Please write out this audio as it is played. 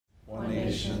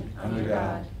nation, under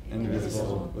God,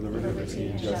 indivisible, with liberty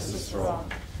and justice for all.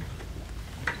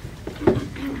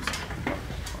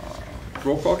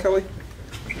 Roll call, Kelly?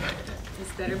 Ms.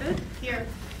 Betterman? Here.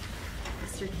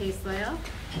 Mr. Case-Lael?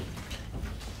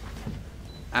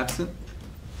 Absent?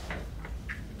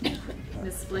 Ms.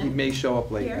 He Splint? may show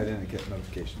up late. Here. I didn't get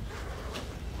notification.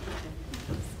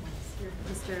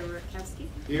 Mr. Rakowski?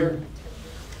 Here.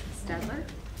 Stadler?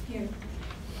 Here.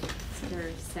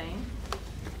 Mr. Sang?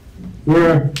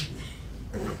 Here.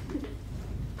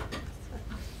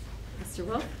 Mr.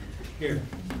 Wolf? Here.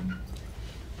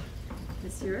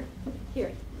 Ms. Ure?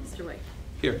 Here. Mr. White?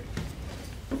 Here.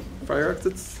 Fire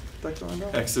exits, Dr.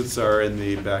 Rondell? Exits are in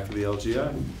the back of the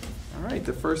LGI. All right,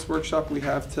 the first workshop we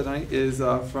have tonight is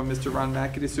from Mr. Ron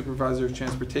Mackey, Supervisor of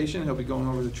Transportation. He'll be going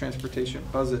over the transportation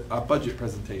budget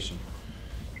presentation.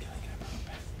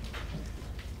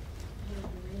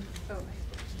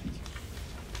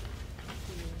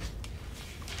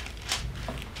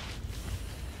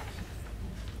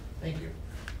 Thank you.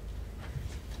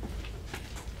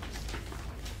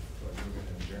 So we're going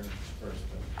to adjourn first.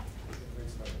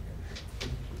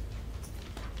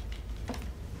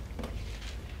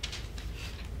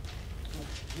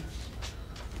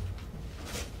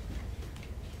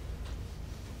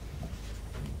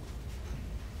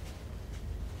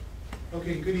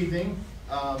 Okay, good evening.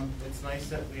 It's nice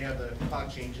that we have the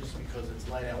clock changes because it's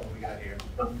light out when we got here.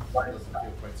 It doesn't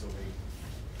feel quite so late.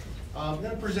 I'm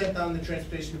going to present on the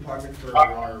Transportation Department for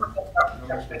our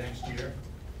numbers for next year.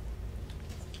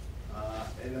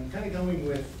 And I'm kind of going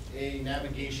with a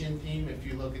navigation theme. If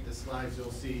you look at the slides,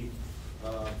 you'll see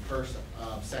first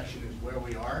section is where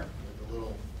we are, with a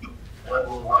little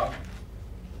arrow of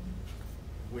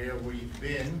where we've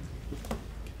been,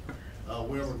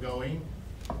 where we're going,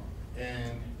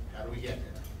 and how do we get there.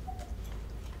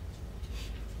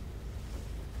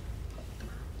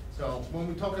 So when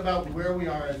we talk about where we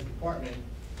are as a department,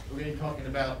 we're going to be talking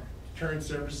about current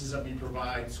services that we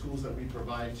provide, schools that we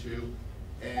provide to,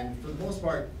 and for the most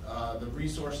part, the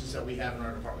resources that we have in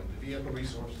our department, the vehicle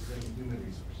resources and human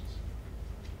resources.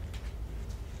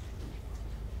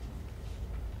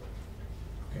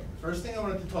 Okay, the first thing I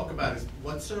wanted to talk about is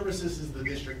what services is the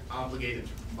district obligated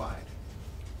to provide?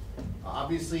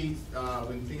 Obviously,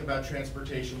 when you think about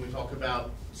transportation, we talk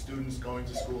about students going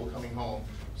to school, coming home.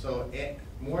 So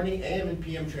morning, AM and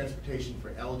PM transportation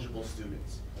for eligible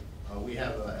students. We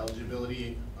have an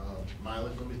eligibility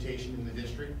mileage limitation in the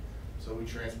district, so we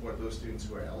transport those students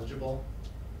who are eligible.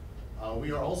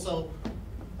 We are also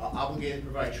obligated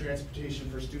to provide transportation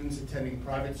for students attending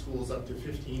private schools up to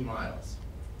 15 miles.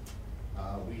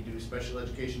 We do special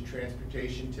education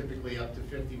transportation, typically up to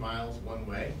 50 miles one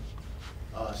way.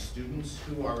 Students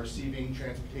who are receiving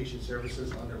transportation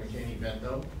services under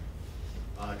McKinney-Vento,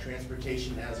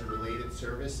 transportation as a related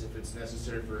service if it's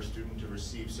necessary for a student to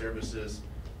receive services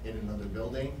in another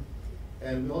building.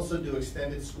 And we also do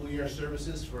extended school year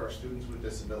services for our students with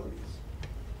disabilities.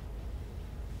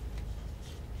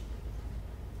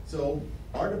 So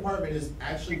our department is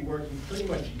actually working pretty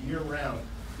much year-round.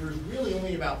 There's really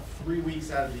only about 3 weeks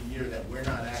out of the year that we're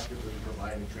not actively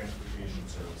providing transportation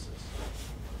services.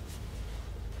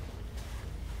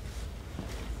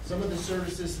 Some of the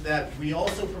services that we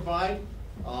also provide,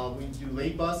 we do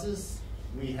late buses.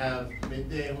 We have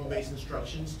midday home-based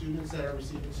instruction students that are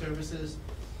receiving services.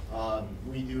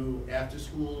 We do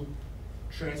after-school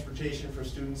transportation for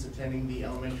students attending the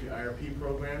elementary IRP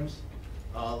programs.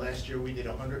 Last year we did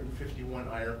 151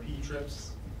 IRP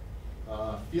trips.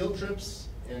 Field trips,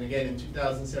 and again in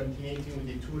 2017-18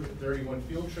 we did 231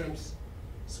 field trips.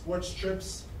 Sports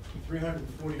trips,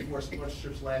 344 sports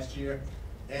trips last year.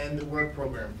 And the work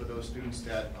program for those students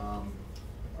that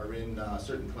are in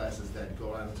certain classes that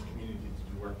go out into the community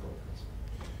to do work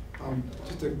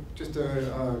programs. Just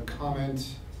a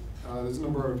comment. There's a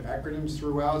number of acronyms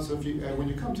throughout, so if you when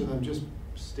you come to them, just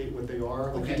state what they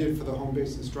are. Like Okay. you did for the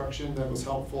home-based instruction, that was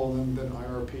helpful. And then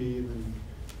IRP, and then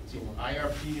so on.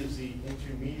 IRP is the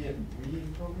intermediate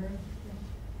reading program.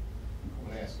 I'm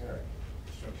going to ask Eric.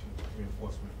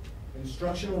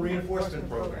 Instructional reinforcement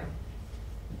program.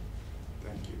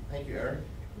 Thank you. Thank you, Eric.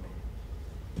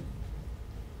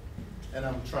 And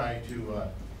I'm trying to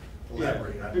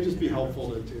elaborate on it. It'd just be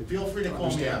helpful to Feel free to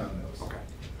call me out on those. Okay.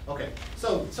 Okay,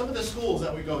 so some of the schools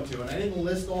that we go to, and I didn't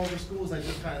list all the schools, I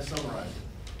just kind of summarized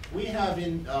it. We have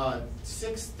in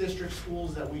 6 district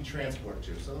schools that we transport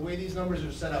to. So the way these numbers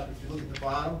are set up, if you look at the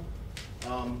bottom,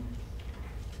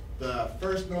 the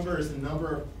first number is the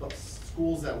number of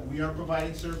schools that we are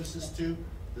providing services to.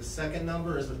 The second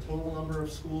number is the total number of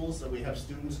schools that we have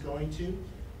students going to.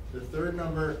 The third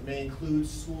number may include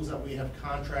schools that we have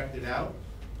contracted out.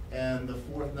 and the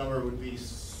fourth number would be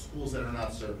schools that are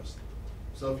not serviced.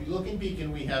 So if you look in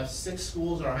Beacon, we have 6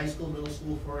 schools, our high school, middle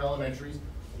school, 4 elementaries,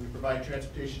 and we provide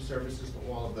transportation services to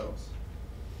all of those.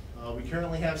 We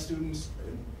currently have students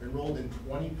enrolled in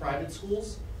 20 private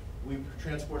schools. We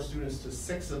transport students to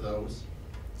 6 of those.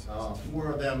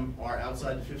 4 of them are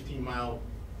outside the 15-mile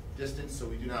distance, so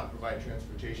we do not provide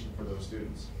transportation for those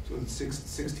students. So it's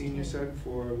 16 you said,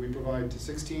 we provide to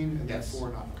 16 and then Yes. 4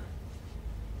 not,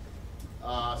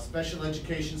 okay. Special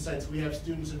education sites, we have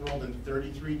students enrolled in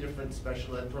 33 different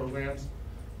special ed programs.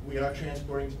 We are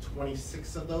transporting to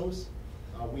 26 of those.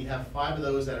 We have 5 of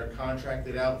those that are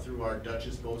contracted out through our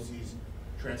Duchess Bosse's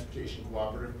Transportation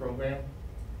Cooperative Program.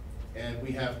 And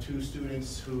we have 2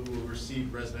 students who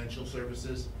receive residential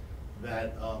services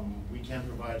that we can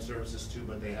provide services to,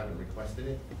 but they haven't requested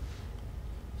it.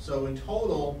 So in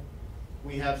total,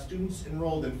 we have students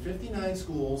enrolled in 59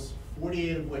 schools,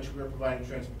 48 of which we are providing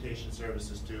transportation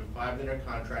services to, 5 that are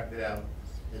contracted out,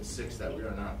 and 6 that we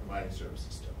are not providing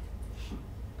services to.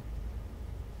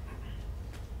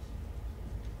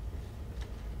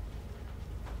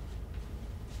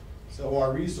 So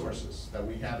our resources that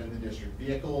we have in the district,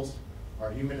 vehicles, our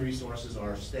human resources,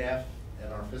 our staff,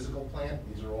 and our physical plant,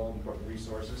 these are all important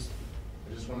resources.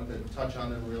 I just wanted to touch on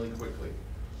them really quickly.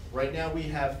 Right now we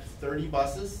have 30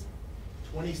 buses,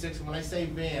 26, when I say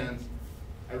vans,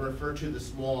 I refer to the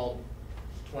small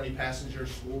 20-passenger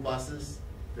school buses.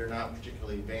 They're not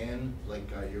particularly van, like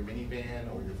your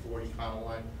minivan or your 40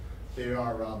 Econoline. They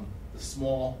are the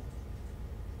small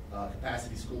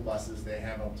capacity school buses. They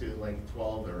have up to like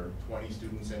 12 or 20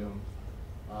 students in them.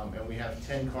 And we have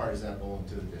 10 cars that belong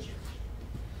to the district.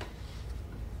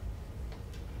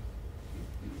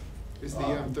 Is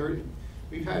the 30,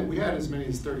 we had as many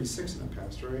as 36 in the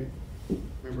past, right?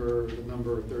 Remember the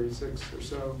number 36 or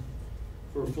so?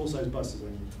 For full-size buses, I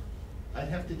mean. I'd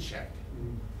have to check.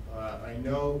 Mm-hmm. I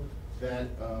know that,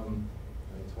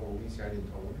 I told Lisa, I didn't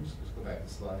tell her, let's go back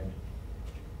to slide.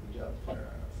 Good job.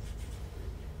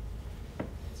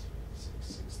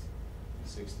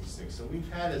 66. So we've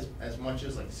had as much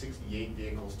as like 68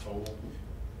 vehicles total.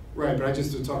 Right, but I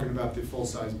just was talking about the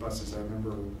full-size buses. I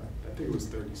remember, I think it was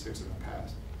 36 in the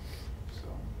past, so.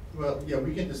 Well, yeah,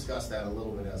 we can discuss that a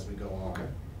little bit as we go on. Okay.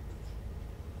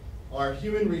 Our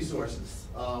human resources.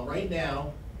 Right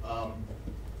now, I'm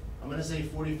gonna say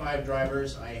 45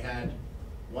 drivers. I had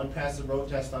 1 pass the road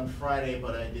test on Friday,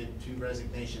 but I did 2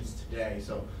 resignations today.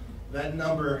 So that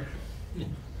number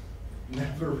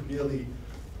never really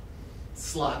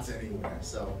slots anywhere.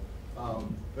 So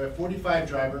we have 45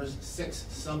 drivers, 6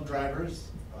 sub-drivers,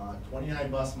 29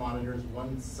 bus monitors,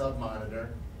 1 sub-monitor,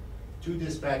 2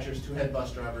 dispatchers, 2 head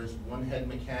bus drivers, 1 head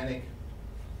mechanic,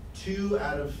 2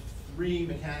 out of 3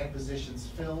 mechanic positions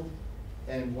filled,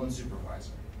 and 1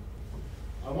 supervisor.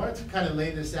 I wanted to kind of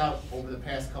lay this out over the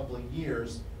past couple of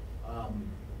years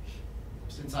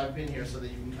since I've been here so that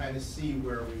you can kind of see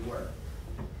where we were.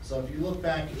 So if you look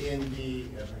back in the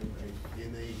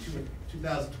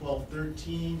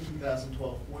 2012-13,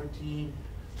 2012-14,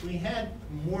 we had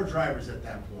more drivers at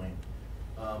that point,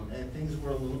 and things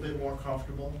were a little bit more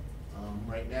comfortable.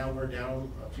 Right now we're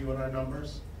down a few in our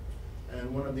numbers,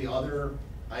 and one of the other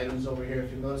items over here,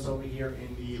 if you notice over here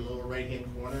in the lower right-hand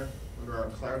corner, under our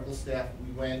clerical staff,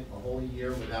 we went a whole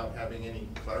year without having any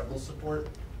clerical support.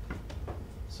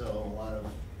 So a lot of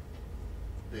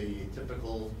the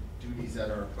typical duties that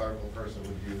our clerical person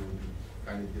would do would be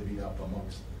kind of divvied up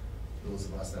amongst those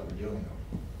of us that were doing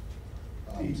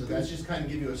them. So that's just kind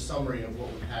of give you a summary of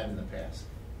what we've had in the past.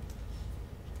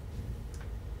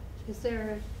 Is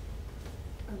there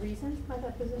a reason why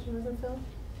that position wasn't filled?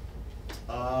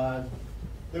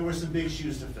 There were some big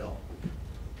shoes to fill.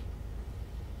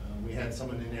 We had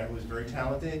someone in there who was very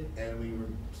talented, and we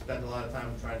spent a lot of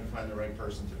time trying to find the right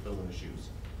person to fill those shoes.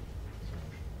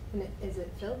 And is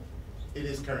it filled? It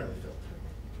is currently filled.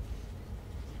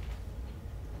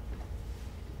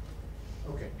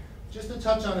 Okay, just to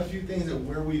touch on a few things of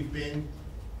where we've been.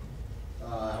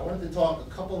 I wanted to talk a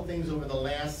couple of things over the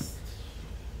last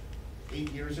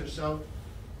 8 years or so.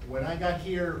 When I got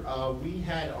here, we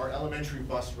had our elementary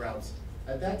bus routes.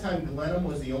 At that time, Glenham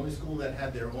was the only school that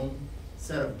had their own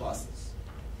set of buses.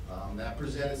 That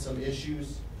presented some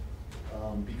issues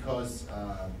because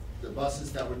the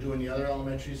buses that were doing the other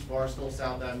elementaries, Forest Hill,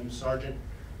 South Avenue, Sargent,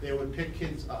 they would pick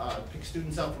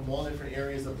students up from all different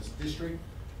areas of this district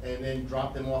and then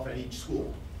drop them off at each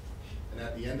school. And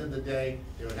at the end of the day,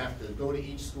 they would have to go to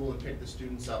each school and pick the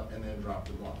students up and then drop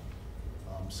them off.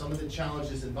 Some of the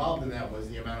challenges involved in that was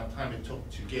the amount of time it took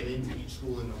to get into each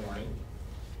school in the morning.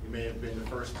 We may have been the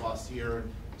first bus here.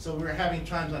 So we were having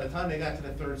times, by the time they got to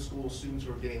the 3rd school, students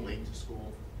were getting late to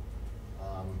school.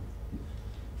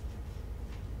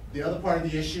 The other part of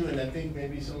the issue, and I think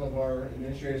maybe some of our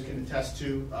administrators can attest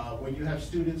to, when you have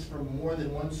students from more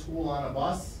than one school on a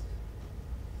bus,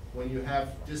 when you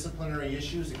have disciplinary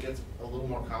issues, it gets a little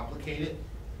more complicated.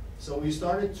 So we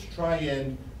started to try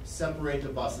and separate the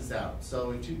buses out.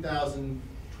 So in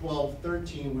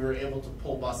 2012-13, we were able to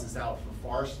pull buses out from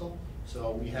Forrestal.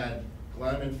 So we had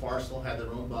Glenham and Forrestal had their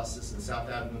own buses, and South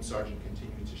Avenue and Sargent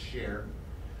continued to share.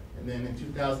 And then in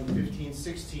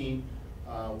 2015-16,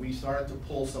 we started to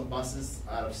pull some buses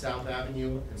out of South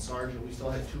Avenue and Sargent. We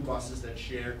still had 2 buses that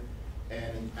shared,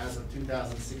 and as of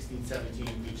 2016-17,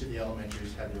 each of the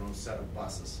elementaries had their own set of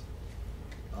buses.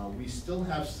 We still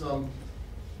have some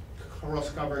cross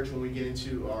coverage when we get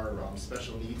into our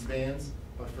special needs bands,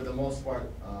 but for the most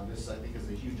part, this I think is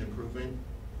a huge improvement.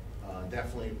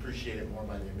 Definitely appreciate it more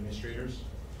by the administrators.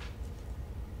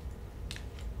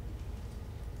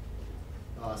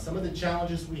 Some of the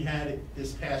challenges we had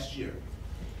this past year.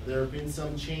 There have been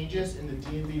some changes in the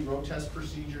DMV road test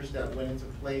procedures that went into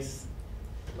place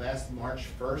last March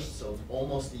 1st, so it's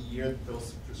almost a year that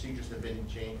those procedures have been in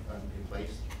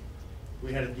place.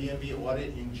 We had a DMV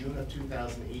audit in June of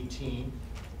 2018.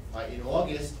 In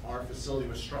August, our facility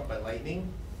was struck by lightning.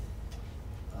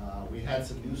 We had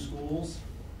some new schools.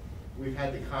 We've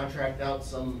had to contract out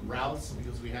some routes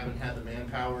because we haven't had the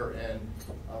manpower and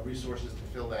resources to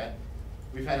fill that.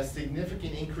 We've had a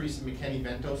significant increase in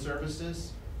McKinney-Vento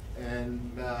services. And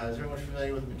is everyone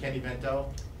familiar with McKinney-Vento?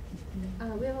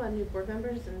 We have a lot of new board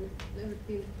members, and it would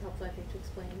be helpful, I think, to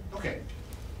explain. Okay.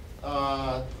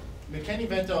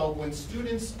 McKinney-Vento, when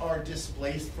students are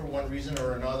displaced for one reason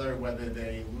or another, whether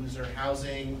they lose their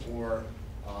housing or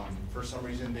for some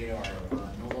reason they are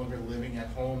no longer living at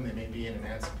home, they may be an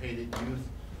emancipated youth,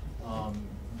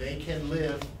 they can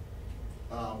live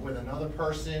with another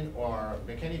person, or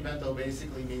McKinney-Vento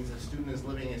basically means a student is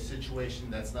living in a situation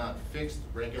that's not fixed,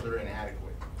 regular, and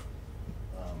adequate.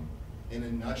 In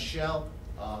a nutshell,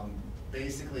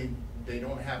 basically they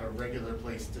don't have a regular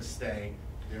place to stay.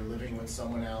 They're living with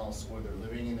someone else, or they're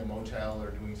living in a motel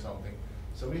or doing something.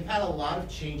 So we've had a lot of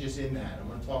changes in that. I'm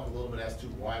going to talk a little bit as to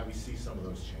why we see some of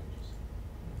those changes.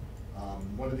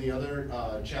 One of the other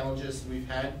challenges we've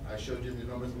had, I showed you the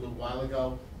numbers a little while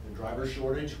ago, the driver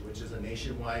shortage, which is a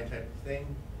nationwide type of thing.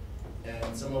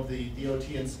 And some of the DOT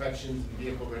inspections and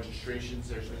vehicle registrations,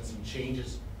 there's been some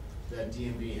changes that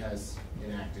DMV has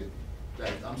enacted,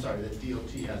 that DOT has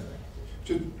enacted.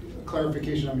 Just a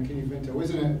clarification on McKinney-Vento,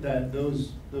 isn't it that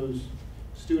those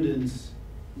students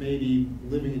may be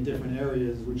living in different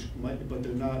areas, which might, but they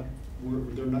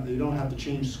don't have to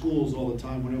change schools all the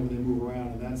time whenever they move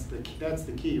around, and that's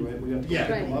the key, right? We have to pick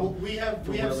them up. We have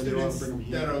students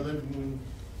that are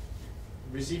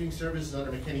receiving services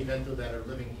under McKinney-Vento that are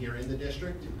living here in the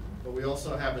district, but we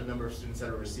also have a number of students that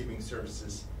are receiving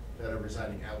services that are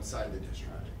residing outside the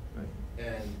district. Right.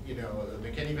 And, you know,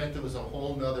 McKinney-Vento is a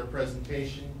whole nother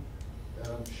presentation,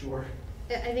 I'm sure.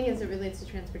 I think as it relates to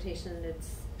transportation,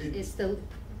 it's the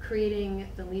creating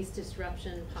the least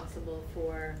disruption possible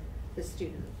for the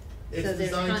student. It's so there's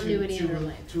designed continuity in their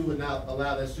life. to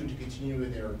allow that student to continue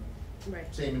in their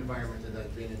Right. same environment that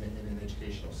they've been in an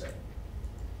educational setting.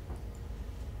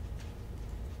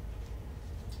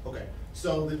 Okay,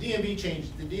 so the DMV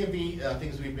changed, the DMV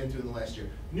things we've been through in the last year.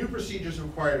 New procedures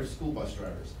required of school bus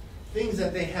drivers. Things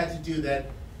that they had to do that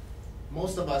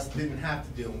most of us didn't have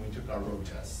to do when we took our road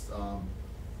tests.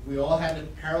 We all had to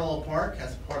parallel park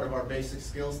as part of our basic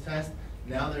skills test.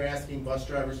 Now they're asking bus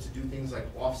drivers to do things like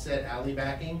offset alley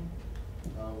backing,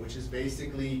 which is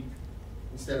basically,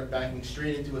 instead of backing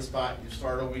straight into a spot, you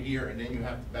start over here and then you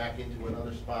have to back into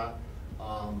another spot.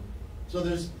 So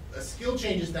there's skill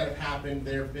changes that have happened.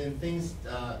 There have been things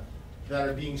that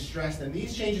are being stressed, and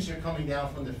these changes are coming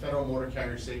down from the Federal Motor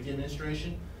Carrier Safety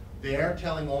Administration. They're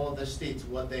telling all of the states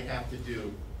what they have to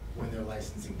do when they're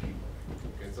licensing people.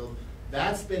 Okay, so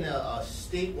that's been a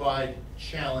statewide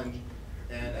challenge,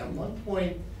 and at one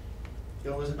point,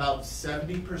 there was about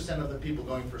 70% of the people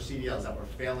going for CDLs that were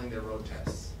failing their road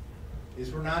tests.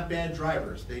 These were not bad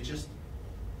drivers, they just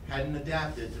hadn't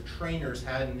adapted, the trainers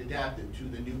hadn't adapted to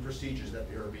the new procedures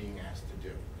that they were being asked to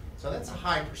do. So that's a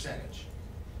high percentage.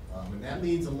 And that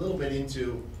leads a little bit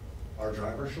into our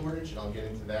driver shortage, and I'll get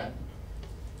into that.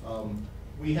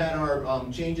 We had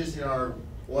our changes in our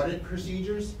audit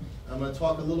procedures. I'm going to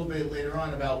talk a little bit later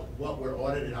on about what we're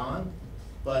audited on,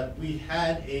 but we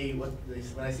had when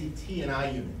I see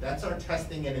T&I unit, that's our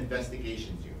testing and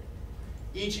investigations unit.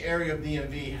 Each area of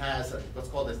DMV has what's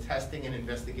called a testing and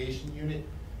investigation unit,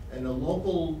 and the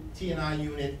local T&I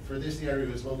unit for this area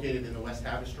is located in the West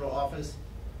Haverstraw office.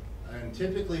 And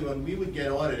typically when we would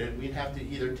get audited, we'd have to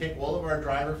either take all of our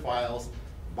driver files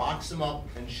box them up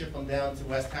and ship them down to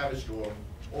West Haverstraw,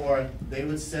 or they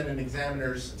would send a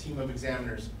team of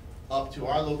examiners up to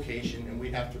our location, and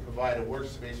we'd have to provide a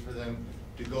workspace for them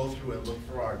to go through and look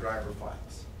for our driver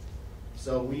files.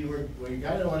 So we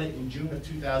got an audit in June of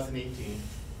 2018.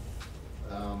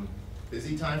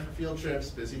 Busy time for field trips,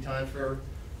 busy time for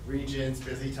regions,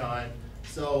 busy time.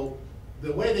 So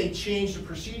the way they changed the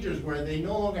procedures were they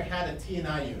no longer had a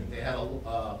T&I unit. They had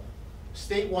a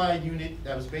statewide unit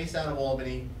that was based out of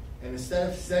Albany, and instead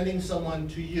of sending someone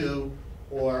to you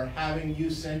or having you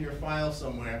send your file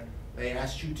somewhere, they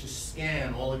asked you to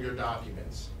scan all of your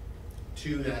documents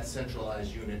to that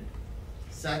centralized unit,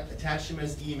 attach them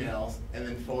as emails, and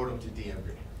then forward them to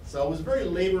DMV. So it was very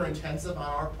labor intensive on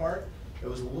our part. It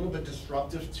was a little bit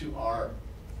disruptive to our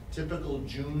typical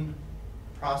June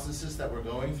processes that we're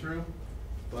going through.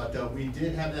 But we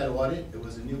did have that audit. It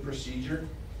was a new procedure,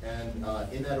 and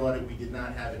in that audit we did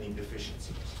not have any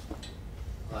deficiencies.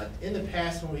 In the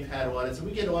past when we've had audits, and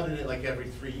we get audited like every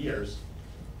 3 years,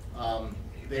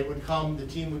 they would come, the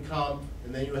team would come,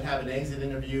 and then you would have an exit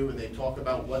interview, and they'd talk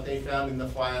about what they found in the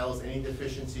files, any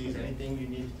deficiencies, anything you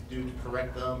needed to do to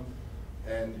correct them,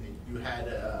 and you had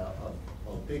a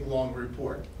big long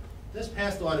report. This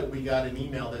past audit, we got an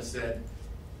email that said,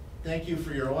 "Thank you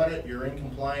for your audit, you're in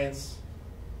compliance."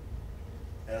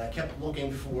 And I kept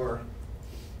looking for,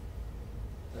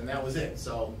 and that was it.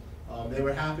 So they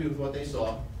were happy with what they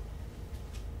saw.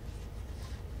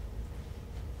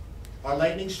 Our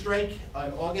lightning strike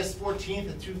on August 14th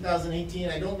of 2018,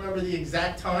 I don't remember the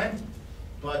exact time,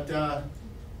 but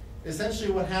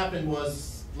essentially what happened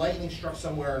was lightning struck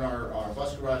somewhere in our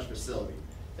bus garage facility.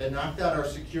 It knocked out our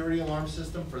security alarm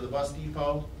system for the bus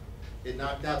depot. It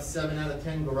knocked out 7 out of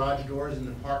 10 garage doors in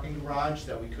the parking garage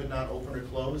that we could not open or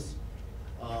close.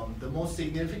 The most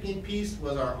significant piece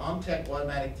was our Omtech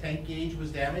automatic tank gauge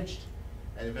was damaged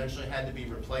and eventually had to be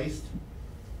replaced.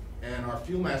 And our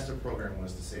Fuel Master program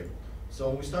was disabled. So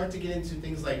when we start to get into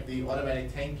things like the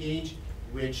automatic tank gauge,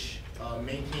 which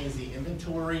maintains the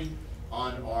inventory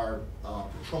on our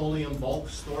petroleum bulk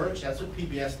storage, that's what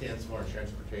PBS stands for in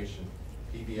transportation.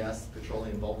 PBS,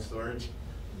 petroleum bulk storage.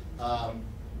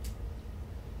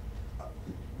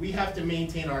 We have to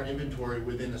maintain our inventory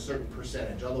within a certain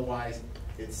percentage, otherwise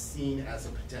it's seen as a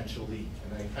potential leak.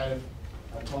 And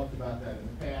I talked about that in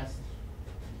the past.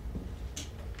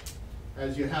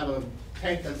 As you have a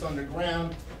tank that's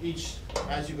underground,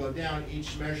 as you go down,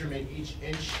 each measurement, each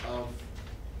inch of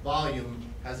volume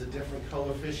has a different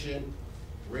coefficient,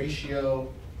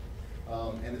 ratio,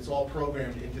 and it's all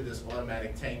programmed into this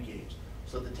automatic tank gauge.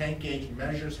 So the tank gauge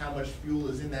measures how much fuel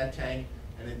is in that tank,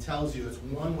 and it tells you, it's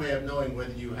one way of knowing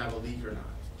whether you have a leak or not.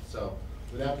 So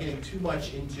without getting too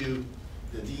much into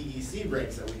the DEC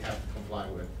regs that we have to comply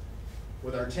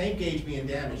with our tank gauge being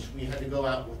damaged, we had to go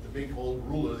out with the big old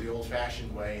ruler the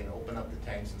old-fashioned way and open up the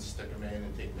tanks and stick them in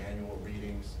and take manual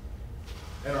readings.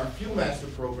 And our Fuel Master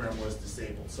program was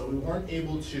disabled, so we weren't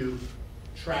able to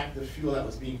track the fuel that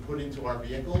was being put into our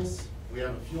vehicles. We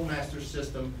have a Fuel Master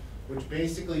system which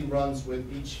basically runs with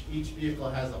each vehicle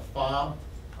has a fob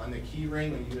on the key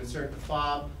ring. When you insert the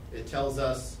fob, it tells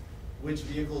us which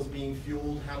vehicle is being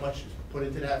fueled, how much is put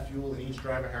into that fuel, and each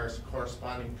driver has a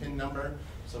corresponding PIN number.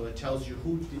 So it tells you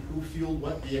who fueled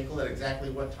what vehicle at exactly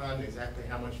what time, and exactly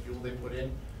how much fuel they put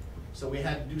in. So we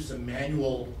had to do some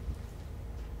manual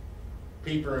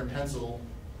paper and pencil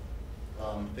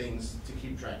things to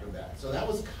keep track of that. So that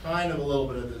was kind of a little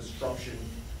bit of a disruption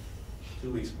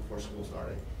 2 weeks before school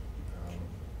started.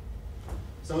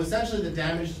 So essentially the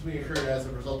damages we incurred as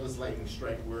a result of this lightning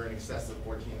strike were in excess of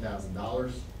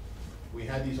 $14,000. We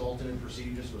had these alternate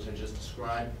procedures, which I just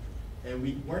described, and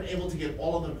we weren't able to get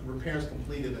all of the repairs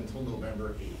completed until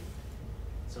November 8th.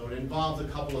 So it involved a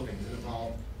couple of things. It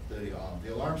involved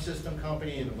the alarm system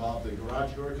company, it involved the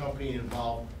garage door company, it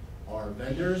involved our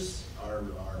vendors, our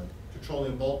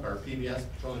petroleum bulk, our PBS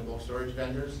petroleum bulk storage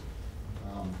vendors.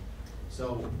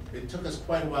 So it took us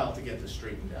quite a while to get this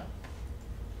straightened out.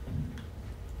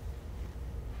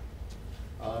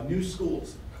 New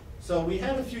schools. So we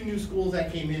had a few new schools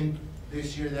that came in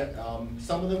this year that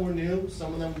some of them were new,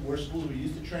 some of them were schools we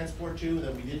used to transport to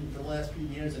that we didn't for the last few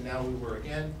years, and now we were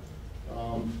again.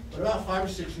 But about 5 or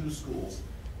 6 new schools.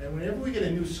 And whenever we get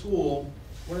a new school,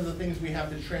 one of the things we have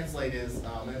to translate is,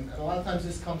 and a lot of times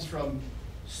this comes from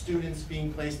students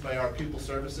being placed by our Pupil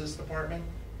Services Department,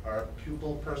 our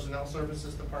Pupil Personnel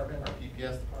Services Department, our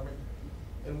PPS department.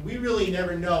 And we really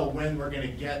never know when we're going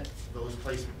to get those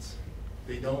placements.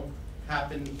 They don't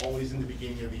happen always in the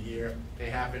beginning of the year. They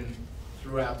happen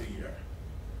throughout the year.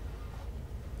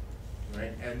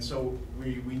 Right? And so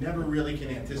we never really can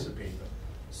anticipate them.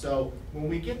 So when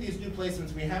we get these new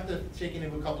placements, we have to take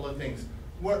into a couple of things.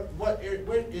 Where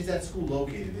is that school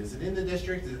located? Is it in the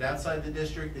district? Is it outside the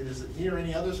district? And is it near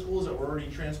any other schools that we're already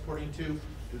transporting to?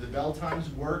 Do the bell times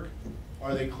work?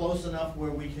 Are they close enough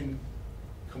where we can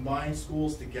combine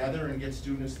schools together and get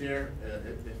students there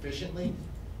efficiently?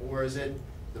 Or is it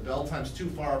the bell times too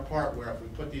far apart where if we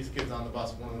put these kids on the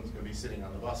bus, one of them's gonna be sitting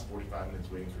on the bus 45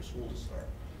 minutes waiting for school to start?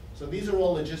 So these are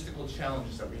all logistical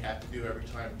challenges that we have to do every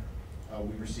time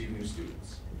we receive new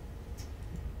students.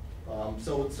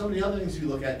 So some of the other things we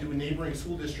look at, do neighboring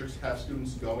school districts have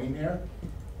students going there?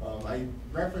 I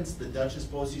referenced the Duchess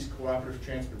BOCES Cooperative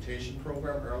Transportation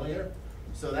Program earlier.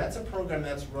 So that's a program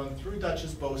that's run through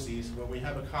Duchess BOCES where we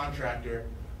have a contractor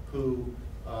who,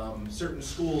 certain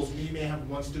schools, we may have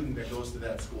one student that goes to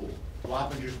that school.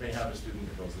 Wappingers may have a student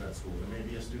that goes to that school. There may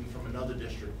be a student from another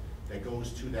district that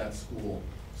goes to that school.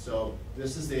 So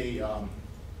this is an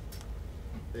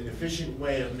efficient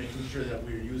way of making sure that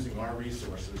we're using our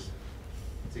resources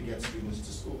to get students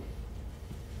to school.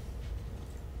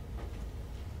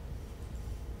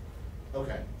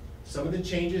 Okay, some of the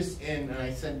changes in,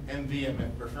 I said MV,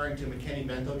 I'm referring to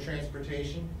McKinney-Vento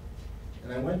Transportation,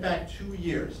 and I went back 2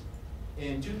 years.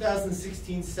 In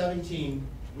 2016-17,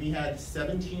 we had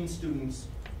 17 students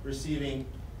receiving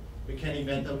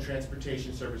McKinney-Vento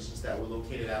Transportation services that were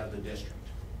located out of the district.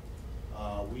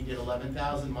 We did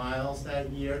 11,000 miles that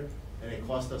year, and it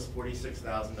cost us $46,000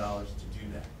 to do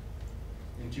that.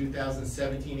 In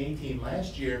 2017-18,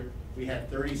 last year, we had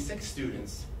 36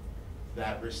 students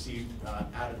that received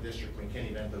out-of-district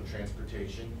McKinney-Vento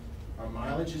transportation. Our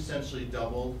mileage essentially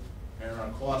doubled, and our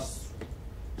costs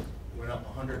went up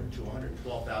 $100,000 to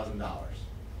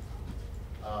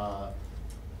 $112,000.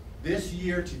 This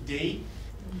year to date,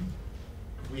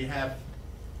 we have,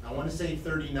 I want to say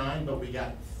 39, but we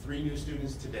got 3 new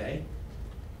students today.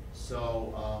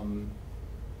 So,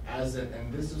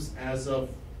 and this is as of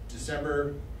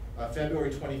February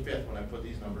 25th when I put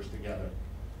these numbers together.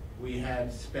 We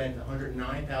had spent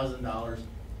 $109,000,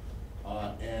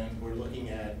 and we're looking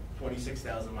at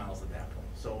 26,000 miles at that point.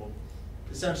 So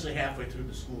essentially halfway through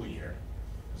the school year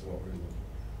is what we're looking at.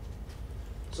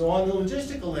 So on the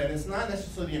logistical end, it's not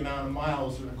necessarily the amount of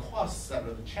miles or the costs that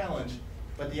are the challenge,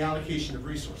 but the allocation of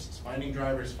resources, finding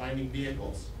drivers, finding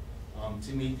vehicles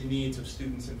to meet the needs of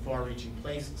students in far-reaching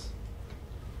places.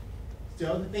 The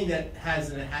other thing that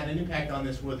had an impact on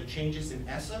this were the changes in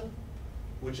ESSA,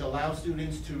 which allow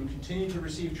students to continue to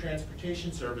receive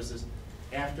transportation services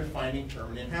after finding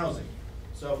permanent housing.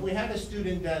 So if we had a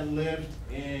student that lived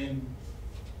in,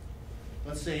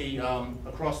 let's say,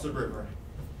 across the river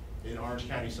in Orange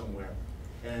County somewhere,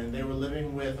 and they were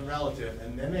living with a relative,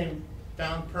 and then they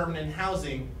found permanent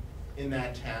housing in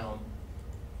that town,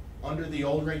 under the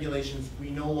old regulations,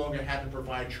 we no longer had to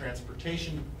provide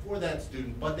transportation for that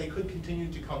student, but they could continue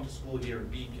to come to school here in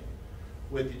Beacon.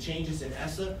 With the changes in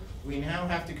ESSA, we now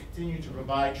have to continue to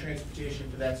provide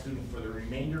transportation for that student for the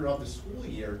remainder of the school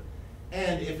year.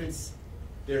 And if it's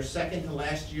their second to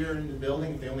last year in the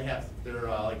building, if they only have, they're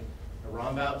like a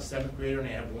Rombout 7th grader and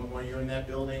they have 1 more year in that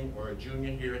building, or a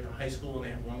junior here at the high school and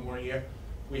they have 1 more year,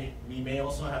 we may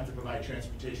also have to provide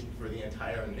transportation for the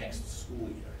entire next school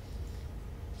year.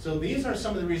 So these are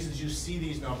some of the reasons you see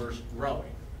these numbers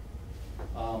growing.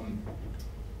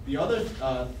 The other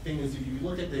thing is, if you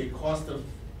look at the cost of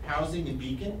housing in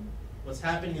Beacon, what's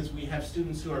happening is we have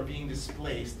students who are being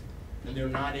displaced and they're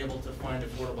not able to find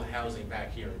affordable housing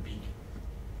back here in Beacon.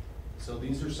 So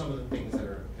these are some of the things that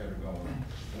are going on.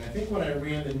 And I think when I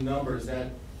ran the numbers,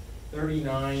 that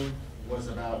 39 was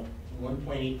about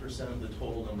 1.8% of the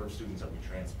total number of students that we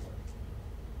transport.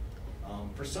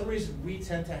 For some reason, we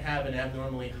tend to have an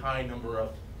abnormally high number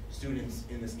of students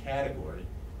in this category.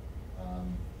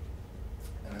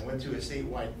 And I went to a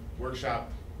statewide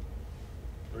workshop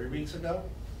 3 weeks ago,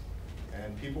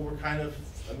 and people were kind of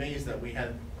amazed that we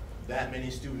had that many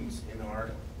students in our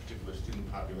particular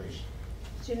student population.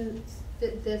 Students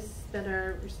that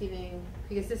are receiving,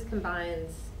 because this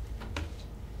combines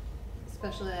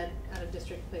special ed out of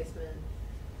district placement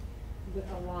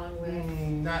along with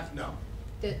No.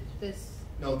 This.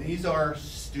 No, these are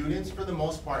students for the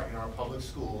most part in our public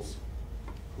schools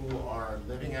who are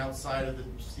living outside of the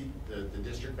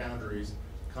district boundaries,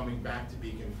 coming back to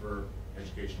Beacon for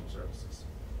educational services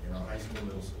in our high school,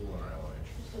 middle school, and our elementary.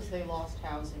 Because they lost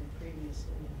housing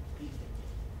previously in Beacon.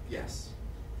 Yes.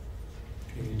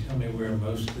 Can you tell me where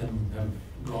most of them have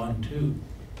gone to?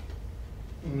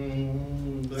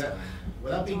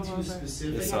 Without being too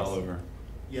specific. It's all over.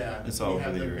 Yeah. It's all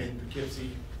over the area. We have them in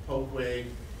Poughkeepsie, Polkway,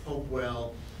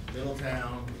 Hopewell,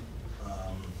 Middletown,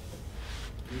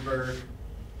 Newburgh.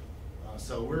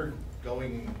 So we're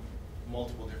going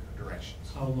multiple different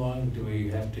directions. How long do we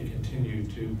have to continue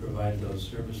to provide those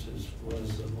services? What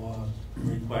does the law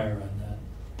require on that?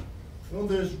 Well,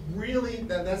 there's really,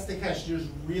 that's the catch, there's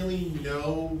really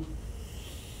no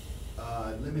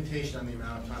limitation on the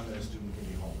amount of time that a student can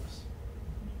be homeless.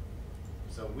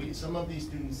 So some of these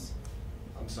students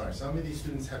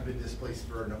have been displaced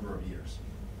for a number of years.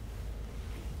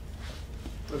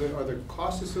 Are there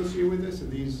costs associated with this? Are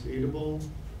these aidable?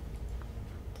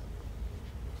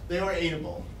 They are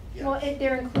aidable, yes. Well,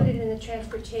 they're included in the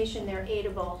transportation, they're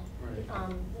aidable.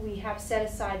 Right. We have set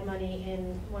aside money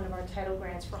in one of our title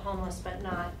grants for homeless, but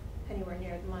not anywhere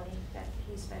near the money that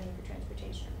he's spending for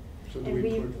transportation. So do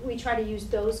And we try to use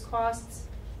those costs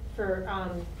for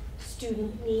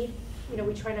student need. You know,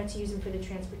 we try not to use them for the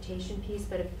transportation piece,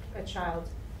 but if a child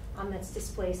that's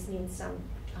displaced needs some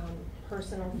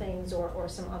personal things or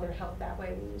some other help that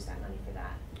way, we use that money for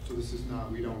that. So this is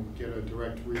not, we don't get a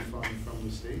direct refund from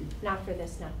the state? Not for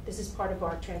this, no. This is part of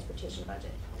our transportation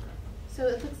budget. So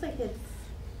it looks like it's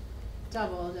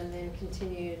doubled and then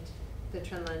continued, the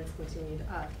trend line's continued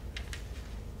up,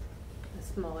 a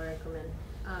smaller increment.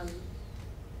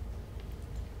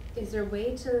 Is there a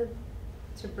way to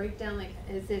break down, like,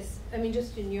 is this, I mean,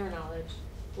 just in your knowledge,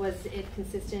 was it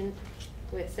consistent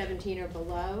with 17 or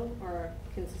below, or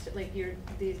consistent, like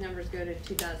these numbers go to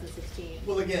 2016?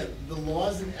 Well, again, the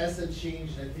laws in ESSA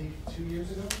changed, I think, 2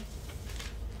 years ago.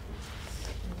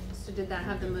 So did that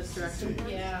have the most direct impact?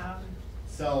 Yeah.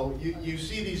 So you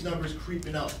see these numbers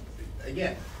creeping up.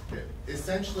 Again,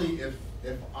 essentially,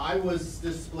 if I was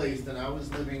displaced and I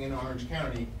was living in Orange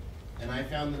County and I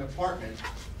found an apartment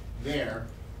there,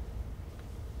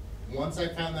 once I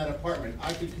found that apartment,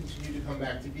 I could continue to come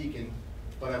back to Beacon,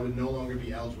 but I would no longer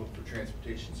be eligible for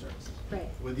transportation services. Right.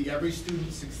 With the Every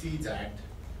Student Succeeds Act,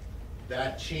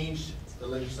 that changed, the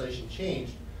legislation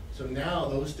changed, so now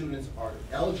those students are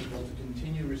eligible to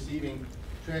continue receiving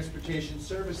transportation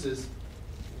services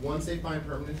once they find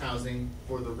permanent housing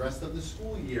for the rest of the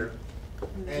school year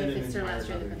and an If it's their entire last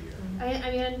year, other then- year.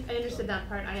 I mean, I understood that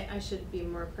part. I should be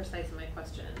more precise in my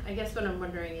question. I guess what I'm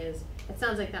wondering is, it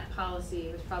sounds like that policy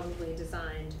was probably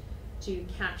designed to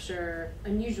capture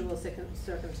unusual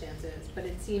circumstances, but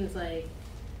it seems like,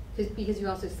 because you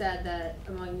also said that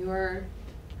among your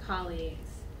colleagues,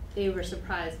 they were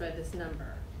surprised by this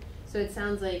number. So it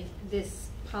sounds like this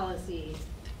policy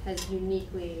has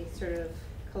uniquely sort of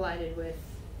collided with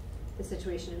the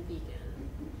situation in Beacon.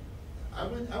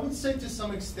 I would say to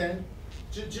some extent,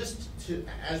 just to,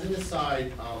 as an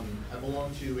aside, I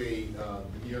belong to the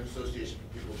New York Association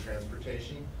for Pupil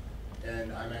Transportation,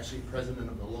 and I'm actually president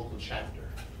of the local chapter,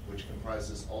 which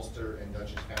comprises Ulster and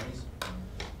Dutchess counties.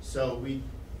 So we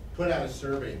put out a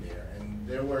survey there, and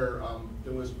there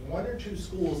was 1 or 2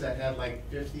 schools that had like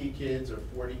 50 kids or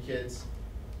 40 kids,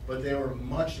 but they were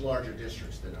much larger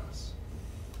districts than us.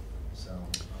 So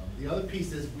the other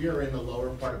piece is we are in the lower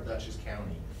part of Dutchess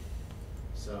County.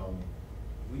 So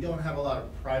we don't have a lot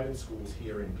of private schools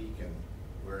here in Beacon,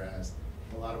 whereas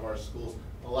a lot of our schools,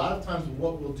 a lot of times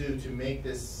what we'll do to make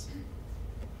this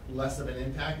less of an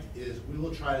impact is we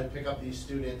will try to pick up these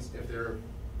students. If they're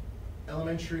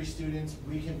elementary students,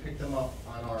 we can pick them up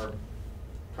on our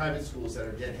private schools that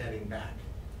are heading back.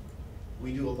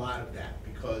 We do a lot of that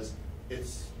because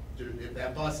if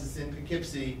that bus is in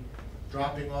Poughkeepsie,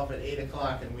 dropping off at 8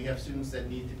 o'clock, and we have students that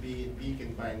need to be in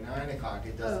Beacon by 9 o'clock,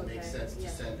 it doesn't make sense to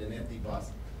send an empty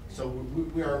bus. So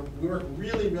we work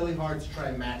really, really hard to try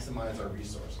and maximize our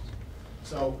resources.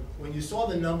 So when you saw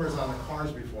the numbers on the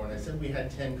cars before, and I said we had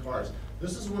 10 cars,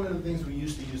 this is one of the things we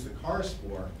used to use the cars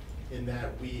for, in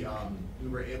that we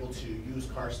were able to use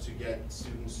cars to get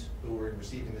students who were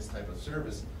receiving this type of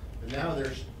service. But now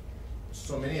there's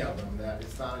so many of them that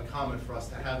it's not uncommon for us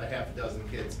to have a half a dozen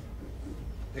kids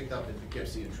picked up in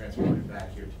Poughkeepsie and transported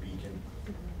back here to Beacon,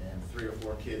 and 3 or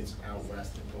 4 kids out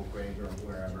west in Oak Grove or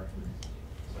wherever.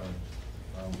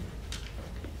 So,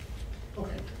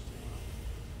 okay.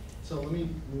 So let me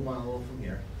move on a little from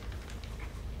here.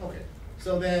 Okay.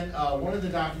 So then, one of the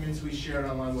documents we shared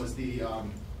online was the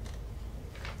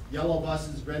yellow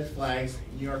buses, red flags,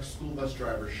 New York school bus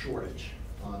driver shortage.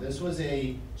 This was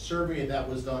a survey that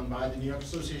was done by the New York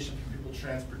Association for Pupil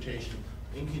Transportation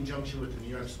in conjunction with the New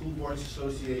York School Boards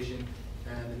Association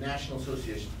and the National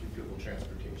Association for Pupil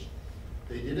Transportation.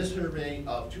 They did a survey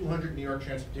of 200 New York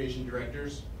transportation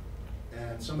directors,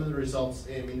 and some of the results,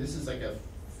 I mean, this is like a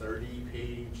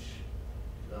 30-page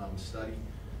study,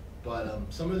 but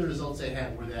some of the results they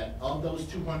had were that of those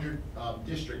 200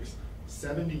 districts,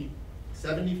 74%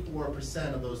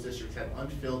 of those districts had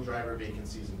unfilled driver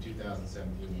vacancies in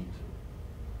 2017-18.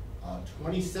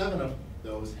 27 of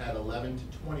those had 11 to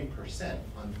 20%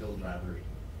 unfilled driver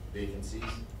vacancies.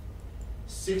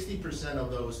 60%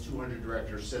 of those 200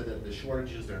 directors said that the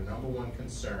shortage is their number one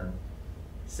concern.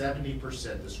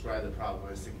 70% describe the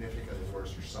problem as significantly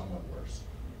worse or somewhat worse.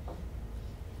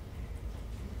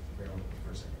 Bear with me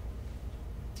for a second.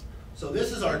 So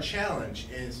this is our challenge,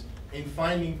 is in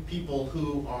finding people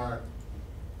who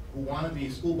want to be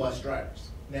school bus drivers.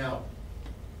 Now,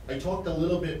 I talked a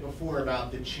little bit before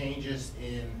about the changes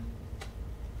in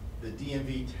the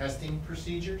DMV testing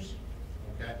procedures,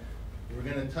 okay? We're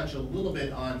going to touch a little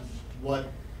bit on what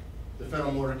the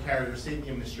Federal Motor Carrier Safety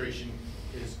Administration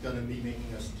is going to be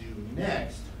making us do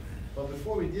next. But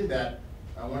before we did that,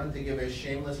 I wanted to give a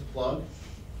shameless plug,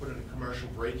 put in a commercial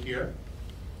break here.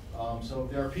 So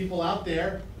if there are people out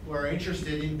there who are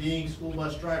interested in being school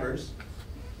bus drivers,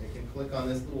 they can click on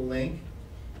this little link,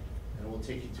 and it will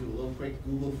take you to a little quick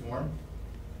Google form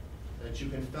that you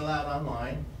can fill out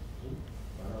online.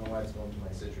 I don't know why it's going to my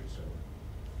Citrix server.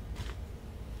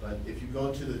 But if you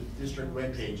go to the district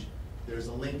webpage, there's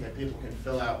a link that people can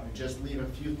fill out and just leave a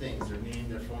few things, their name,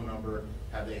 their phone number,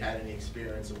 have they had any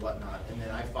experience or whatnot, and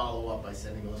then I follow up by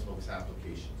sending those folks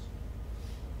applications.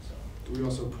 So, Do we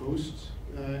also post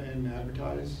and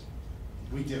advertise?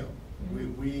 we do.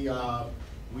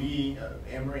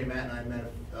 Anne Marie, Matt, and I met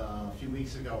a few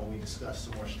weeks ago, and we discussed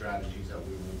some more strategies that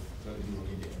we were going to be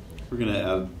looking to implement. We're going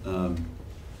to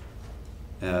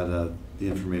add the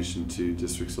information to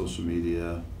district social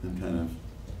media and kind of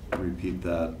repeat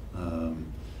that,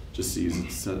 just to use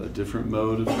it's a different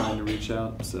mode of trying to reach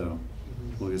out. So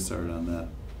we'll get started on that.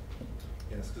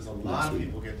 Yes, because a lot of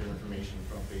people get their information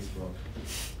from Facebook.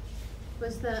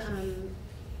 Was the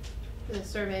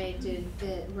survey,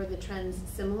 were the trends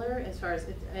similar as far as,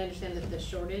 I understand that the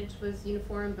shortage was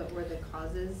uniform, but were the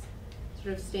causes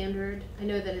sort of standard? I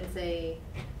know that it's a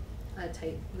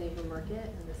tight labor market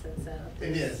in the sense that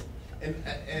It is.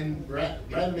 And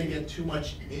rather than get too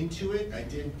much into it, I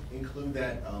did include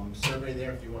that survey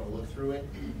there if you want to look through it.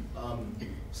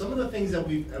 Some of the things that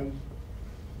we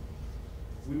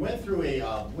went through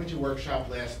a winter workshop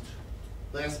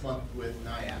last month with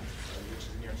NIAP, which is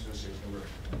the New York Association. There were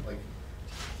like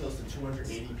close to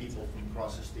 280 people from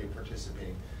across the state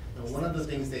participating. And one of the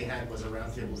things they had was a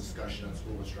roundtable discussion on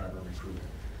school bus driver recruitment.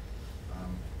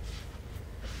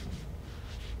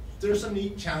 There's some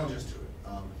neat challenges to it.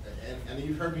 And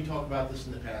you've heard me talk about this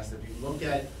in the past. If you look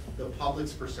at the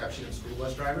public's perception of school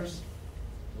bus drivers,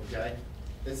 okay,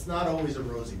 it's not always a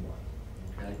rosy one,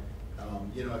 okay?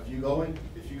 You know, if you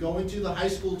go into the high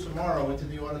school tomorrow, into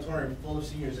the auditorium full of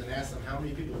seniors and ask them how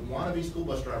many people want to be school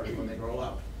bus drivers when they grow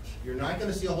up, you're not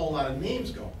going to see a whole lot of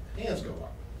hands go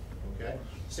up, okay?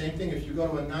 Same thing if you go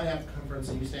to a NIAP conference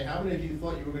and you say, how many of you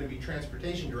thought you were going to be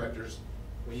transportation directors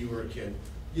when you were a kid?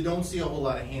 You don't see a whole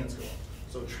lot of hands go up.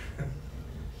 So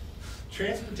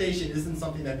transportation isn't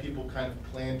something that people kind of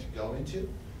plan to go into.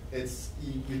 It's,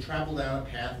 you travel down a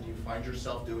path and you find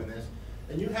yourself doing this.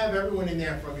 And you have everyone in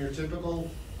there from your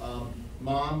typical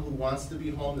mom who wants to be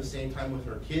home the same time with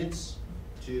her kids,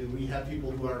 to we have people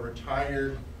who are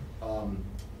retired from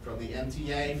the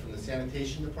MTA, from the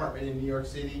sanitation department in New York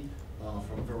City,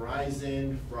 from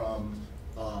Verizon, from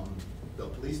the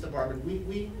police department.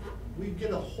 We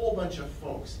get a whole bunch of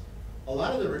folks. A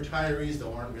lot of the retirees,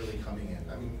 though, aren't really coming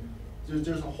in. I mean,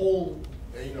 there's a whole,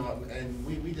 you know, and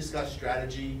we discussed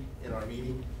strategy in our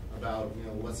meeting about, you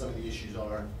know, what some of the issues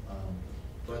are.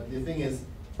 But the thing is,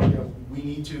 you know, we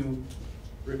need to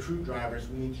recruit drivers,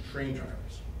 we need to train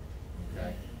drivers,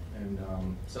 okay? And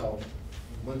so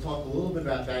I'm going to talk a little bit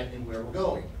about that and where we're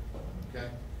going, okay?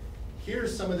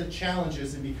 Here's some of the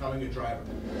challenges in becoming a driver.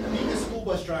 Being a school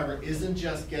bus driver isn't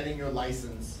just getting your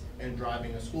license and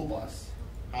driving a school bus,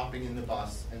 hopping in the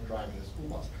bus and driving a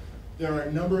school bus. There are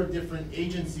a number of different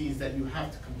agencies that you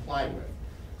have to comply with.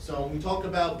 So when we talk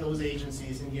about those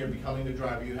agencies in here becoming a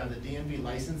driver, you have the DMV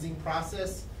licensing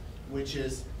process, which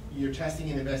is your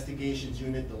testing and investigations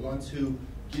unit, the ones who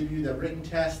give you the written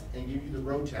test and give you the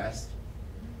road test.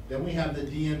 Then we have the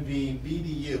DMV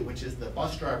BDU, which is the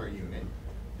bus driver unit.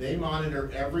 They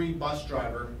monitor every bus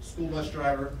driver, school bus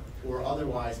driver, or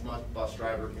otherwise bus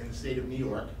driver in the state of New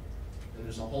York. And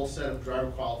there's a whole set of driver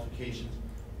qualifications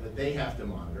that they have to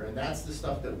monitor, and that's the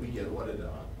stuff that we get audited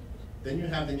on. Then you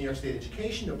have the New York State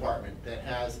Education Department that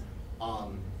has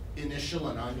initial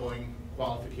and ongoing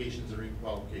qualifications or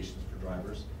re-qualifications for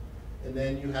drivers. And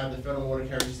then you have the Federal Motor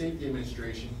Carrier Safety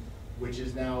Administration, which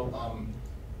is now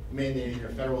mandating their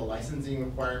federal licensing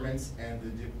requirements and the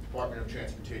Department of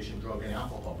Transportation drug and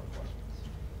alcohol requirements.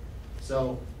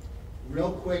 So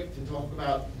real quick to talk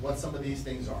about what some of these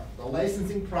things are. The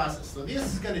licensing process. So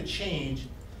this is going to change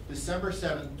December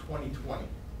 7th, 2020.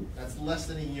 That's less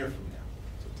than a year from now.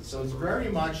 So So it's very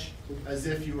much as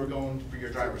if you were going for your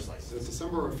driver's So it's license.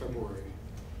 December or February?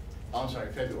 I'm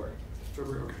sorry, February.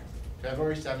 February, okay.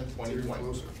 February 7th, It's even 2020.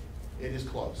 closer. It is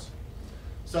close.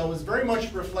 So it very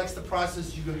much reflects the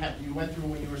process you went through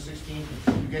when you were 16.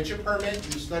 You get your permit,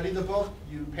 you study the book,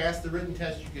 you pass the written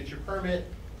test, you get your permit,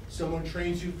 someone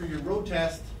trains you for your road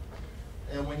test,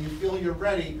 and when you feel you're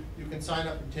ready, you can sign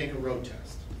up and take a road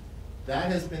test.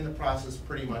 That has been the process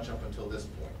pretty much up until this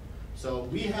point. So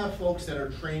we have folks that are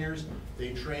trainers,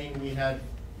 they train, we had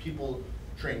people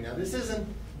train. Now this isn't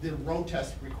the road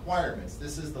test requirements,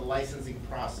 this is the licensing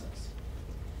process.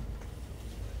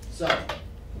 So,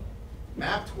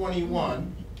 MAP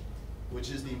 21,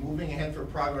 which is the Moving Ahead for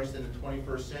Progress in the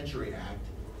 21st Century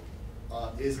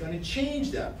Act, is going to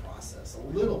change that process a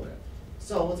little bit.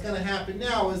 So what's going to happen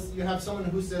now is you have someone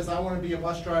who says, I want to be a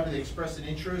bus driver, they express an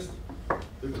interest.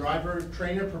 The driver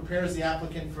trainer prepares the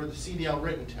applicant for the CDL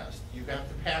written test. You have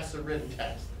to pass a written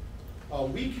test.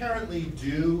 We currently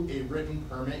do a written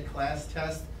permit class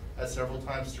test several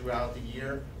times throughout the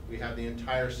year. We have the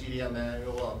entire CDL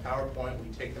manual on PowerPoint. We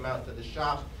take them out to the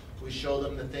shop. We show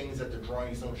them the things that the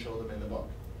drawings don't show them in the book.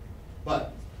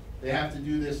 But they have to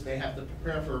do this. They have to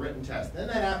prepare for a written test. Then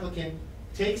that applicant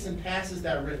takes and passes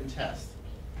that written test.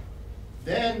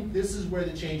 Then this is where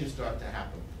the changes start to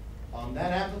happen.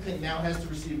 That applicant now has to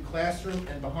receive classroom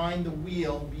and behind the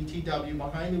wheel, BTW,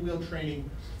 behind the wheel training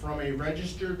from a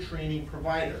registered training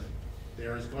provider.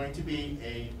 There is going to be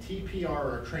a TPR,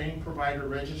 or a training provider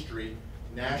registry,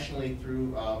 nationally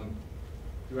throughout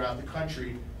the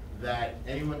country, that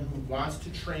anyone who wants to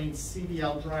train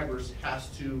CDL drivers has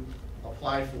to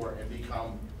apply for and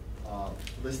become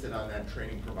listed on that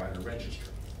training provider registry.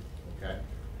 Okay?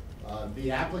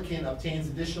 The applicant obtains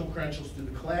additional credentials through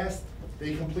the class.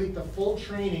 They complete the full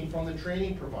training from the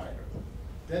training provider.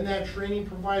 Then that training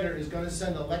provider is going to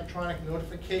send an electronic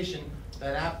notification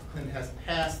that applicant has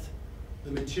passed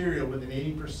the material with an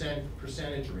 80%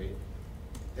 percentage rate.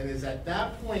 And it's at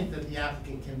that point that the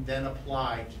applicant can then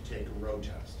apply to take a road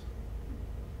test.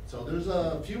 So there's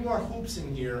a few more hoops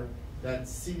in here that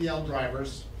CDL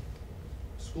drivers,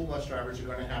 school bus drivers, are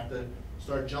going to have to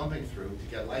start jumping through to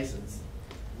get licensed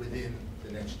within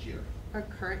the next year. Are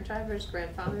current drivers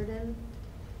grandfathered in?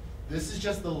 This is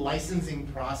just the licensing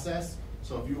process.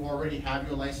 So if you already have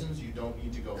your license, you don't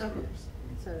need to go through Okay. this.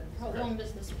 So, How long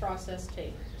does this process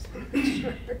take?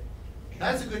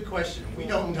 That's a good question. We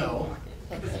don't know.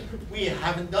 We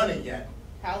haven't done it yet.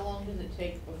 How long does it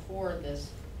take before the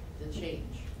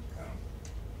change?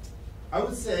 I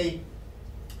would say,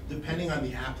 depending on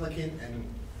the applicant and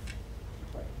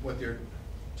what their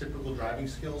typical driving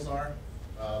skills are,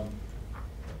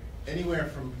 anywhere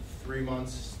from 3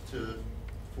 months to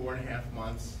 4.5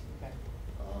 months. Okay.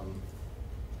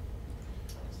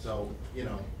 So, you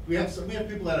know, we have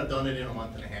people that have done it in a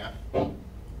month and a half.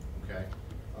 Okay,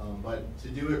 but to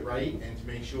do it right and to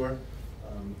make sure,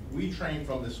 we train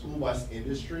from the school bus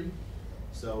industry,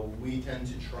 so we tend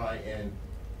to try and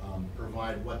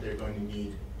provide what they're going to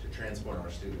need to transport our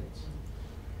students.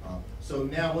 So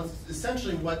now,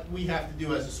 essentially what we have to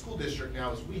do as a school district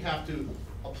now is we have to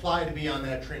apply to be on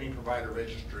that training provider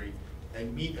registry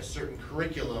and meet a certain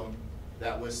curriculum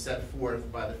that was set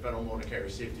forth by the Federal Motor Carrier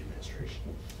Safety Administration.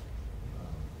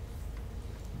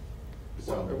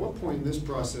 Well, at what point in this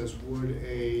process would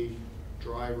a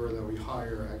driver that we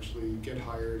hire actually get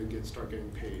hired and start getting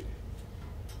paid?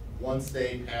 Once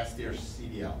they pass their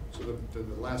CDL. So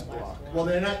the last block. Well,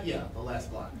 they're not, yeah, the last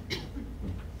block.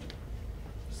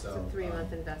 it's a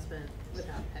 3-month investment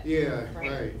without pay. Yeah,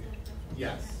 right.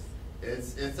 Yes,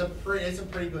 it's a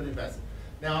pretty good investment.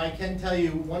 Now, I can tell you,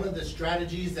 one of the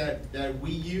strategies that we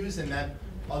use and that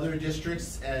other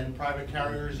districts and private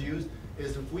carriers use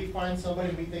is if we find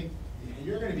somebody we think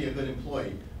you're going to be a good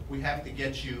employee, we have to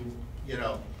get you,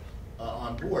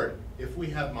 on board. If we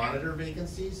have monitor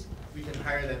vacancies, we can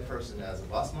hire that person as a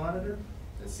bus monitor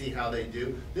and see how they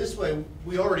do. This way,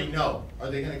 we already know, are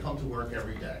they going to come to work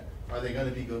every day? Are they going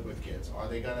to be good with kids? Are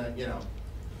they going to,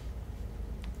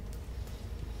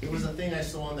 It was a thing I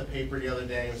saw in the paper the other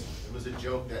day. It was a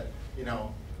joke that,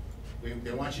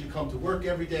 they want you to come to work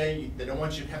every day. They don't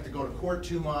want you to have to go to court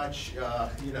too much,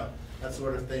 that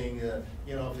sort of thing. If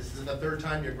this is the 3rd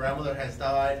time your grandmother has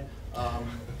died.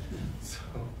 So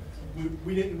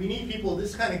we need people,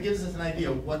 this kind of gives us an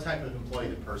idea of what type of employee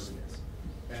the person is.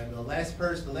 And the last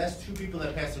 2 people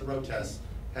that passed the road test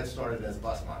had started as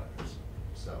bus monitors.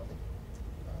 So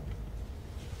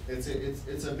it's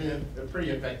been a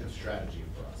pretty effective strategy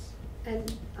for us.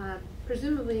 And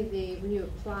presumably when you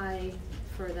apply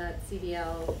for that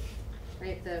CDL,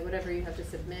 right, whatever you have to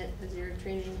submit as your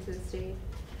training to the state?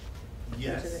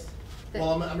 Yes.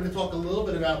 Well, I'm gonna talk a little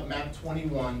bit about map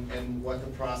 21 and what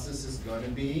the process is gonna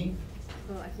be,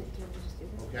 Oh, I think, do you want to just do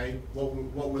this? okay?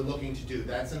 What we're looking to do,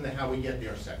 that's in the how we get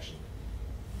there section.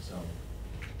 So,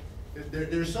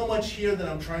 there's so much here that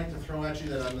I'm trying to throw at you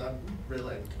that I'm not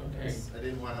really, Okay. I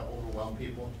didn't wanna overwhelm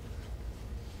people.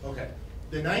 Okay,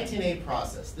 the 19A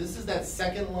process, this is that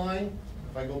second line,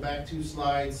 if I go back 2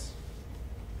 slides,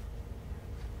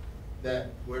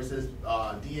 that, where it says,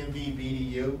 DMV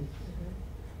BDU.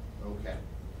 Okay.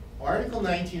 Article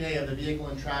 19A of the Vehicle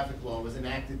and Traffic Law was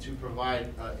enacted to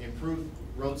provide improved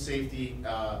road safety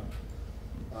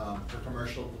for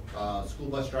commercial school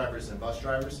bus drivers and bus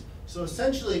drivers. So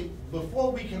essentially,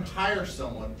 before we can hire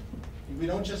someone, we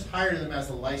don't just hire them as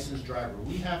a licensed driver.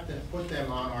 We have to put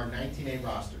them on our 19A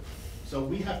roster. So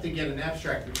we have to get an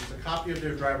abstract, which is a copy of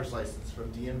their driver's license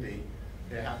from DMV.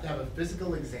 They have to have a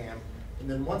physical exam. And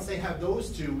then once they have those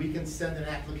 2, we can send an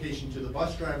application to the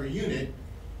bus driver unit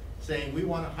saying we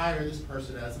want to hire this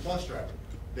person as a bus driver.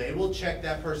 They will check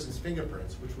that person's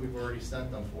fingerprints, which we've already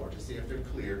sent them for, to see if they're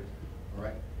cleared, all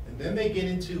right? And then they get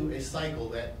into a cycle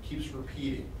that keeps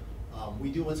repeating.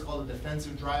 We do what's called a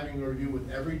defensive driving review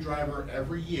with every driver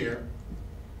every year,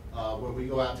 where we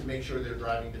go out to make sure they're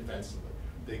driving defensively.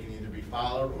 They can either be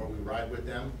followed or we ride with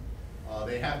them.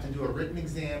 They have to do a written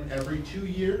exam every 2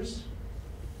 years,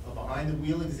 a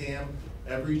behind-the-wheel exam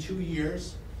every 2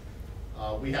 years.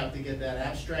 We have to get that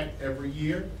abstract every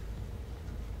year.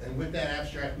 And with that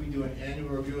abstract, we do an annual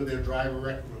review of their driver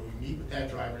record, where we meet with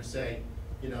that driver and say,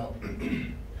 you know,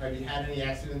 have you had any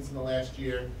accidents in the last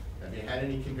year? Have you had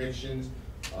any convictions?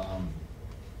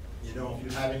 You know, if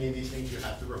you have any of these things, you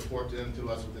have to report them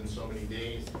to us within so many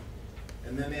days.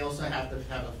 And then they also have to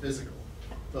have a physical.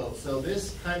 So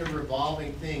this kind of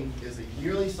revolving thing is a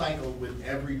yearly cycle with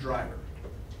every driver.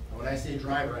 And when I say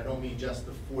driver, I don't mean just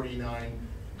the 49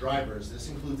 drivers. This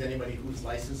includes anybody whose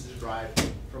license to drive,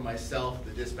 from myself,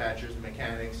 the dispatchers, the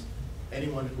mechanics,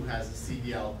 anyone who has a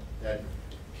CDL that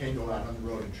can go out on the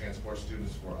road and transport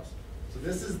students for us. So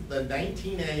this is the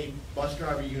 19A bus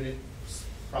driver unit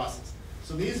process.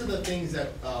 So these are the things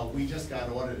that we just got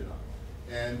audited on.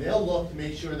 And they'll look to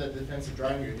make sure that the defensive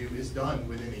driving review is done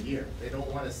within a year. They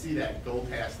don't want to see that go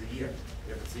past the year.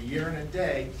 If it's a year and a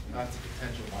day, that's a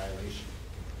potential violation.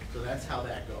 So that's how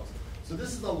that goes. So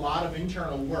this is a lot of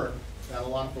internal work that a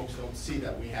lot of folks don't see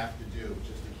that we have to do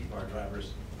just to keep our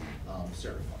drivers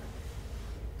certified.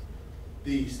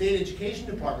 The state education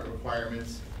department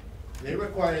requirements, they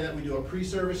require that we do a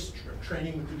pre-service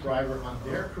training with the driver on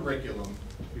their curriculum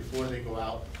before they go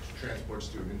out to transport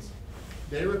students.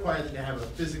 They require them to have a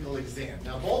physical exam.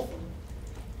 Now both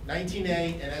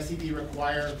 19A and SED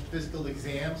require physical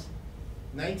exams.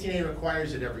 19A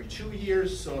requires it every 2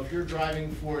 years, so if you're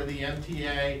driving for the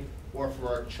MTA or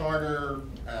for a charter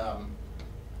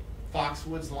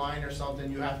Foxwoods line or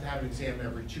something, you have to have an exam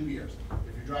every 2 years.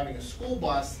 If you're driving a school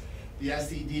bus, the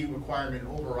SED requirement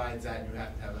overrides that and you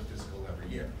have to have a physical every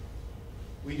year.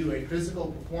 We do a physical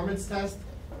performance test,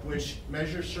 which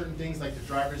measures certain things like the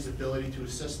driver's ability to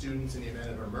assist students in the event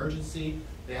of an emergency.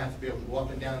 They have to be able to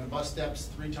walk down the bus steps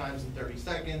 3 times in 30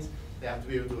 seconds. They have to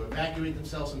be able to evacuate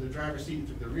themselves from the driver's seat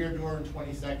through the rear door in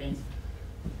 20 seconds.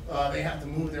 They have to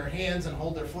move their hands and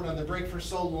hold their foot on the brake for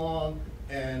so long,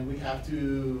 and we have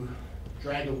to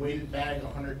drag a weighted bag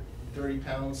 130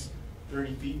 pounds,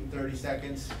 30 feet in 30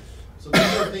 seconds. So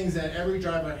these are things that every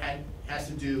driver has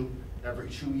to do every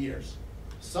 2 years.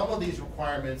 Some of these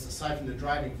requirements, aside from the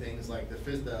driving things like the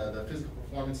physical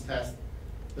performance test,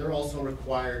 they're also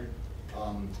required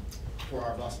for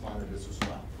our bus monitors as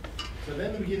well. So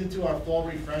then we get into our fall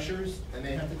refreshers, and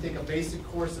they have to take a basic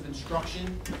course of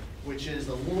instruction, which is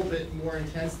a little bit more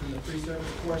intense than the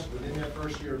pre-service course within their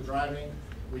first year of driving.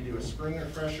 We do a spring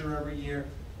refresher every year,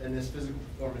 and this physical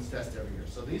performance test every year.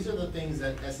 So these are the things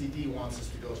that SED wants us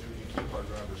to go through to keep our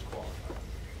drivers qualified.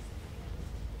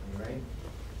 All right?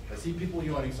 I see people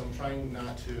yawning, so I'm trying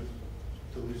not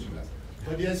to lose you guys.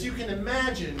 But as you can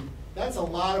imagine, that's a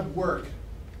lot of work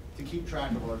to keep track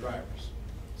of our drivers.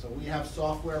 So we have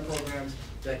software programs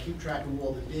that keep track of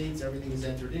all the dates, everything is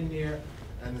entered in there,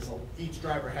 and each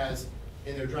driver has,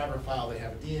 in their driver file, they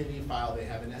have a DMV file, they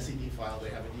have an SED file, they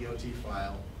have a DOT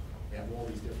file, they have all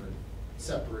these different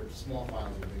separate small files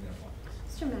within their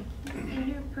files. Mr. Mackey, in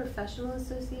your professional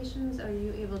associations, are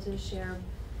you able to share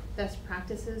best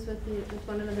practices with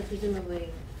one another? Presumably,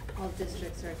 all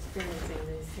districts are experiencing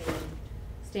these same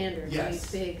standards, Yes.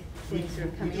 these big things are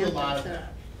We coming up. do a lot of so-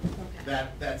 that. Okay.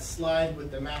 That slide with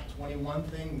the map 21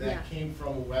 thing, that Yeah. came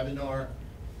from a webinar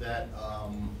that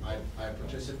I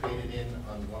participated in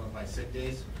on one of my sick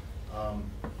days.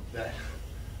 That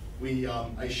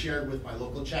I shared with my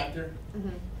local chapter,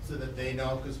 Mhm. so that they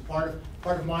know, because part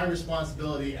of my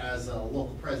responsibility as a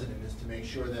local president is to make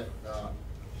sure that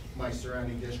my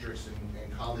surrounding districts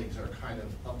and colleagues are kind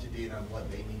of up to date on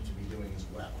what they need to be doing as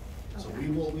well. So Okay.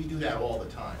 we do that all the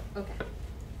time, Okay,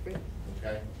 great.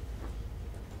 okay?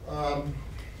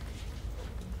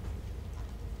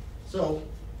 So,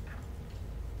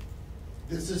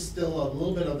 this is still a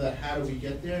little bit of the how do we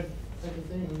get there type of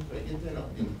thing. Do I get there? No, I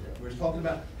didn't get there. We're talking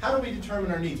about how do we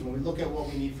determine our needs when we look at what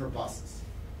we need for buses.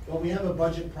 Well, we have a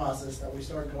budget process that we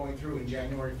start going through in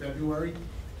January, February.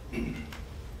 And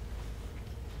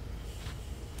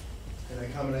I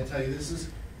come and I tell you, this is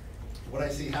what I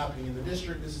see happening in the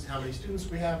district. This is how many students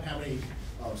we have, how many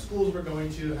schools we're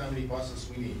going to, how many buses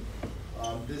we need.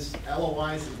 This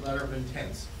LOI is a letter of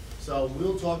intent. So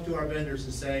we'll talk to our vendors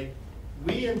and say,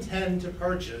 we intend to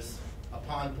purchase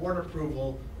upon board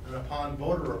approval and upon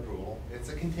voter approval. It's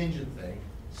a contingent thing.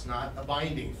 It's not a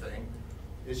binding thing.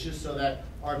 It's just so that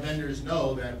our vendors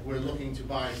know that we're looking to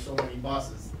buy so many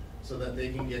buses so that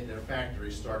they can get their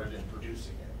factory started in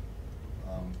producing it.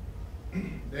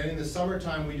 Then in the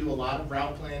summertime, we do a lot of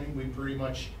route planning. We pretty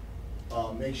much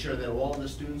make sure that all the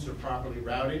students are properly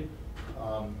routed.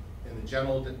 In the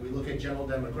general, we look at general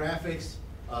demographics.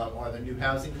 Are the new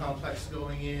housing complex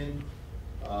going in?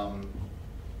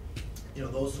 You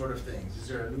know, those sort of things. Is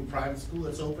there a new private school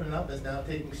that's opening up that's now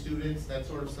taking students, that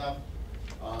sort of stuff?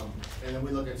 And then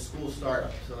we look at school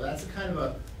startup. So that's a kind of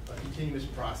a continuous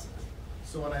process.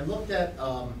 So when I looked at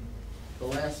the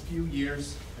last few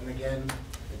years, and again,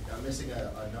 I'm missing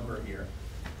a number here.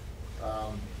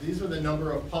 These are the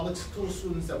number of public school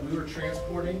students that we were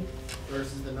transporting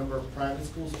versus the number of private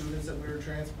school students that we were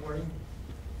transporting.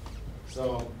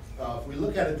 So if we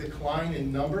look at a decline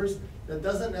in numbers, that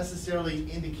doesn't necessarily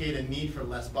indicate a need for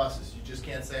less buses. You just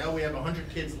can't say, oh, we have 100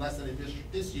 kids less than a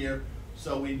district this year,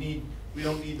 so we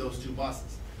don't need those 2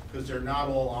 buses, because they're not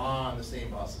all on the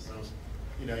same buses. Those,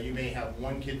 you know, you may have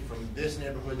one kid from this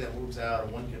neighborhood that moves out, or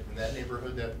one kid from that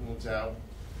neighborhood that moves out.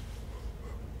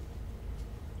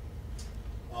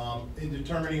 In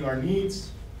determining our needs,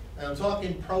 and I'm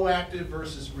talking proactive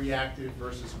versus reactive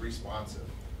versus responsive,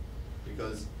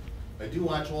 because I do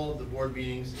watch all of the board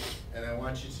meetings, and I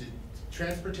want you to,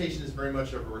 transportation is very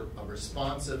much a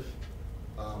responsive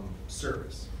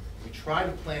service. We try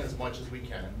to plan as much as we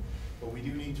can, but we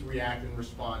do need to react and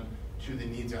respond to the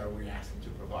needs that we're asking to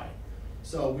provide.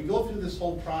 So we go through this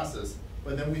whole process,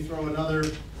 but then we throw another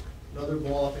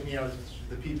ball up in the air,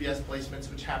 the PPS placements,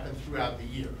 which happen throughout the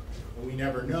year. And we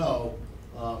never know.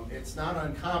 It's not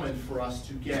uncommon for us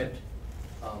to get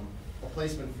a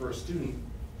placement for a student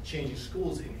changing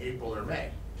schools in April or May.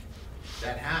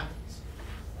 That happens.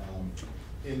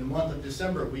 In the month of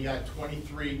December, we got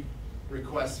 23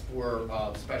 requests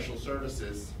for special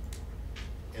services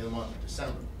in the month of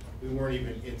December. We weren't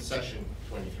even in session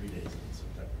 23 days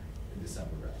in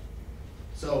December, rather.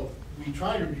 So we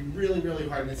try to be really, really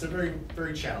hard, and it's a very,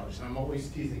 very challenge. And I'm always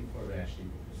teasing poor Ashley.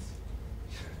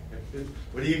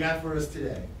 What do you got for us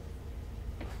today?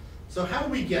 So how do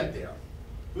we get there?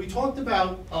 We talked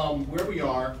about where we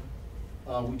are.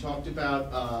 We talked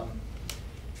about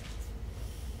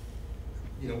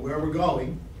where we're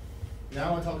going. Now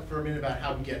I want to talk for a minute about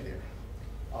how we get there.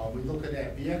 We look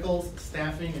at vehicles,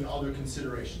 staffing, and other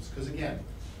considerations. Because again,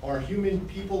 our human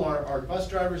people, our bus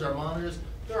drivers, our monitors,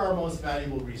 they're our most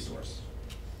valuable resource.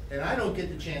 And I don't get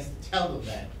the chance to tell them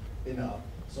that enough.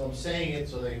 So I'm saying it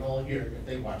so they can all hear it if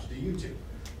they watch the YouTube.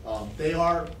 They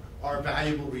are our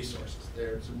valuable resources.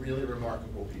 They're some really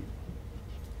remarkable people.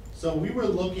 So we were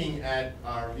looking at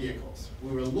our vehicles.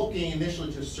 We were looking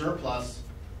initially to surplus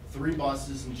 3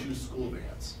 buses and 2 school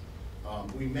vans.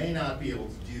 We may not be able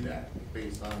to do that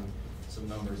based on some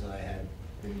numbers that I had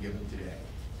been given today.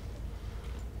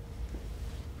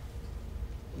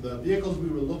 The vehicles we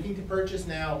were looking to purchase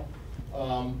now,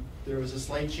 there was a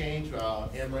slight change.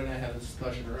 Amber and I had a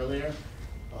discussion earlier.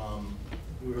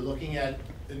 We were looking at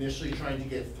initially trying to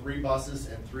get 3 buses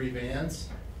and 3 vans.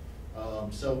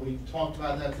 So we talked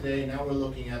about that today. Now we're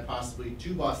looking at possibly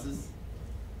 2 buses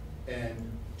and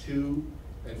 2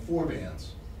 and 4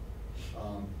 vans.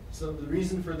 So the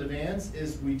reason for the vans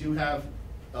is we do have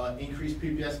increased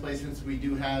PPS placements. We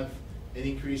do have an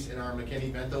increase in our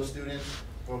McKinney-Vento students,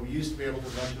 where we used to be able to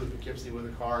run to Poughkeepsie with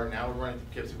a car. Now we're running to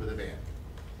Poughkeepsie with a van.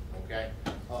 Okay.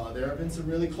 There have been some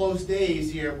really close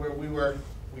days here where we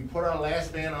put our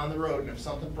last van on the road, and if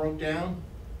something broke down,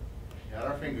 we had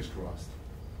our fingers crossed.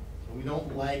 So we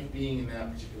don't like being in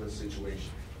that particular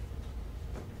situation.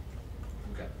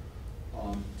 Okay.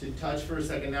 To touch for a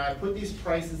second, now I put these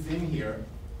prices in here.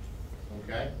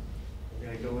 Okay. We're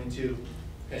going to go into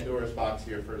Pandora's box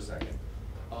here for a second.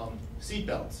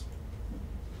 Seatbelts.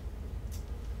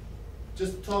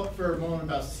 Just to talk for a moment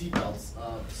about seatbelts.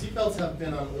 Seatbelts have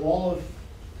been on all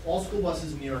school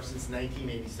buses in New York since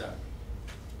 1987.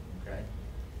 Okay?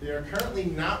 They are currently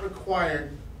not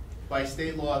required by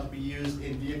state law to be used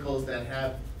in vehicles that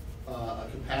have a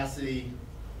capacity.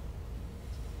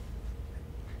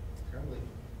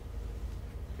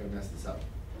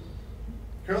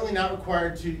 Currently not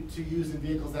required to use in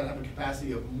vehicles that have a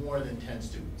capacity of more than 10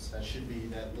 students.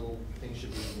 That little thing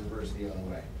should be reversed the other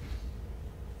way.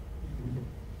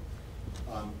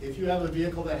 If you have a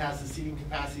vehicle that has a seating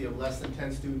capacity of less than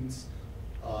 10 students,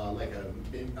 like a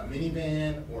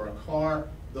minivan or a car,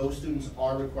 those students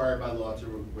are required by law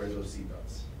to wear those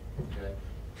seatbelts. Okay?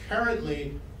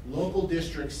 Currently, local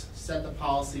districts set the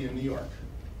policy in New York.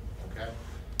 Okay?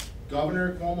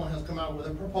 Governor Cuomo has come out with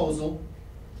a proposal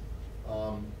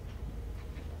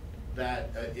that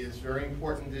is very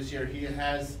important this year.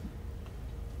 His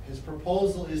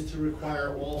proposal is to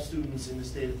require all students in the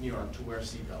state of New York to wear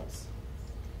seatbelts.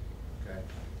 Okay,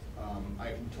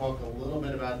 I can talk a little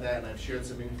bit about that, and I've shared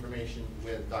some information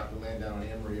with Dr. Landau and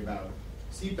Anne Marie about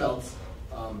seatbelts.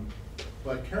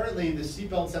 But currently, the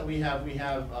seatbelts that we have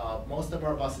most of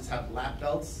our buses have lap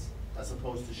belts as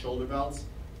opposed to shoulder belts.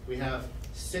 We have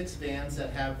 6 vans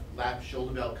that have lap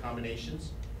shoulder belt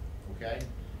combinations. Okay,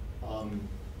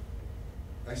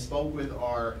 I spoke with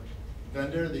our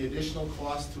vendor. The additional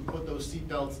cost to put those seat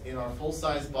belts in our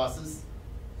full-size buses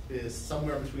is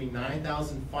somewhere between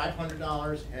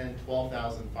 $9,500 and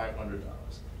 $12,500.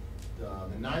 The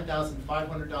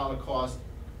 $9,500 cost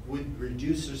would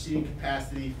reduce their seating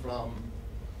capacity from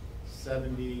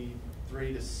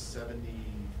 73 to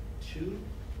 72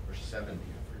 or 70,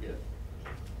 I forget.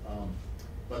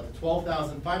 But the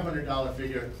 $12,500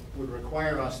 figure would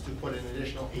require us to put an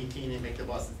additional 18 and make the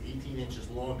buses 18 inches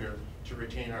longer to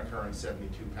retain our current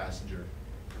 72 passenger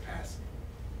capacity.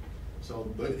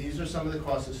 So, but these are some of the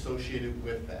costs associated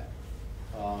with that.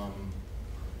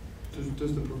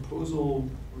 Does the proposal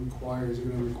require, is it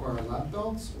going to require lap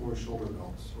belts or shoulder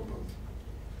belts or both?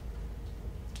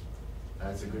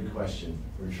 That's a good question.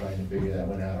 We're trying to figure that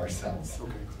one out ourselves.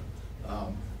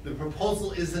 Okay. The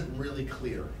proposal isn't really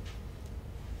clear.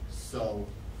 So,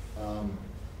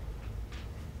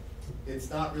 it's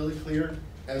not really clear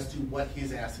as to what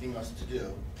he's asking us to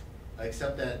do,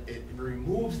 except that it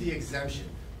removes the exemption.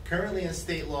 Currently in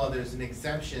state law, there's an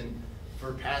exemption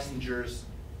for passengers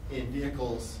in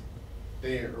vehicles.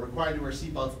 They are required to wear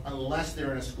seatbelts unless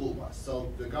they're in a school bus.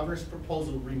 So the governor's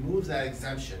proposal removes that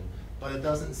exemption, but it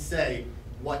doesn't say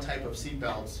what type of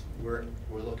seatbelts we're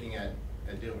looking at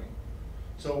doing.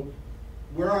 So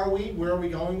where are we? Where are we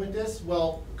going with this?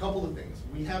 Well, a couple of things.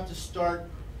 We have to start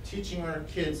teaching our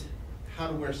kids how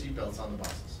to wear seatbelts on the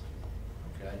buses.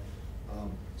 Okay.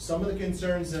 Some of the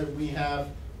concerns that we have,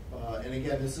 and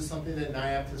again, this is something that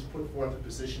NIAP has put forth a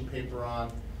position paper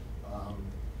on.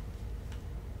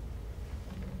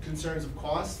 Concerns of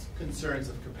cost, concerns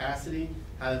of capacity,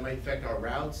 how that might affect our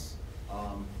routes,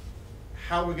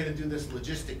 how we're going to do this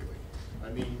logistically. I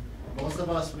mean, most of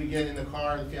us, we get in the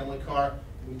car, the family car,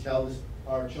 we tell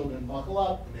our children buckle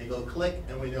up, and they go click,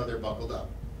 and we know they're buckled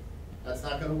up. That's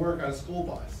not going to work on a school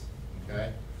bus,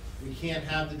 okay? We can't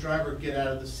have the driver get out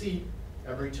of the seat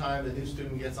every time the new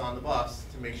student gets on the bus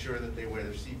to make sure that they wear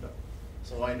their seatbelt.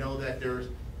 So I know that there's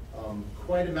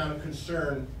quite an amount of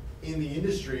concern in the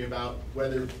industry about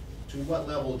whether, to what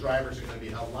level drivers are going to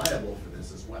be held liable for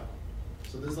this as well.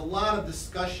 So there's a lot of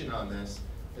discussion on this.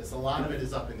 A lot of it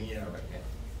is up in the air right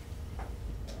now.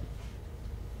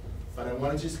 But I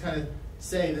want to just kind of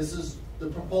say this is the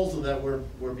proposal that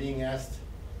we're being asked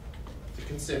to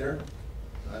consider.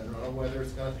 I don't know whether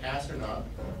it's going to pass or not,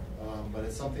 but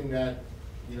it's something that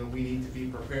we need to be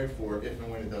prepared for if and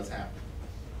when it does happen.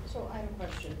 So I have a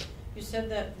question. You said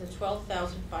that the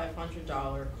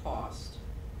 $12,500 cost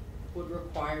would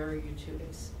require you to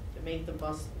make the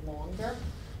bus longer?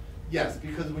 Yes,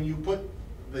 because when you put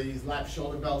these lap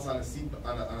shoulder belts on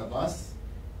a bus,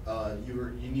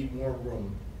 you need more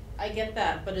room. I get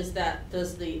that, but does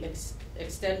the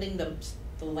extending the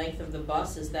length of the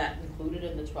bus, is that included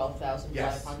in the $12,500?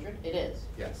 Yes. It is?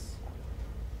 Yes.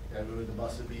 The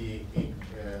bus would be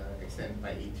extended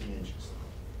by 18 inches.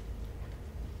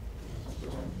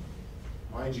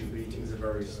 Mind you, Beijing is a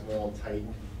very small, tight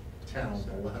town with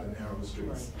a lot of narrow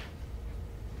streets.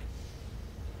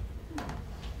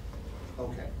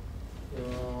 Okay.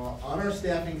 On our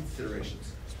staffing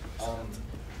considerations,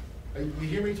 you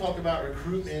hear me talk about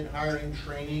recruitment, hiring,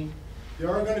 training. There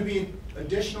are going to be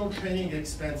additional training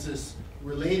expenses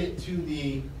related to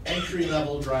the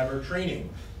entry-level driver training,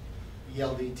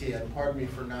 ELDT, and pardon me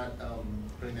for not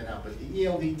putting bring that out, but the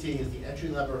ELDT is the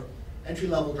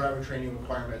entry-level driver training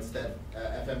requirements that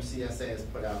FMCSA has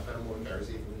put out, Federal Motor Carrier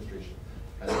Safety Administration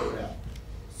has put out.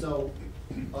 So,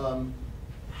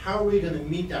 how are we gonna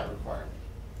meet that requirement?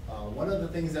 One of the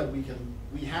things that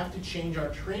we have to change our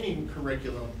training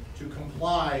curriculum to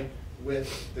comply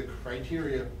with the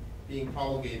criteria being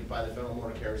promulgated by the Federal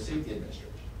Motor Carrier Safety Administration.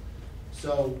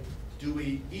 So, do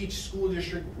we, each school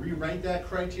district, rewrite that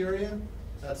criteria?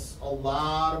 That's a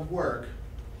lot of work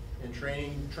in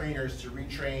training trainers to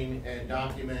retrain and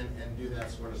document and do that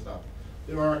sort of stuff.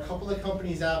 There are a couple of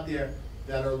companies out there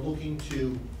that are looking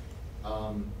to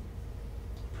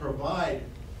provide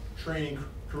training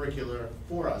curricula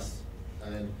for us.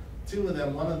 And two of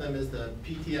them, one of them is the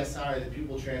PTSI, the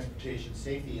Pupil Transportation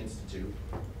Safety Institute,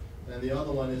 and the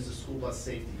other one is the School Bus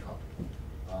Safety Company.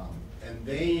 And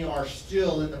they are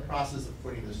still in the process of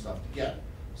putting this stuff together.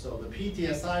 So the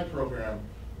PTSI program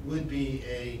would be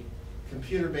a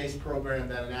computer-based program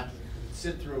that an applicant could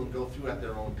sit through and go through at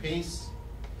their own pace.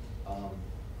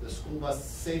 The School Bus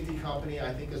Safety Company,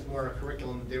 I think, is more a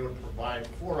curriculum that they would provide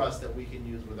for us that we can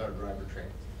use with our driver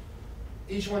trainings.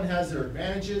 Each one has their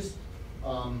advantages.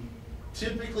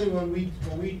 Typically, when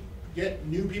we get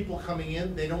new people coming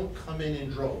in, they don't come in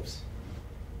droves.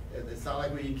 It's not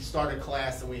like we start a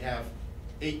class and we have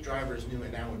 8 drivers new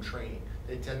and now in training.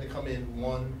 They tend to come in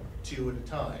 1, 2 at a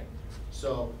time.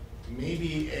 So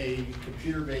maybe a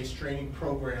computer-based training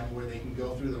program where they can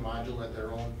go through the module at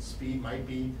their own speed might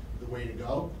be the way to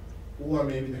go, or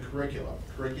maybe the curriculum.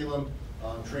 Curriculum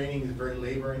training is very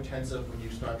labor-intensive when you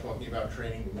start talking about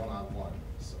training one-on-one.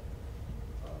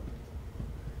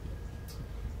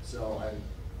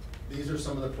 These are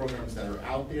some of the programs that are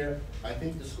out there. I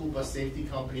think the School Bus Safety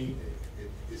Company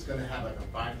is going to have like a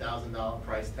 $5,000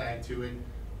 price tag to it.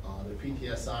 The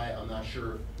PTSI, I'm not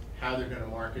sure how they're going to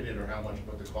market it or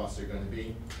what the costs are going to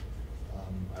be.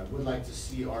 I would like to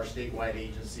see our statewide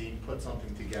agency put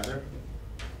something together.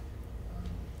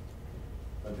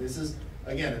 But this is,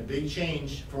 again, a big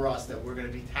change for us that we're going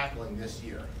to be tackling this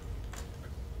year.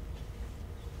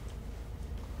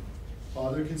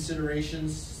 Other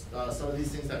considerations, some of these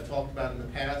things I've talked about in the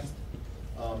past,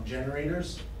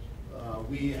 generators.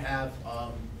 We have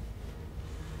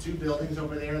 2 buildings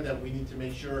over there that we need to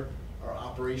make sure are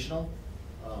operational.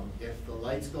 If the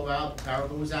lights go out, the power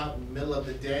goes out in the middle of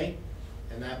the day,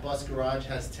 and that bus garage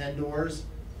has 10 doors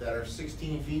that are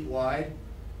 16 feet wide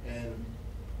and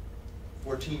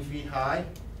 14 feet high,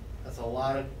 that's a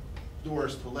lot of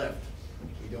doors to lift.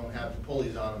 We don't have the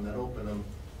pulleys on them that open them,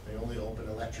 they only open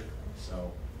electrically.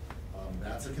 So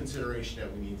that's a consideration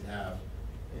that we need to have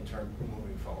in terms of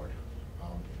moving forward.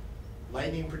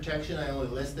 Lightning protection, I only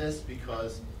list this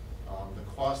because the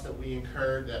cost that we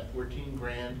incurred, that 14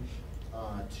 grand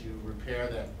to repair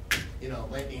that,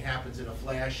 lightning happens in a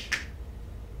flash,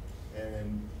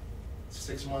 and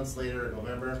 6 months later,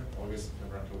 November, August,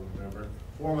 September, October, November,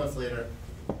 4 months later,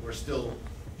 we're still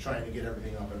trying to get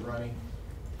everything up and running.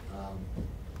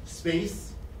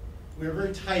 Space, we're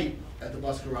very tight at the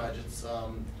bus garage. It's,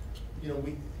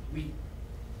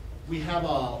 we have a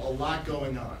lot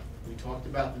going on. We talked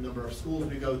about the number of schools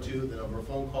we go to, the number of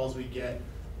phone calls we get,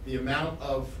 the amount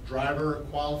of driver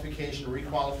qualification,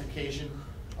 requalification,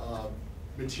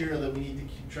 material that we need to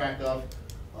keep track of,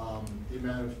 the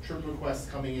amount of trip requests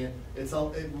coming in.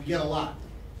 We get a lot.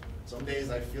 Some days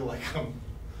I feel like I'm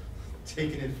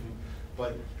taking it,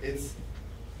 but it's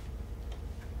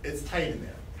tight in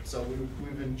there. So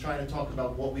we've been trying to talk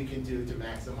about what we can do to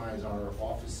maximize our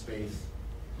office space.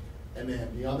 And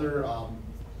then the other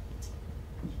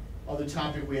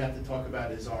topic we have to talk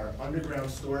about is our underground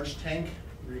storage tank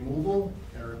removal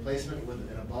and replacement with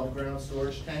an above ground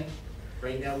storage tank.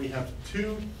 Right now we have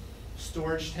 2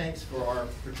 storage tanks for our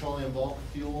petroleum bulk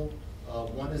fuel.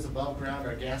 One is above ground,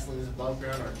 our gasoline is above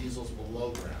ground, our diesel's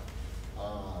below ground.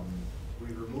 We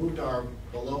removed our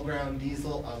below ground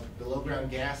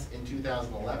gas in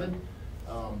 2011.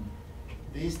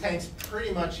 These tanks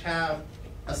pretty much have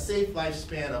a safe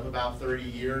lifespan of about 30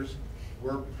 years.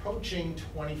 We're approaching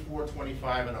 24,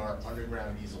 25 in our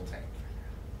underground diesel tank.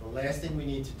 The last thing we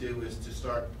need to do is to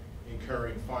start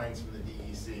incurring fines from the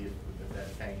DEC if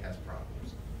that tank has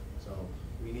problems. So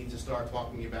we need to start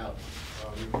talking about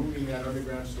removing that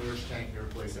underground storage tank and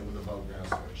replace it with above ground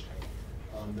storage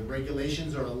tank. The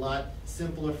regulations are a lot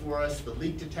simpler for us. The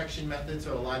leak detection methods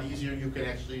are a lot easier. You can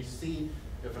actually see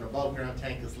if an above ground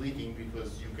tank is leaking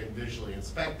because you can visually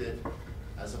inspect it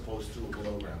as opposed to a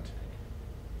below ground tank.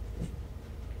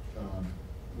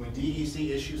 When DEC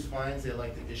issues fines, they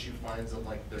like to issue fines of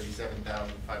like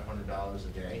 $37,500 a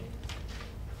day.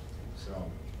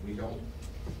 So we don't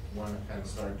want to kind of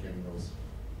start getting those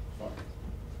fines.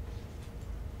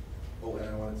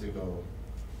 to go.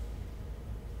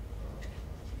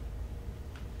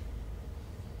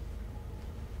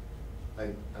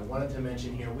 I wanted to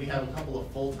mention here, we have a couple of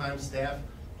full-time staff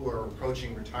who are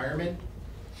approaching retirement.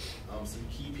 Some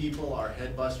key people, our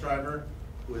head bus driver,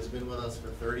 who has been with us for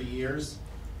 30 years.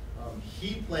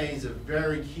 He plays a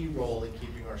very key role in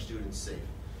keeping our students safe.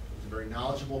 He's a very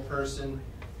knowledgeable person.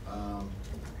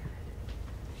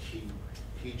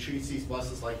 He treats these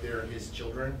buses like they're his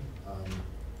children.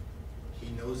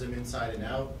 He knows them inside and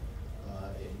out.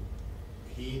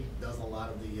 He does a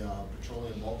lot of the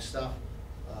petroleum bulk stuff.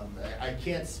 I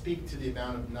can't speak to the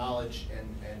amount of knowledge and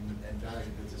value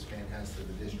that this man has to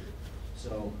the district.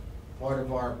 So part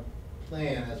of our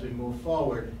plan as we move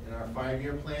forward in our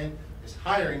 5-year plan is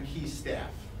hiring key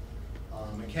staff.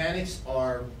 Mechanics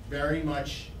are very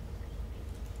much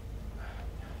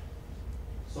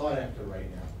sought after right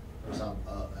now.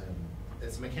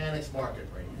 It's a mechanics market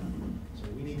right now. So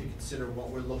we need to consider what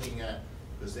we're looking at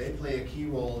because they play a key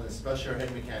role, and especially our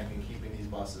head mechanic, in keeping these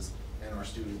buses and our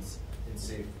students in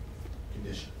safe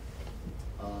condition.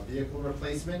 Vehicle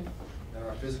replacement and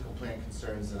our physical plant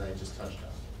concerns that I just touched on.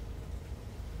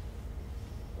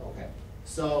 Okay,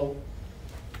 so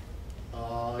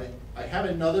I have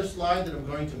another slide that I'm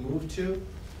going to move to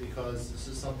because this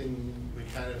is something we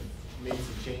kind of made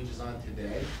some changes on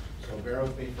today. So bear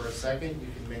with me for a second. You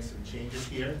can make some changes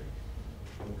here.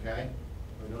 Okay.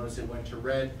 You'll notice it went to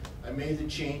red. I made the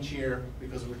change here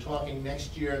because we're talking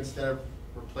next year, instead of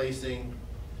replacing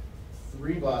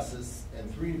 3 buses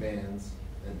and 3 vans,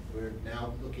 and we're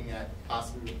now looking at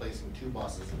possibly replacing 2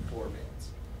 buses and 4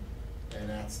 vans. And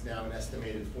that's now an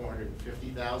estimated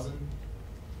 $450,000.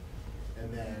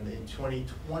 And then in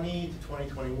 2020 to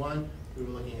 2021, we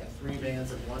were looking at 3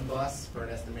 vans and 1 bus for an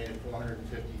estimated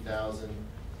 $450,000.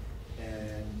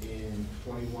 And in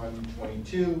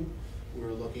 21-22, we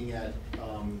were looking at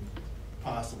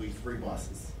possibly 3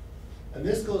 buses. And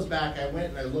this goes back, I went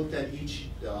and I looked at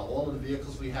all of the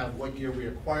vehicles we have, what year we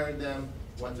acquired them,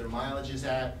 what their mileage is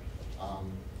at,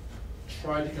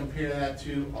 tried to compare that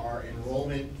to our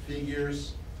enrollment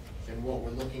figures and what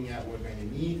we're looking at we're going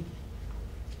to need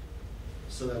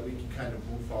so that we can kind of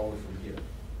move forward from here.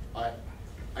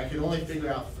 I could only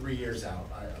figure out 3 years out.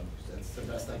 That's the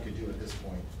best I could do at this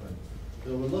point.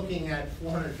 So we're looking at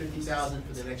 $450,000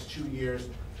 for the next 2 years,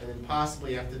 and then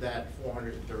possibly after that,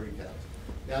 $430,000.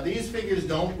 Now these figures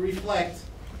don't reflect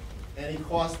any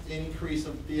cost increase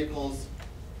of vehicles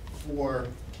for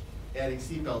adding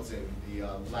seatbelts in, the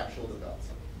lap shoulder belts.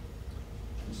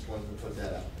 I just wanted to put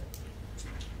that out there.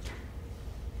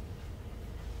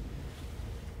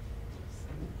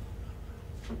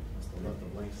 Must have left a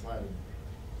blank slide.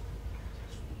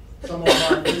 Some of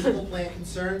our physical plant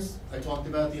concerns, I talked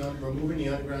about removing the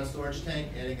underground storage tank,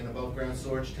 adding an above ground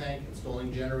storage tank,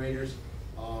 installing generators.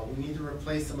 We need to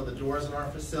replace some of the doors in our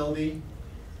facility,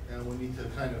 and we need to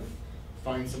kind of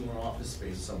find some more office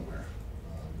space somewhere.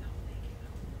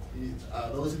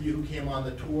 Those of you who came on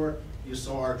the tour, you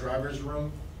saw our driver's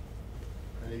room.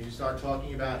 And if you start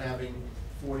talking about having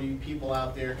 40 people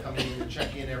out there coming in to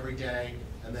check in every day,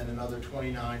 and then another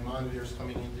 29 monitors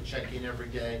coming in to check in every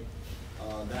day,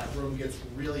 that room gets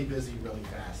really busy really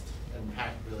fast and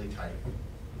packed really tight.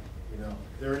 You know,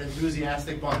 they're an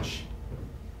enthusiastic bunch,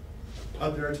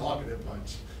 but they're a talkative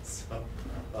bunch. So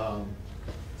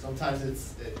sometimes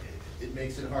it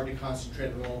makes it hard to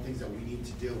concentrate on all the things that we need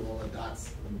to do, all the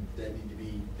dots that need to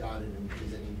be dotted and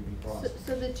things that need to be crossed.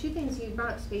 So the 2 things, you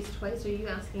brought up space twice. Are you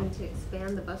asking to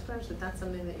expand the bus garage? Is that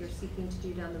something that you're seeking to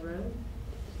do down the road?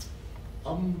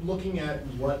 I'm looking at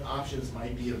what options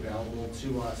might be available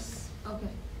to us. Okay.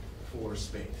 For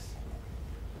space.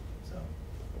 So.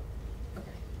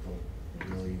 Okay. Don't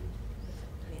really.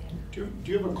 Do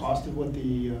you have a cost of what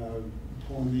the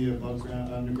pulling the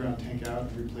underground tank out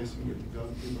and replacing it with the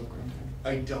above ground tank?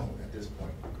 I don't at this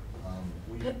point.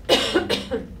 We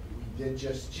did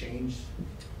just change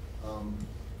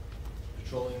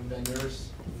petroleum vendors,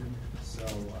 so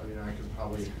I mean I could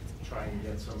probably try and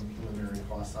get some preliminary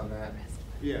costs on that.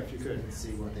 Yeah, if you could. And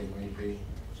see what they might be.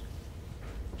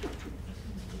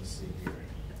 Let's see here.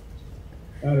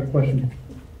 I had a question.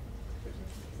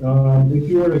 If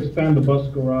you were to expand the bus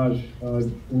garage,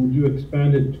 would you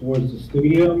expand it towards the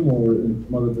stadium or in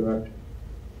some other direction?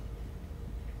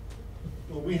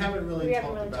 Well, we haven't really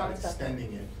talked about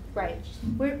extending it. Right.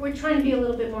 We're trying to be a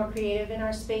little bit more creative in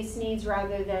our space needs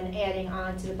rather than adding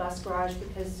on to the bus garage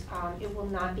because it will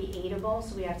not be aidable,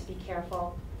 so we have to be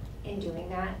careful in doing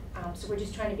that. So we're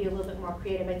just trying to be a little bit more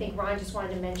creative. I think Ron just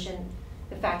wanted to mention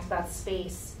the fact about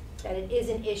space, that it is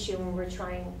an issue and we're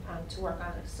trying to work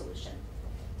on a solution.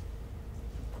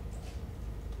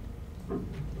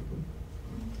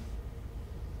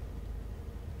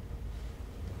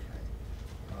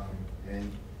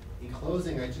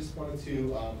 closing, I just wanted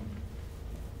to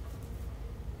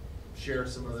share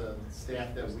some of the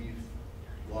staff that we've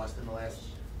lost in the last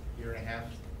year and a half.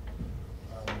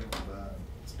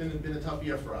 It's been a tough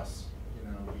year for us.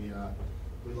 You know,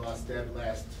 we lost Deb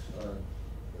last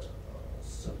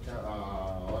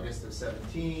August of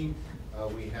 17.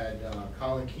 We had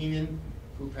Colin Keenan,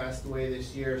 who passed away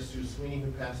this year, Sue Sweeney,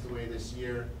 who passed away this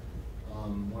year,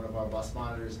 one of our bus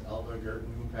monitors, Elva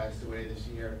Gerton, who passed away this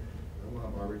year, and one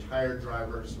of our retired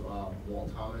drivers,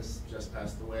 Walt Thomas, just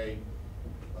passed away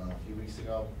a few weeks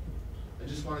ago. I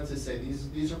just wanted to say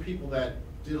these are people that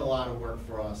did a lot of work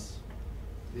for us.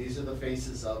 These are the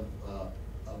faces of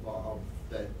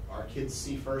that our kids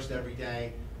see first every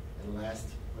day and last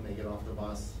when they get off the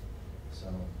bus. So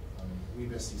we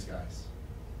miss these guys.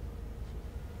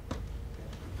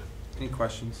 Any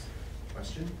questions?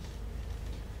 Question?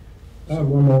 I have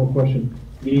one more question.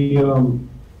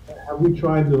 Have we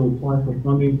tried to apply for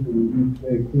funding for the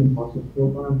EPA Clean Buses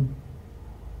program?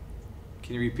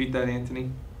 Can you repeat that,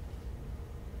 Anthony?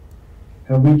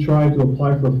 Have we tried to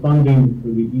apply for funding for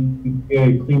the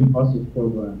EPA Clean Buses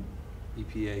program?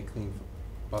 EPA Clean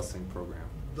Busing Program.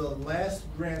 The last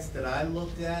grants that I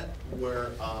looked at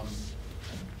were, I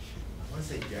want to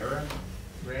say DERA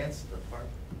grants, the park.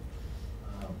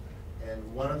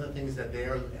 And one of the things that they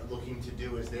are looking to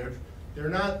do is they're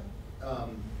not,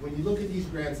 when you look at these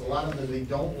grants, a lot of them, they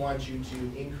don't want you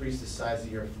to increase the size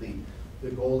of your fleet. The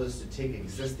goal is to take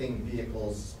existing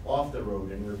vehicles off the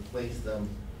road and replace them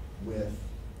with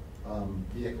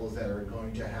vehicles that are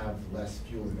going to have less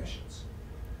fuel emissions.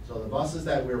 So the buses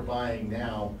that we're buying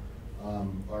now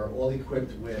are all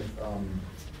equipped with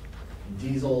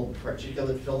diesel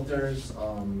particulate filters,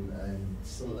 and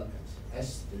so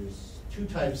there's two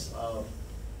types of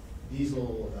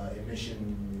diesel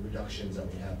emission reductions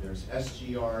that we have. There's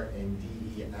SGR and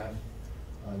DEF.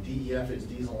 DEF is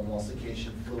diesel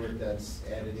emulsification fluid that's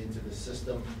added into the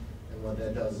system, and what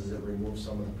that does is it removes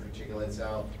some of the particulates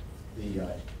out. The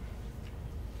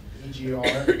EGR,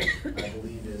 I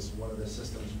believe, is one of the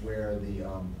systems where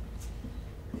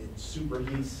it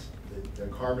superheats the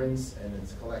carbons and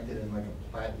it's collected in like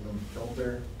a platinum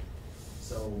filter.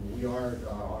 So we are,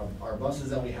 our buses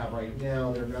that we have right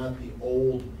now, they're not the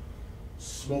old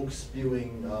smoke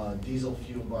spewing diesel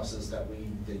fuel buses that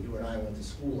you and I went to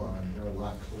school on. They're a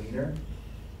lot cleaner.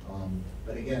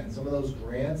 But again, some of those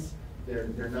grants,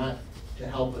 they're not to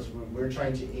help us. We're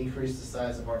trying to increase the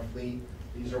size of our fleet.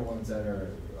 These are ones that are,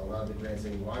 a lot of the grants,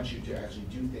 they want you to actually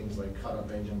do things like cut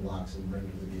up engine blocks and render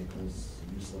the vehicles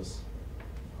useless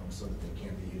so that they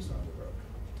can't be used on the road.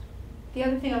 The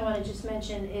other thing I want to just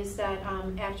mention is that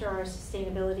after our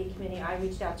sustainability committee, I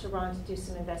reached out to Ron to do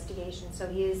some investigation. So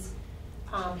he is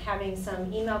having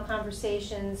some email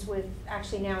conversations with,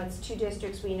 actually now it's 2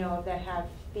 districts we know of that have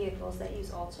vehicles that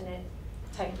use alternate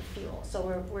type of fuel. So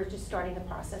we're just starting the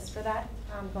process for that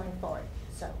going forward.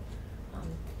 So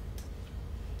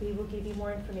we will give you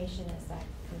more information as that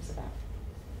comes about.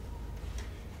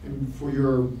 And for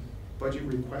your budget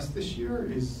request this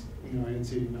year is, I didn't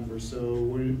see any numbers, so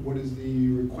what is the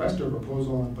request or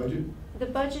proposal on budget? The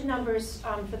budget numbers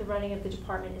for the running of the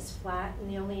department is flat,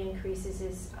 and the only increases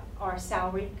is our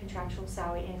salary, contractual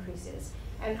salary increases.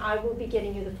 And I will be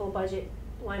getting you the full budget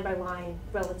line by line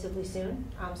relatively soon,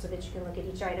 so that you can look at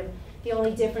each item. The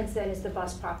only difference then is the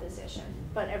bus proposition,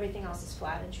 but everything else is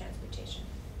flat in transportation.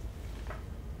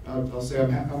 I'll say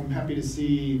I'm happy to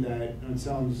see that, and it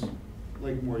sounds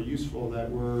like more useful that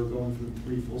we're going from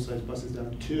 3 full-size buses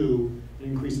down to 2,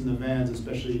 increasing the vans,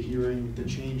 especially hearing the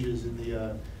changes in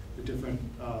the different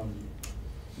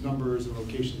numbers and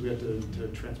locations we have to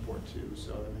transport to.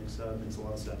 So that makes a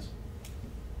lot of sense.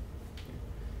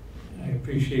 I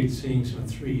appreciate seeing some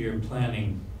 3-year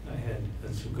planning ahead.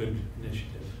 That's a good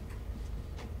initiative.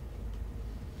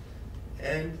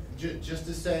 And just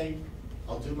to say,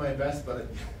 I'll do my best, but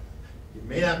you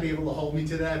may not be able to hold me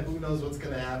to that. Who knows what's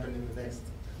going to happen in the next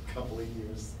couple of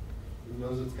years? Who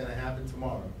knows what's going to happen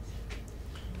tomorrow?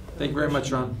 Thank you very much,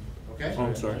 Ron. Okay. Oh,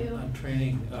 I'm sorry. On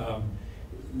training, are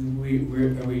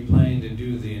we planning to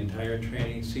do the entire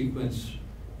training sequence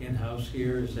in-house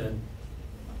here? Is that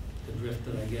the drift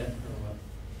that I get, or what?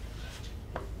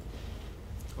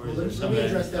 Or Well, is there let me some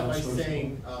address that by outsourcing?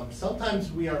 saying,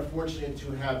 sometimes we are fortunate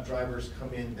to have drivers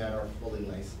come in that are fully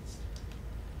licensed.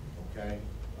 Okay?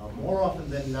 More often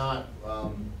than not,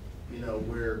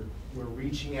 we're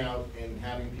reaching out and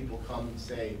having people come and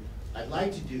say, I'd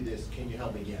like to do this, can you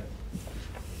help me get it?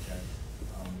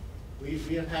 Okay?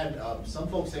 We have had some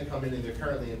folks that come in and they're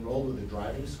currently enrolled with a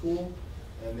driving school,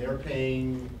 and they're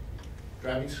paying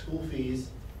driving school fees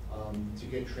to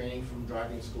get training from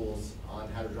driving schools on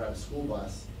how to drive a school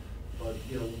bus. But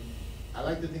I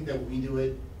like to think that we do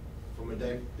it from a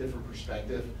different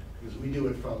perspective, because we do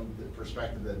it from the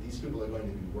perspective that these people are going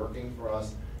to be working for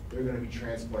us. They're going to be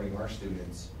transporting our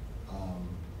students.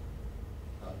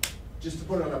 Just to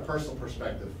put it on a personal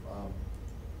perspective,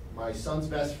 my son's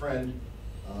best friend,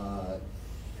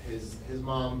 his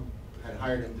mom had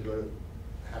hired him to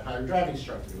had hired a driving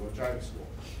instructor to go to driving school.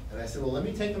 And I said, well, let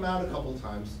me take him out a couple of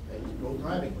times and go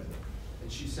driving with him.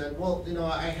 And she said, well, you know,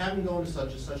 I have him going to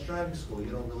such and such driving school.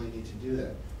 You don't really need to do that.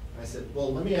 And I said,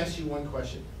 well, let me ask you one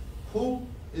question. Who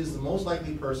is the most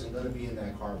likely person going to be in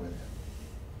that car with him?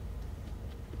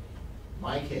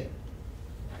 My kid.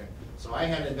 Okay. So I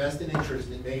had a vested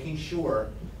interest in making sure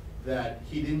that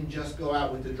he didn't just go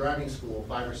out with the driving school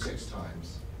 5 or 6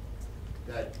 times.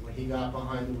 That when he got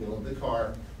behind the wheel of the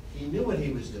car, he knew what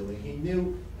he was doing. He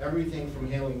knew everything from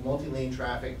handling multi-lane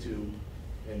traffic to,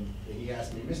 and he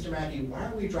asked me, Mr. Mackey, why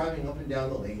are we driving up and down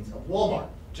the lanes of Walmart?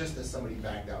 Just as somebody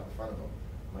backed out in front of him.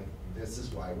 I'm like, this is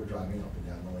why we're driving up and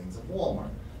down the lanes of Walmart.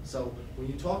 So when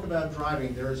you talk about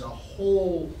driving, there's a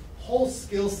whole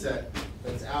skill set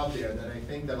that's out there that I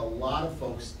think that a lot of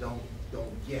folks don't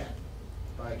get.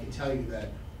 But I can tell you that,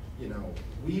 you know,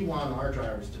 we want our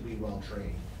drivers to be well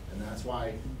trained. And that's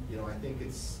why, you know, I think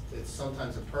it's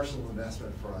sometimes a personal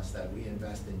investment for us that we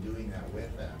invest in doing that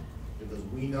with them, because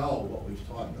we know what we've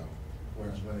taught them,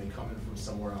 whereas when they come in from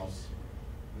somewhere else,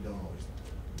 we don't always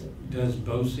know. Does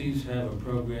BOCES have a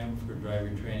program for driver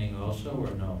training also,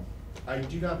 or no? I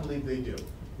do not believe they do,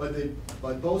 but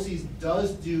BOCES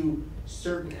does do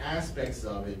certain aspects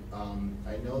of it.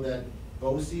 I know that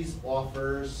BOCES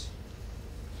offers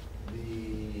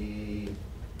the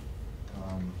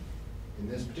in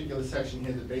this particular section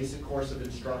here, the basic course of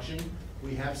instruction.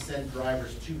 We have sent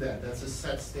drivers to that. That's a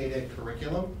set state ed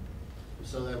curriculum,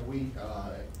 so that we,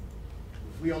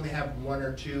 if we only have 1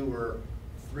 or 2 or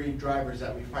 3 drivers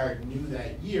that we've hired new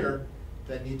that year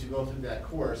that need to go through that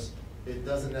course, it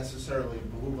doesn't necessarily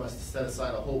behoove us to set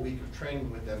aside a whole week of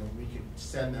training with them. We can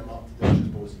send them up to Dutchess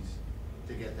BOCES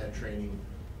to get that training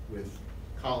with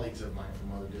colleagues of mine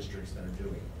from other districts that are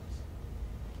doing it.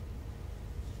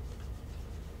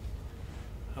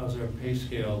 How's our pay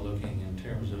scale looking in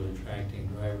terms of attracting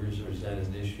drivers, or is that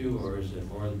an issue, or is it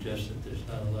more than just that there's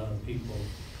not a lot of people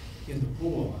in the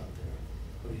pool out there?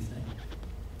 What do you think?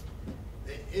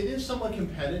 It is somewhat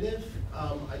competitive.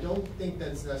 I don't think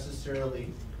that's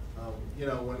necessarily, you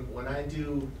know, when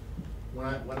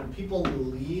people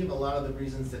leave, a lot of the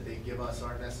reasons that they give us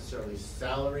aren't necessarily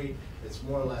salary. It's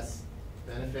more or less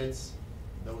benefits,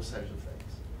 those types of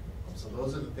things. So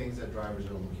those are the things that drivers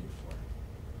are looking for.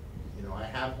 You know, I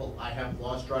have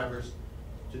lost drivers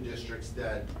to districts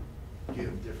that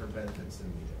give different benefits than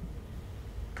we do.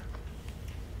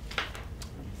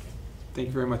 Thank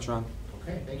you very much, Ron.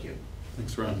 Okay, thank you.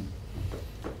 Thanks, Ron.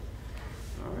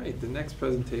 All right, the next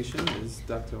presentation is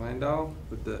Dr. Landau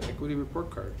with the equity report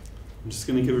card. I'm just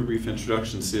going to give a brief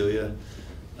introduction. Celia,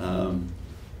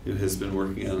 who has been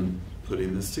working on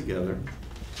putting this together,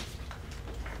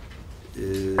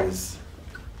 is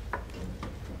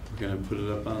going to put it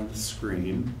up on the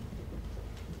screen.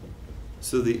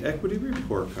 So the equity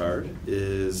report card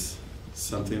is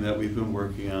something that we've been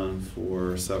working on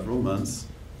for several months.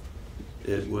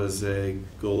 It was a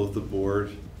goal of the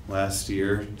board last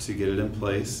year to get it in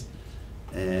place,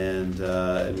 and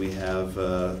we have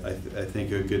I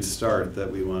think a good start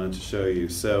that we wanted to show you.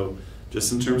 So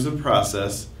just in terms of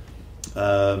process,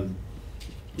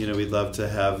 you know, we'd love to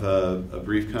have a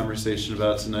brief conversation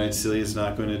about it tonight. Celia's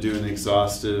not going to do an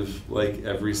exhaustive, like,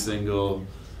 every single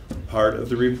part of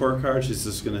the report card. She's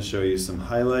just going to show you some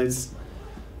highlights.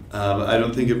 I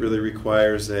don't think it really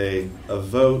requires a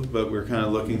vote, but we're kind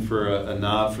of looking for a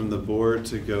nod from the board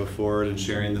to go forward and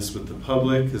sharing this with the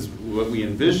public, because what we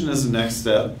envision as the next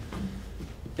step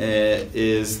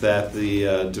is that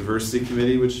the diversity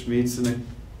committee, which meets in a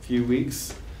few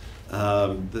weeks,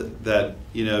 that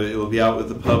you know, it will be out with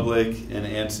the public, and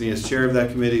Anthony, as chair of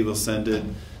that committee, will send it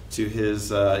to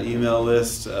his email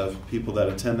list of people that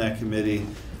attend that committee,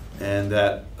 and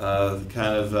that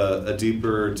kind of a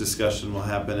deeper discussion will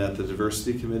happen at the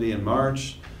diversity committee in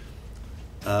March.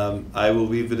 I will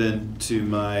weave it into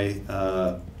my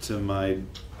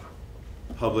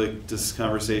public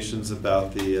conversations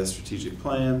about the strategic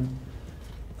plan.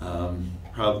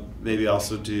 Maybe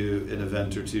also do an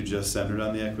event or two just centered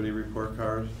on the equity report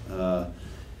card.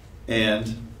 And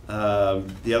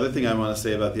the other thing I want to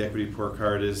say about the equity report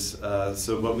card is,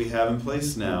 so what we have in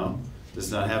place now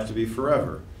does not have to be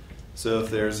forever. So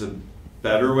if there's a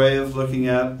better way of looking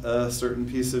at a certain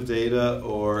piece of data,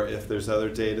 or if there's other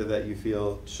data that you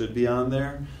feel should be on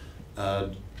there,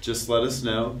 just let us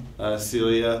know.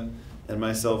 Celia and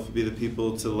myself will be the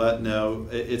people to let know.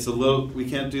 It's a little, we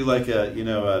can't do like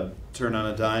a turn on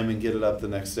a dime and get it up the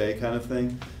next day kind of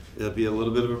thing. It'll be a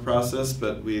little bit of a process,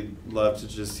 but we'd love to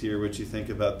just hear what you think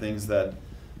about things that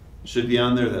should be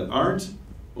on there that aren't,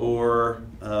 or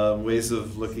ways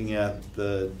of looking at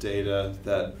the data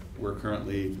that we're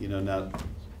currently, not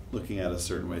looking at a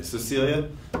certain way. Cecilia,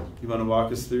 you want to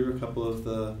walk us through a couple of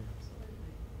the...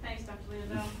 Thanks, Dr.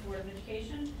 Leonardo, Board of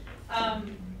Education.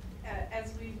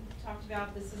 As we talked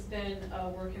about, this has been a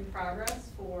work in progress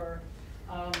for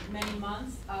many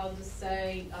months. I'll just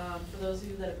say, for those of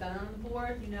you that have been on the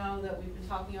board, you know that we've been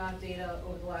talking about data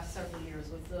over the last several years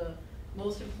with the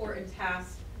most important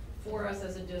task for us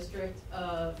as a district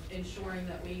of ensuring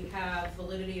that we have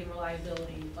validity and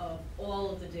reliability of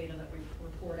all of the data that we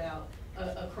report out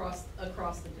across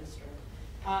the district.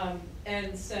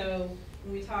 And so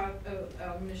when we talk,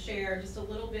 I'm going to share just a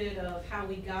little bit of how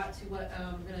we got to what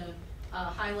I'm going to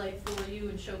highlight for you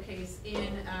and showcase in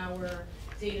our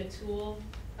data tool,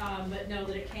 but know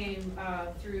that it came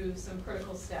through some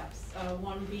critical steps.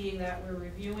 One being that we're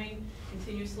reviewing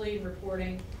continuously and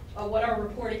reporting what our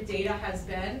reported data has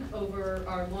been over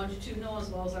our longitudinal as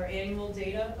well as our annual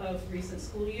data of recent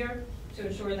school year to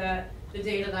ensure that the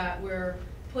data that we're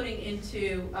putting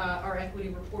into our equity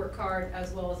report card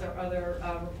as well as our other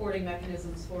reporting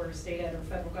mechanisms for state ed or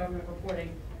federal government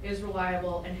reporting is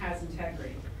reliable and has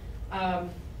integrity.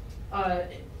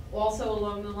 Also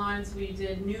along the lines, we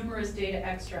did numerous data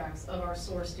extracts of our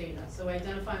source data. So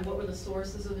identifying what were the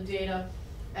sources of the data,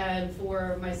 and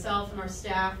for myself and our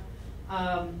staff,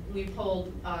 we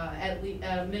pulled at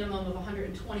a minimum of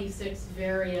 126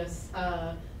 various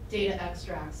data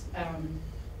extracts. And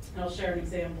I'll share an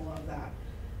example of that.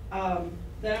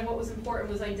 Then what was important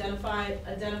was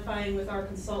identifying with our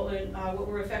consultant what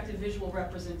were effective visual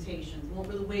representations, and what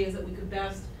were the ways that we could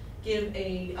best give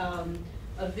a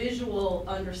visual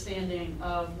understanding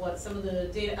of what some of the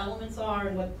data elements are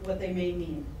and what they may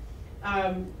mean.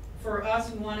 For us,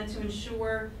 we wanted to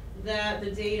ensure that the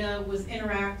data was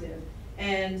interactive,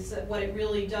 and so what it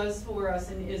really does for us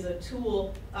and is a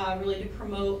tool really to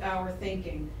promote our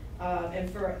thinking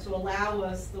and to allow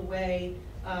us the way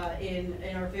in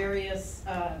our various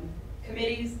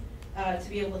committees to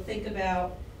be able to think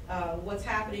about what's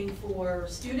happening for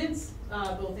students,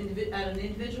 both at an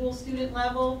individual student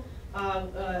level,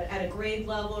 at a grade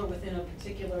level, or within a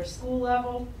particular school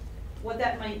level, what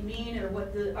that might mean or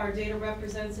what our data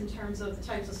represents in terms of the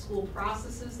types of school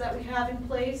processes that we have in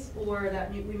place or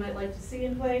that we might like to see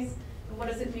in place, and what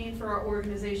does it mean for our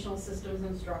organizational systems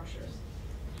and structures.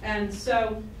 And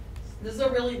so this is a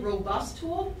really robust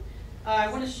tool. I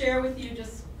want to share with you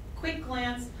just a quick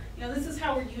glance. This is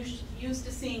how we're used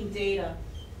to seeing data.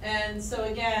 And so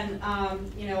again,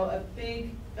 a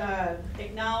big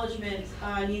acknowledgement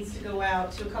needs to go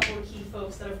out to a couple of key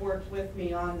folks that have worked with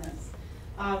me on this.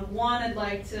 One, I'd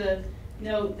like to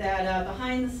note that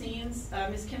behind the scenes,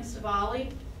 Ms. Kim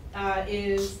Stavali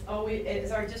is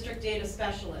our district data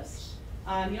specialist.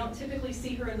 You don't typically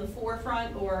see her in the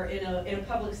forefront or in a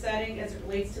public setting as it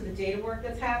relates to the data work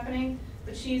that's happening,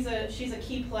 but she's a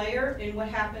key player in what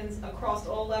happens across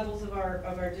all levels of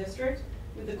our district,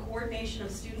 with the coordination of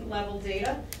student level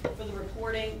data for the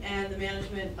reporting and the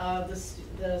management of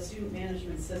the student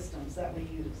management systems that we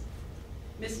use.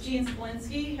 Ms. Jean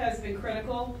Splinsky has been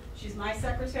critical. She's my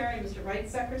secretary, Mr.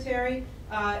 Wright's secretary,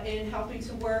 in helping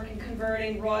to work in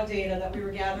converting raw data that we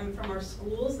were gathering from our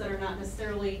schools that are not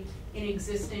necessarily in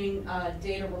existing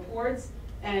data reports,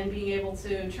 and being able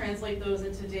to translate those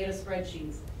into data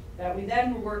spreadsheets. That we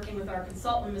then were working with our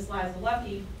consultant, Ms. Liza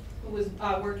Lucky, who was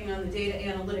working on the data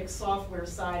analytics software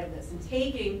side of this, and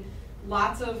taking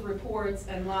lots of reports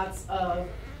and lots of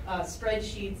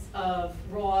spreadsheets of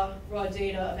raw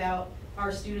data about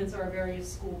our students, our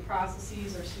various school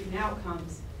processes, or student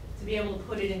outcomes, to be able to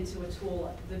put it into a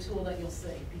tool, the tool that you'll see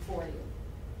before you.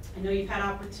 I know you've had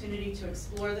opportunity to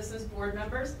explore this as board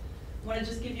members. I want to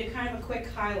just give you kind of a quick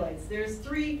highlights. There's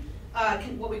three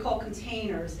what we call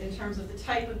containers in terms of the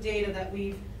type of data that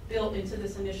we've built into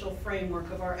this initial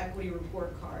framework of our equity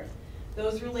report card.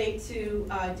 Those relate to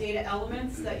data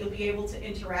elements that you'll be able to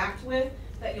interact with,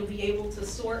 that you'll be able to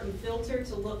sort and filter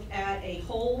to look at a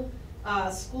whole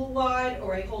school-wide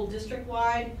or a whole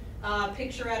district-wide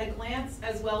picture at a glance,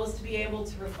 as well as to be able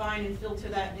to refine and filter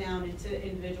that down into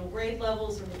individual grade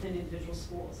levels or within individual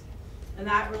schools. And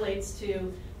that relates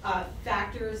to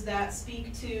factors that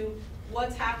speak to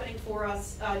what's happening for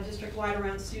us district-wide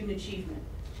around student achievement.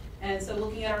 And so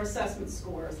looking at our assessment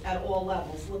scores at all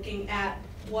levels, looking at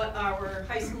what our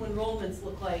high school enrollments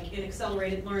look like in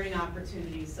accelerated learning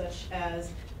opportunities, such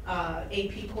as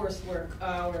AP coursework,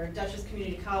 or Dutchess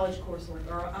Community College coursework,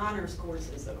 or honors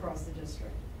courses across the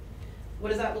district. What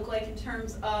does that look like in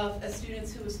terms of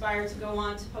students who aspire to go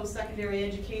on to post-secondary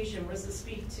education? What does it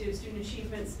speak to student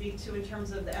achievement, speak to in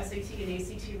terms of the SAT and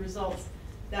ACT results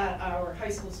that our high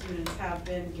school students have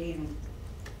been gaining?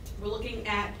 We're looking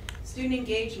at student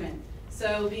engagement.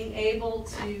 So being able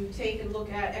to take and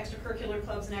look at extracurricular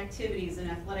clubs and activities and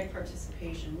athletic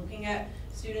participation, looking at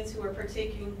students who are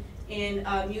partaking in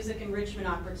music enrichment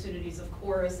opportunities of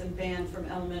chorus and band from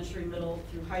elementary, middle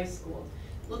through high school.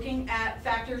 Looking at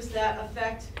factors that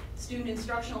affect student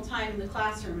instructional time in the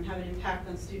classroom and have an impact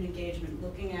on student engagement.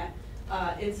 Looking at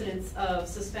incidents of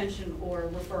suspension or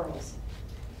referrals.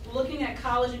 We're looking at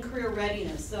college and career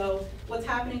readiness. So what's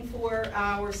happening for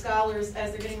our scholars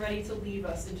as they're getting ready to leave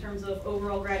us in terms of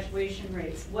overall graduation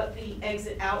rates, what the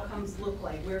exit outcomes look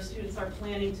like, where students are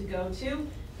planning to go to,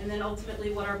 and then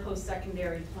ultimately what our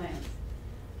post-secondary plans.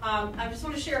 I just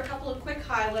want to share a couple of quick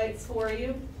highlights for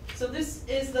you. So this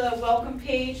is the welcome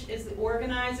page, is the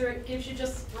organizer. It gives you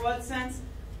just a broad sense.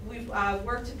 We've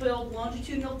worked to build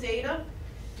longitudinal data,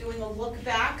 doing a look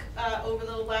back over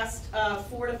the last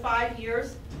 4 to 5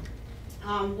 years.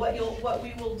 What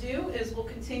we will do is we'll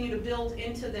continue to build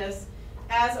into this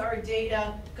as our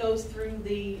data goes through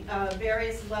the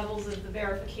various levels of the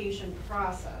verification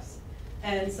process.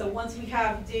 And so once we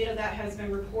have data that has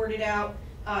been reported out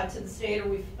to the state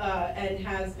and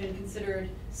has been considered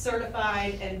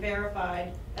certified and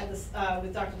verified at this,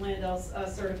 with Dr. Landell's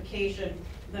certification,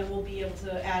 then we'll be able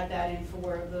to add that in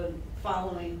for the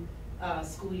following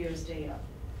school year's data.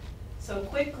 So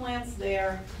quick glance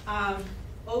there.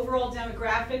 Overall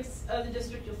demographics of the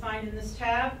district you'll find in this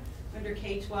tab under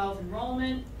K-12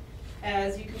 enrollment.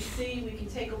 As you can see, we can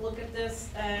take a look at this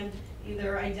and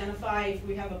either identify if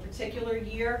we have a particular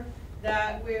year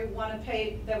that we want to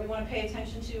pay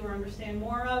attention to or understand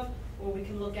more of, or we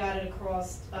can look at it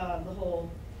across the whole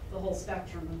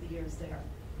spectrum of the years there.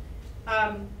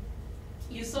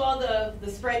 You saw the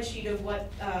spreadsheet of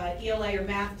what ELA or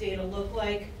math data look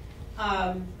like.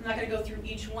 I'm not going to go through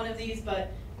each one of these,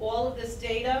 but all of this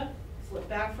data, flip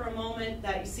back for a moment,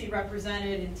 that you see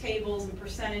represented in tables and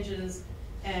percentages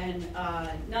and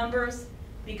numbers,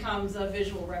 becomes a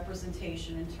visual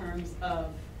representation in terms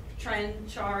of trend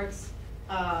charts,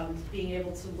 being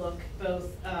able to look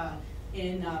both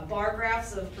in bar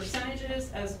graphs of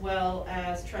percentages as well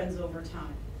as trends over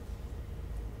time.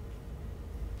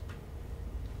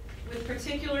 With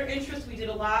particular interest, we did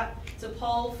a lot to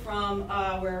pull from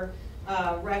our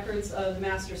records of the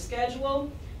master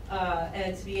schedule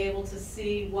and to be able to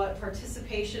see what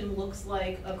participation looks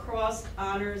like across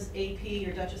honors, AP,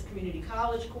 or Dutchess Community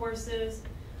College courses.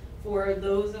 For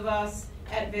those of us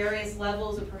at various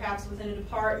levels or perhaps within a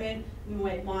department, we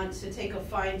might want to take a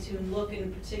fine-tuned look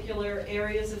in particular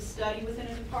areas of study within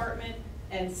a department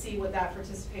and see what that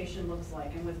participation looks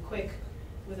like. And with a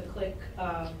click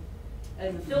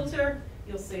in the filter,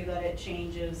 you'll see that it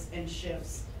changes and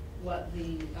shifts what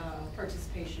the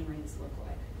participation rates look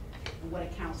like and what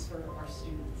accounts for our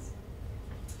students.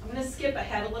 I'm going to skip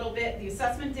ahead a little bit. The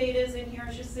assessment data is in here,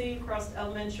 as you see, across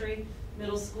elementary,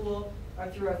 middle school,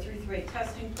 through our 3-8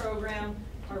 testing program,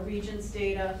 our Regents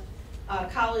data.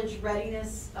 College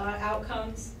readiness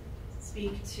outcomes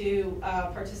speak to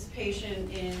participation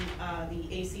in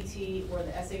the ACT or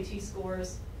the SAT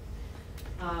scores.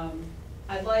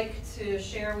 I'd like to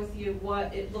share with you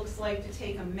what it looks like to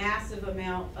take a massive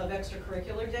amount of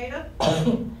extracurricular data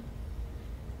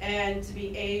and to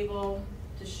be able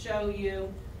to show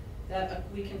you that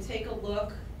we can take a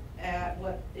look at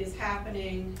what is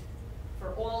happening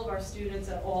for all of our students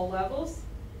at all levels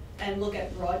and look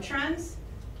at broad trends,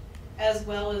 as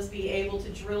well as be able to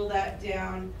drill that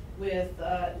down with,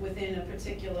 within a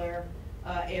particular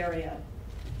area.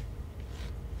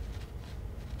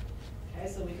 Okay,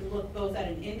 so we can look both at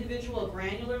an individual,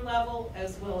 granular level,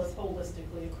 as well as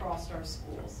holistically across our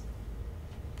schools.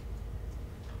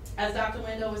 As Dr.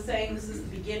 Lindo was saying, this is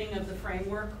the beginning of the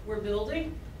framework we're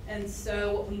building, and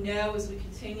so what we know as we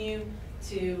continue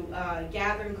to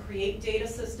gather and create data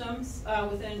systems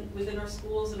within our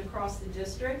schools and across the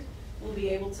district, we'll be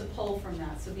able to pull from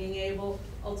that. So being able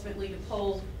ultimately to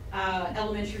pull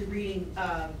elementary reading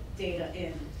data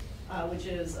in, which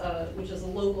is a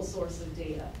local source of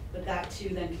data, but that too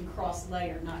then can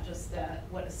cross-layer not just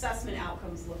what assessment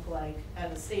outcomes look like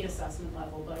at a state assessment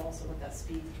level, but also what that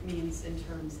means in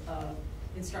terms of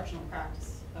instructional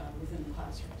practice within the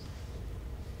classrooms.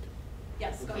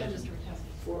 Yes, go ahead, Mr. Rutowski.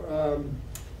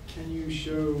 Can you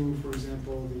show, for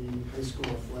example, the high school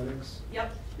athletics?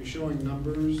 Yep. you're showing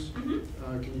numbers, Mhm.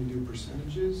 Can you do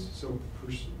percentages? So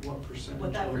what percentage?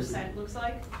 What that of the- percent looks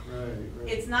like. Right.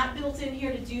 It's not built in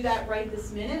here to do that right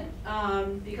this minute,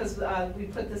 because we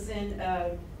put this in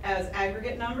as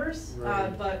aggregate numbers,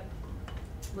 Right. but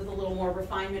with a little more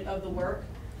refinement of the work.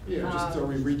 Yeah, just are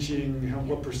we reaching,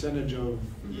 what yeah. percentage of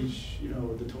Mhm. each,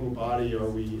 the total body are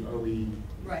we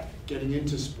Right, getting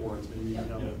into sports, maybe, Yep.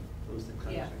 those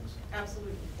kind Yeah. of things.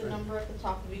 absolutely. The number at the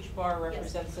top of each bar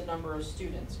represents the number of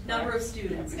students, correct? Number of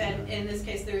students, and in this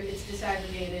case, it's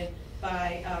disaggregated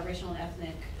by racial and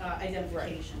ethnic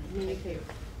identification. Let me figure it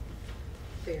out,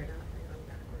 hang on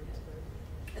backwards,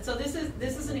 but. And so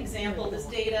this is an example. This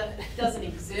data doesn't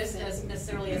exist as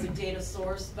necessarily as a data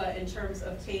source, but in terms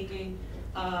of taking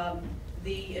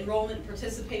the enrollment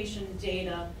participation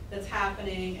data that's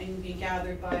happening and being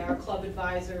gathered by our club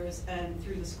advisors and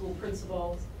through the school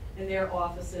principals in their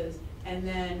offices, and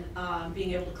then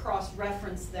being able to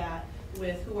cross-reference that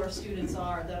with who our students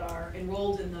are that are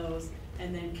enrolled in those,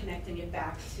 and then connecting it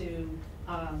back to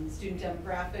student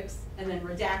demographics, and then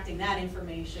redacting that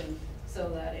information so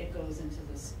that it goes into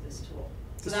this tool.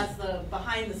 So that's the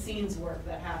behind-the-scenes work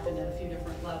that happened at a few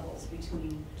different levels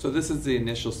between. So this is the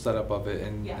initial setup of it,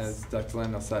 and Yes. as Dr.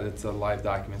 Landau said, it's a live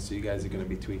document, so you guys are gonna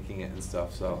be tweaking it and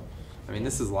stuff, so. I mean,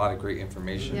 this is a lot of great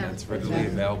information Yeah. that's readily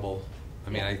Exactly. available. I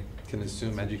mean, Yeah. I can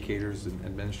assume educators and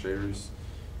administrators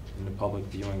and the public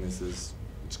viewing this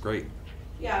it's great.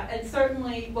 Yeah, and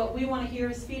certainly what we want to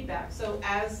hear is feedback. So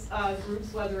as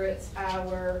groups, whether it's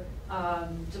our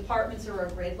departments or our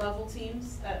grade level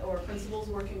teams or principals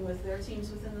working with their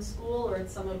teams within the school, or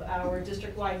it's some of our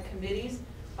district-wide committees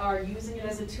are using it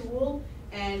as a tool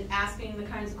and asking the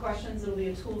kinds of questions. It'll be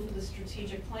a tool for the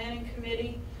strategic planning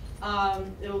committee.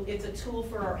 It's a tool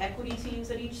for our equity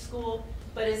teams at each school,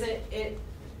 but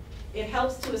it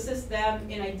helps to assist them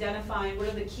in identifying what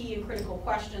are the key and critical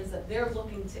questions that they're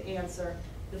looking to answer.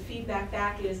 The feedback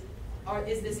back is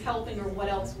this helping, or what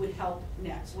else would help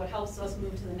next? What helps us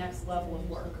move to the next level of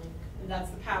work? And that's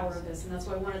the power of this, and that's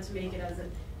why I wanted to make it as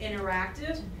an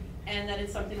interactive, and that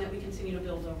it's something that we continue to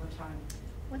build over time.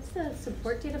 What's the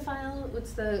support data file?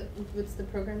 What's the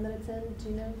program that it's in? Do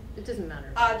you know? It doesn't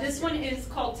matter. This one is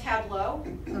called Tableau.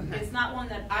 Okay. It's not one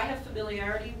that I have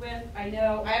familiarity with. I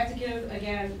know I have to give,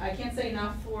 again, I can't say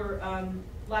enough for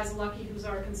Liza Lucky, who's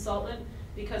our consultant,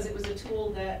 because it was a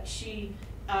tool that she,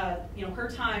 her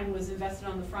time was invested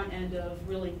on the front end of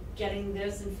really getting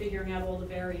this and figuring out all the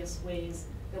various ways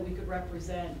that we could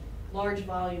represent large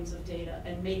volumes of data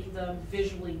and make them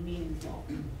visually meaningful.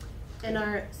 And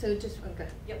okay.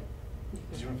 Yep.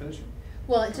 Did you want to finish?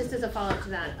 Well, just as a follow-up to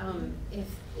that,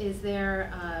 is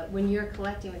there, when you're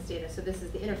collecting this data, so this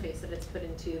is the interface that it's put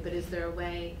into, but is there a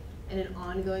way, and an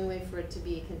ongoing way for it to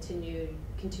be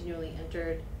continually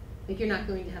entered? Like, you're not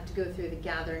going to have to go through the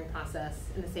gathering process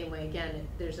in the same way again.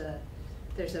 There's a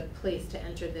place to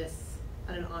enter this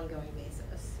on an ongoing basis.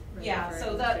 Right? Yeah, For so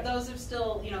administration. those are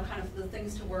still, kind of the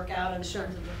things to work out in Sure.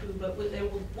 terms of the who, but it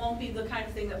won't be the kind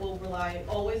of thing that we'll rely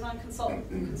always on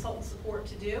consultant support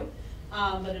to do,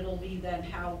 but it'll be then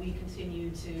how we continue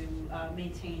to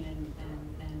maintain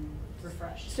and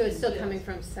refresh. So it's still and coming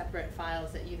build. from separate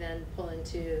files that you then pull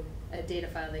into a data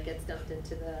file that gets dumped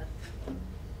into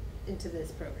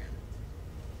this program.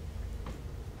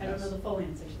 I don't know the full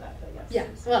answer to that, but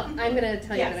yes. Yeah, well, I'm gonna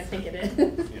tell you what I Yes. think it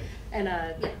is. And,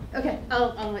 okay,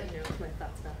 I'll let you know my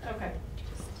thoughts about that. Okay.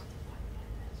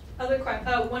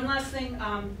 One last thing,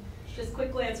 just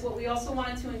quick glance, what we also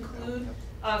wanted to include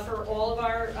for all of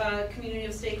our community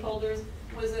of stakeholders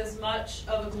was as much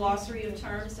of a glossary of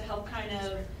terms to help kind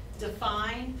of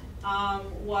define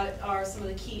what are some of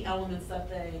the key elements that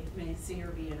they may see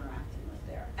or be interacting with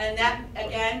there. And that,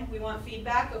 again, we want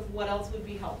feedback of what else would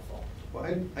be helpful. Well,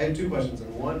 I had two questions,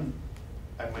 and one,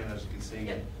 I might not just be seeing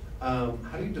Yep. it. How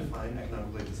do you define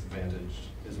economically disadvantaged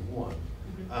is one.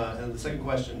 And the second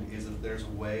question is if there's a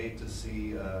way to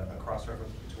see a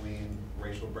cross-reference between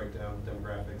racial breakdown,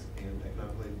 demographics, and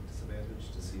economically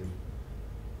disadvantaged to see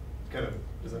if,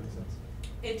 does that make sense?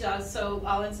 It does, so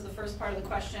I'll answer the first part of the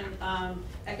question.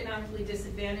 Economically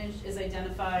disadvantaged is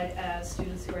identified as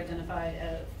students who are identified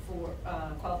for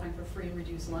qualifying for free and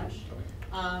reduced lunch.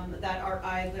 That are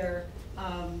either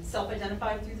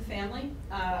self-identified through the family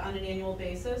on an annual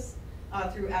basis,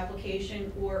 through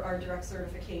application, or are direct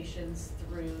certifications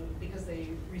because they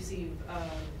receive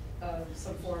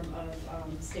some form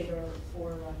of state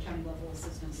or county level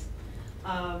assistance.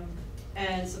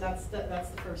 And so that's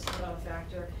the first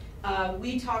factor.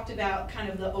 We talked about kind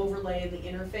of the overlay of the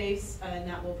interface, and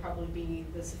that will probably be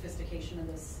the sophistication of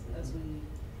this as we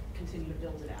continue to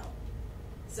build it out.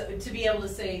 So to be able to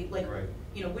say, like, Right.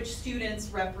 Which students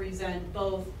represent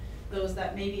both those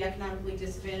that may be economically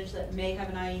disadvantaged, that may have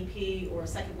an IEP or a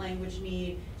second language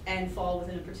need, and fall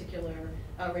within a particular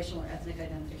racial or ethnic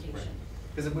identification.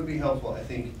 Because it would be helpful, I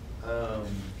think,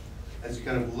 as you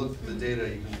kind of look at the data,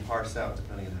 you can parse out,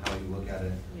 depending on how you look at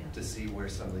it, Yeah. to see where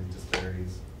some of these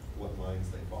disparities, what lines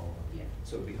they fall on. Yeah.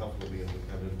 So it'd be helpful to be able to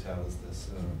kind of tell, is this,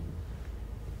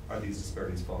 are these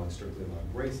disparities falling strictly along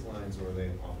race lines, or are they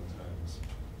oftentimes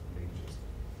maybe just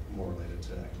more related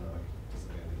to economic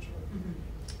disadvantage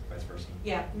or vice versa?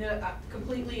 Yeah, no, I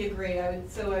completely agree. I would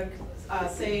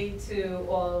say to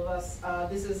all of us,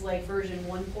 this is like version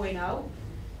 1.0,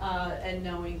 and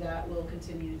knowing that we'll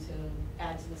continue to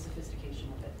add to the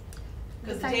sophistication of it.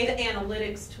 Because the data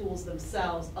analytics tools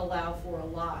themselves allow for a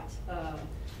lot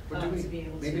But do we, to be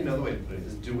able to. maybe another way to put it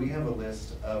is, do we have a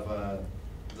list of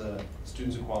the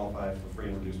students who qualify for free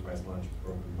and reduced price lunch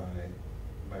broken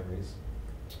by race?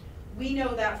 We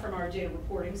know that from our data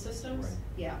reporting systems. Right.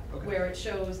 Yeah, Okay. where it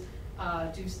shows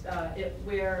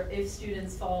where if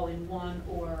students fall in one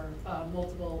or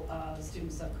multiple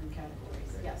student subgroup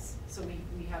categories. Okay. Yes, so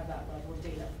we have that level of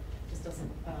data. Just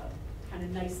doesn't kind of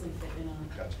nicely fit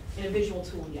Gotcha. in a visual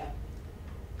tool yet.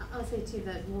 I'll say too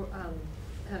that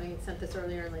having sent this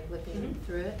earlier and like looking Mhm.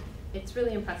 through it, it's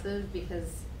really impressive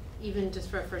because even just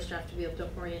for a first draft to be able to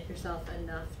orient yourself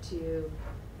enough to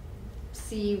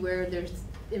see where there's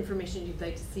information you'd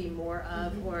like to see more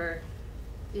of, Mhm. or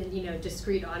in,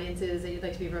 discrete audiences that you'd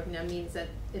like to be broken down, means that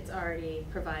it's already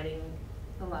providing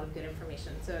a lot of good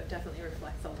information. So it definitely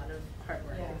reflects a lot of hard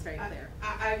work. It's very clear.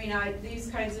 I mean, these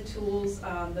kinds of tools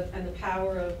and the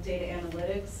power of data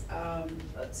analytics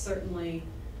certainly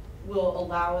will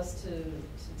allow us to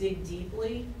dig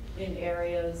deeply in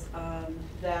areas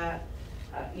that,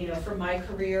 from my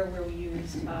career where we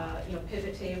used,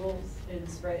 pivot tables in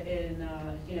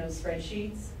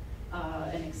spreadsheets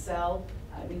and Excel.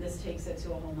 I mean, this takes it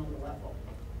to a whole nother level.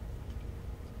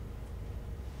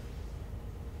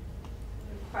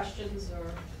 Questions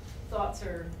or thoughts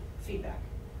or feedback?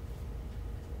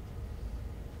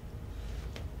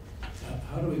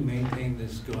 How do we maintain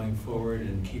this going forward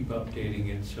and keep updating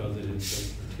it so that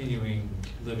it's a continuing,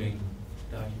 living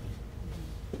document?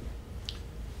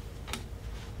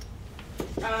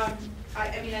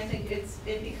 I mean, I think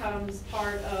it becomes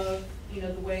part of,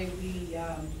 the way we,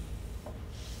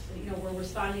 we're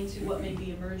responding to what may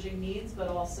be emerging needs, but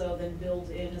also then build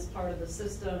in as part of the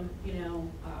system,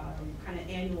 kind of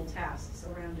annual tasks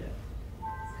around it.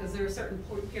 Because there are certain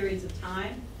periods of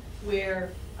time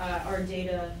where our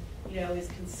data, is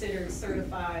considered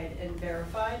certified and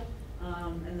verified,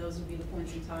 and those would be the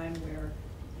points in time where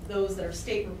those that are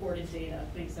state-reported data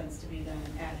make sense to be then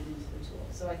added into the tool.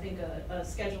 So I think a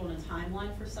schedule and a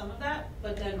timeline for some of that,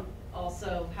 but then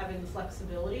also having the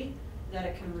flexibility that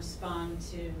it can respond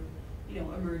to,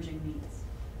 emerging needs.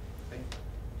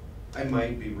 I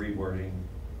might be rewording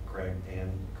Craig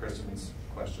and Kristen's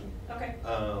question. Okay.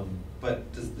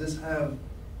 But does this have,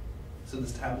 so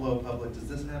this Tableau Public, does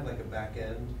this have like a back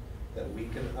end that we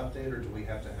can update, or do we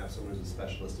have to have someone who's a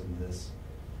specialist in this?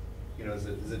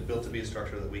 Is it built to be a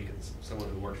structure that someone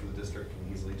who works for the district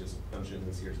can easily just punch in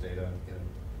this year's data?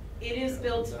 It is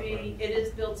built to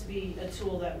be a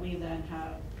tool that we then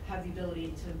have the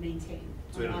ability to maintain.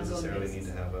 So we don't on an ongoing necessarily basis.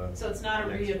 need to have a. So it's not a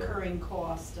an expert. reoccurring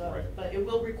cost, Right. but it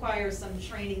will require some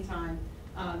training time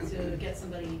to get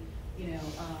somebody,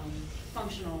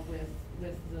 functional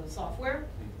with the software,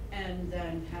 and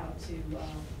then how to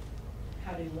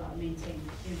maintain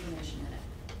information in it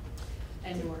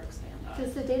and or expand on it.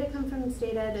 Does the data come from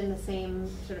state ed in the same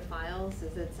sort of files?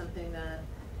 Is it something that,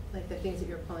 like the things that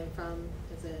you're pulling from,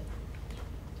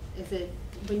 is it,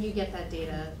 when you get that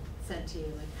data sent to you,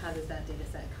 like how does that data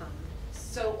set come?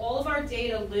 So all of our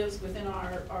data lives within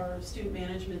our student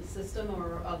management system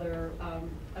or other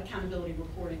accountability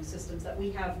reporting systems that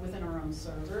we have within our own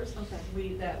servers.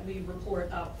 Okay. That we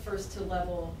report up first to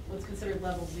what's considered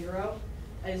level 0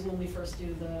 is when we first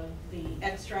do the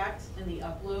extract and the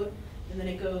upload, and then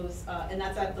it goes, and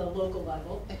that's at the local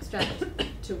level. Extract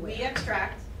to where? We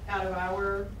extract out of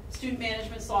our student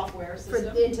management software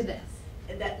system. Into this?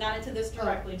 Not into this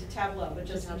directly, to Tableau, but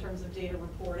just in terms of data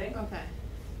reporting. Okay.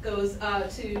 Goes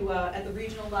to, at the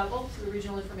regional level, to the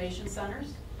regional information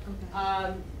centers.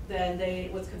 Okay.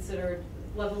 Then what's considered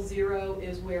level 0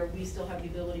 is where we still have the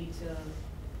ability to,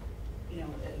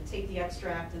 take the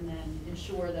extract and then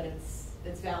ensure that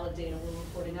it's valid data we're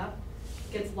reporting up.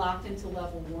 Gets locked into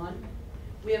level 1.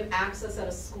 We have access at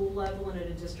a school level and at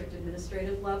a district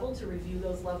administrative level to review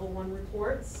those level 1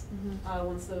 reports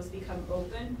once those become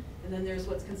open. And then there's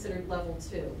what's considered level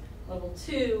 2. Level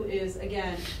 2 is,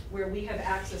 again, where we have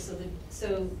access.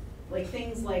 So like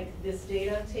things like this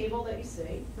data table that you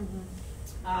see,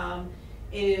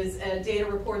 is a data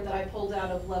report that I pulled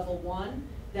out of level 1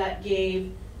 that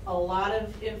gave a lot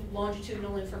of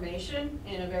longitudinal information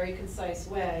in a very concise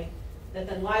way that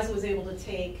then Liza was able to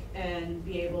take and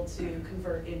be able to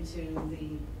convert into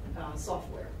the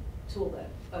software tool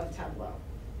of Tableau.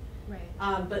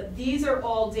 Right. But these are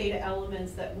all data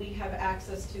elements that we have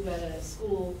access to at a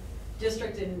school,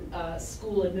 district and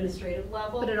school administrative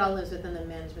level. But it all lives within the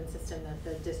management system that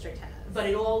the district has. But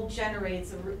it all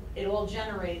generates,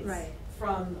 Right.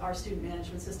 from our student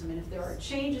management system. And if there are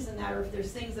changes in that, or if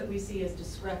there's things that we see as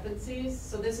discrepancies,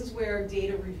 so this is where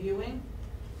data reviewing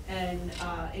and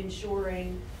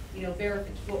ensuring,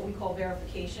 what we call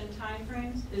verification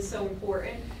timeframes is so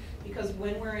important, because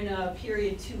when we're in a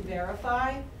period to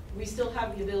verify, we still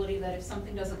have the ability that if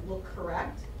something doesn't look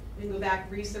correct, we can go back,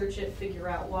 research it, figure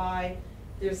out why.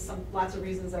 There's lots of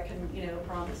reasons that can,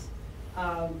 promise.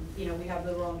 We have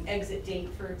the wrong exit date,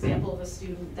 for example, of a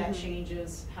student, that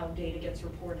changes how data gets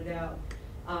reported out.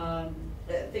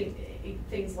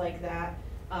 Things like that.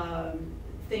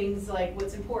 Things like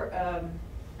what's important,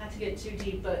 not to get too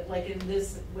deep, but like in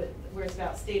this, where it's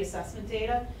about state assessment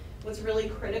data, what's really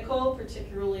critical,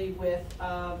 particularly with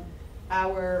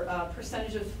our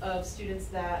percentage of students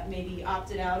that maybe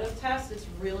opted out of tests, it's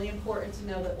really important to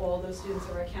know that all those students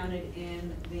are accounted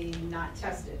in the not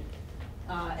tested,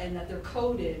 and that they're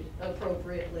coded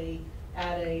appropriately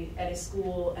at a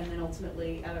school, and then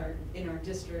ultimately in our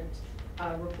district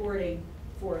reporting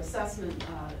for assessment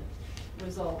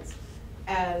results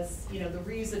as the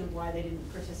reason why they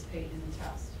didn't participate in the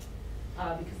test,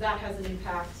 because that has an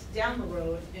impact down the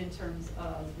road in terms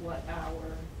of what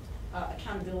our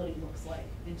accountability looks like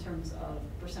in terms of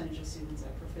percentage of students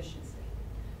at proficiency.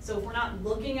 So if we're not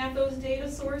looking at those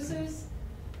data sources,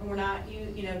 and we're not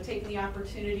taking the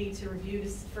opportunity to review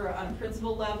on a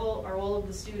principal level, are all of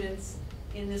the students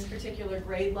in this particular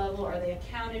grade level, are they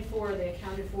accounted for? Are they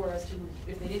accounted for as to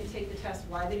if they didn't take the test,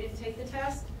 why they didn't take the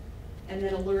test? And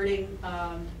then alerting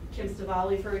Kim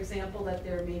Stavali, for example, that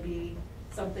there may be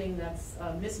something that's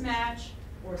a mismatch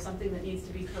or something that needs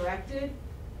to be corrected.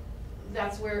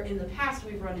 That's where in the past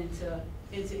we've run into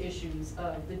issues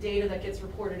of the data that gets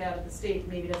reported out of the state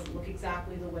maybe doesn't look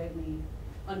exactly the way we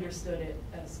understood it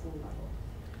at a school level.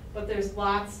 But there's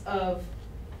lots of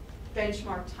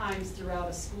benchmark times throughout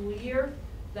a school year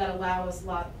that allow us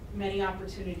many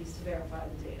opportunities to verify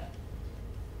the data.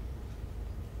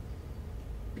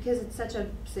 Because it's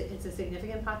it's a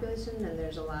significant population and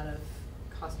there's a lot of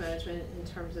cost management in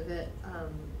terms of it.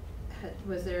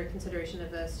 Was there consideration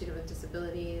of a student with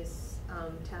disabilities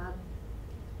tab?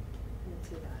 I didn't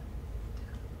see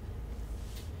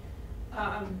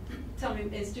that. Tell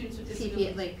me, students with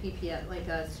disabilities?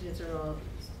 PPS, students enrolled,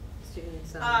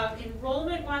 students.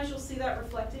 Enrollment-wise, you'll see that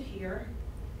reflected here.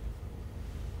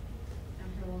 Down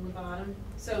here along the bottom.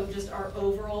 So just our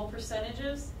overall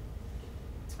percentages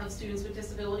of students with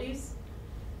disabilities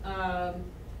as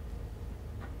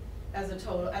a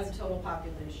total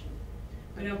population.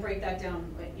 We don't break that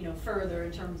down, further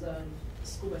in terms of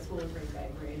school by school and grade by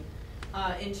grade.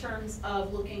 In terms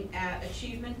of looking at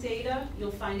achievement data,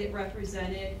 you'll find it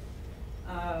represented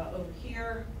over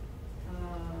here.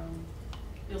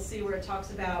 You'll see where it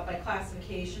talks about by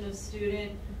classification of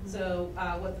student, so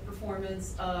what the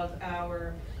performance of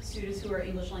our students who are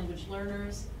English language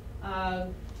learners,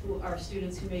 who are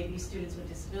students who may be students with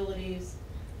disabilities,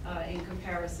 in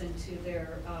comparison to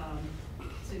their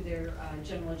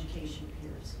general education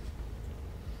peers.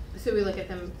 So we look at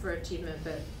them for achievement,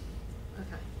 but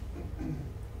okay.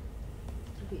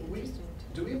 That'd be interesting.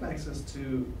 Do we have access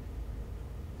to,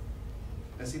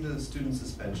 I see the student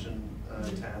suspension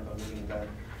tab, I'm looking at that.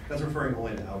 That's referring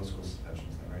only to out-of-school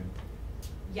suspensions, then, right?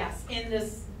 Yes,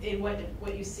 in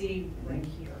what you see right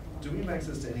here. Do we have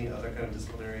access to any other kind of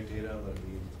disciplinary data, like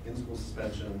the in-school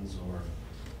suspensions or?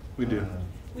 We do.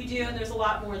 We do, and there's a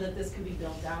lot more that this can be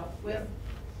built out with.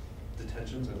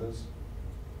 Detentions, are those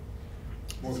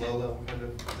more low-level kind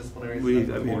of disciplinary?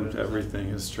 Everything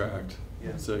is tracked.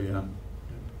 Yeah. So yeah,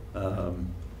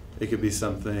 it could be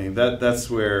something that's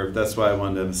why I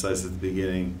wanted to emphasize at the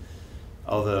beginning.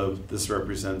 Although this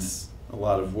represents a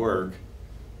lot of work,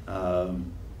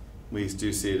 we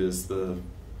do see it as the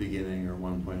beginning or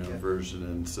 1.0 version,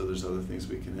 and so there's other things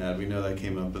we can add. We know that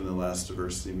came up in the last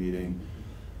diversity meeting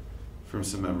from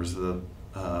some members of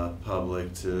the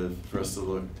public for us to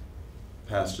look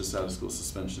past just out of school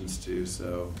suspensions too.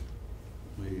 So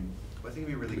I think it'd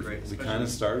be really great. We kind of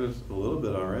started a little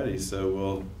bit already,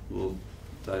 so we'll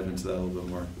dive into that a little bit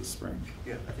more this spring.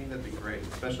 Yeah, I think that'd be great,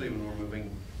 especially when we're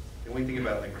moving, and we think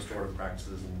about like restorative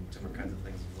practices and different kinds of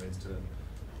things and ways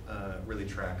to really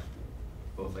track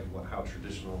both like how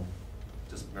traditional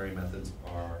disciplinary methods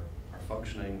are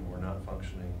functioning or not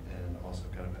functioning, and also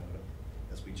kind of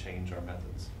as we change our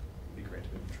methods, it'd be great to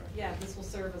be able to track. Yeah, this will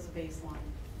serve as a baseline,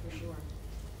 for sure.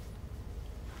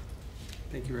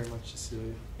 Thank you very much,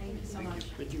 Cecilia. Thank you so much.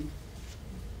 Thank you.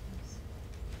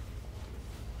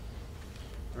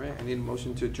 All right, I need a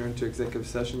motion to adjourn to executive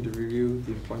session to review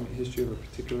the employment history of a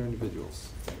particular individuals.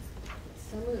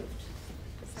 So moved.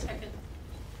 Second.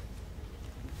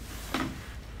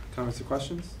 Comments or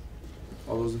questions?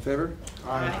 All those in favor?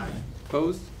 Aye.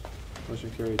 Opposed?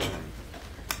 Motion carried.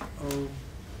 Oh.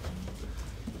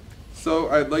 So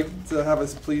I'd like to have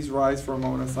us please rise for a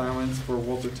moment of silence for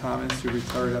Walter Thomas, who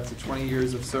retired after 20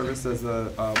 years of service as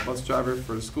a bus driver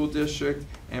for the school district,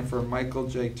 and for Michael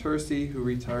J. Tersey, who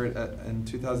retired in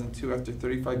 2002 after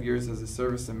 35 years as a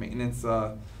service and maintenance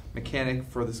mechanic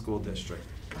for the school district.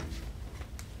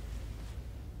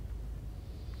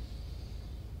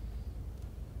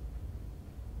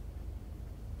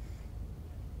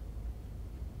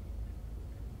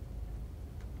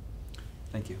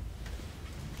 Thank you.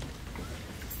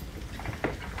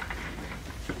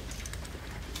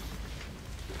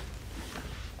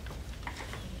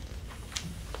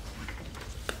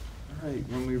 All right,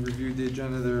 when we reviewed the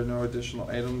agenda, there are no additional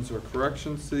items or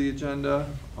corrections to the agenda.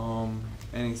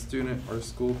 Any student or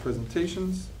school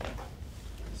presentations?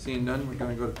 Seeing none, we're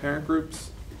going to go to parent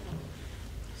groups.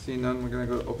 Seeing none, we're going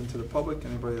to go to open to the public.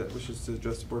 Anybody that wishes to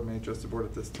address the board may address the board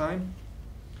at this time.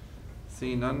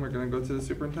 Seeing none, we're going to go to the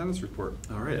superintendent's report.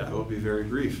 All right, I will be very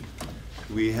brief.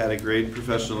 We had a great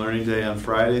professional learning day on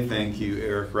Friday. Thank you,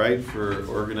 Eric Wright, for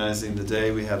organizing the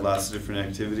day. We had lots of different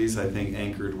activities, I think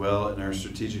anchored well in our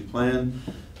strategic plan.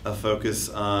 A focus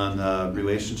on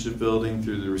relationship building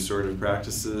through the restorative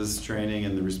practices training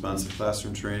and the responsive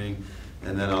classroom training,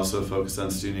 and then also a focus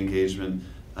on student engagement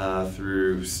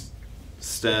through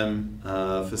STEM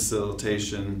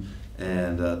facilitation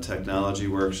and technology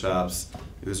workshops.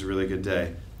 It was a really good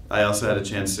day. I also had a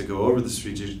chance to go over the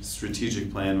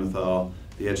strategic plan with all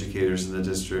the educators in the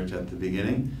district at the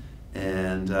beginning,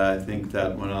 and I think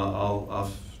that went all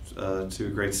off to a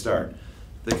great start.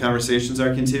 The conversations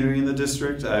are continuing in the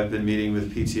district. I've been meeting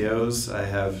with PTOs. I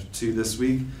have 2 this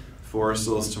week.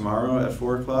 Forrestal is tomorrow at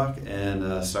 4 o'clock,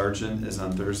 and Sargent is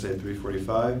on Thursday at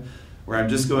 3:45, where I'm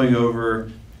just going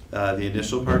over the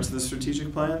initial parts of the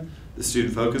strategic plan. The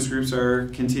student focus groups are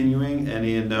continuing.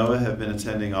 Annie and Noah have been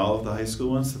attending all of the high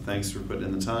school ones, so thanks for putting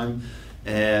in the time.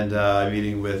 And I'm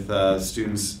meeting with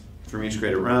students from each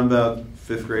grade at Roundabout,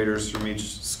 5th graders from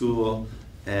each school,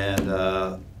 and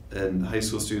high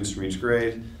school students from each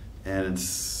grade. And it's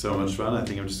so much fun. I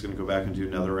think I'm just going to go back and do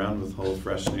another round with a whole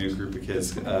fresh new group of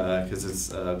kids because it's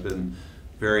been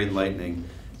very enlightening.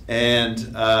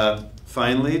 And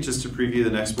finally, just to preview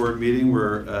the next board meeting,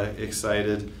 we're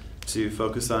excited to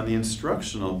focus on the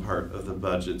instructional part of the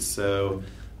budget. So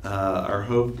our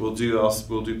hope we'll do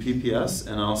PPS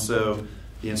and also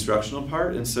the instructional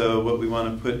part. And so what we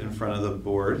want to put in front of the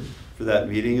board for that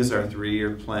meeting is our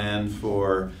 3-year plan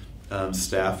for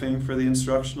staffing for the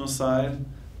instructional side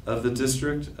of the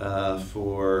district,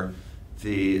 for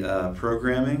the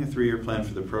programming, a 3-year plan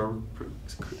for the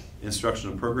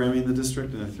instructional programming in the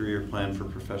district, and a 3-year plan for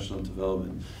professional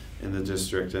development in the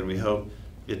district. And we hope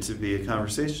it to be a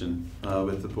conversation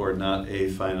with the board, not a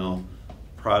final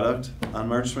product on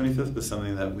March 25th, but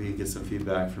something that we get some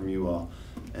feedback from you all.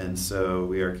 And so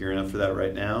we are gearing up for that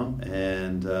right now,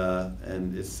 and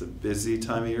it's a busy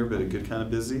time of year, but a good kind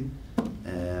of busy,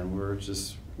 and we're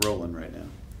just rolling right now.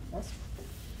 Awesome.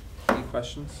 Any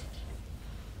questions?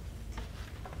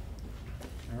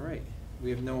 All right. We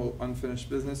have no unfinished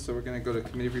business, so we're going to go to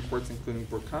committee reports, including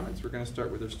board comments. We're going to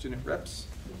start with our student reps.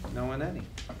 Noah and Annie.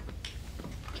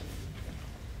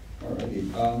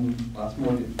 Alrighty,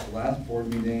 last board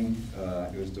meeting,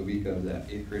 it was the week of the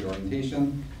 8th grade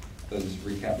orientation, so just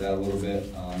recap that a little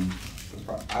bit.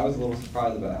 I was a little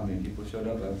surprised about how many people showed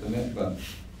up, I have to admit, but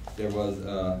there was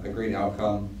a great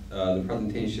outcome. The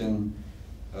presentation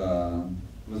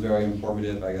was very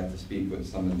informative. I got to speak with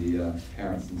some of the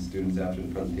parents and students after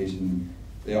the presentation.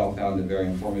 They all found it very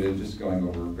informative, just going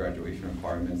over graduation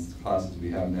requirements, classes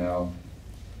we have now,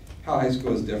 how high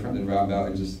school is different than Roundabout,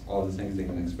 and just all the things they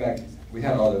can expect. We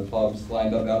had all the clubs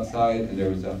lined up outside, and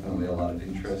there was definitely a lot of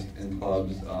interest in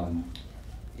clubs.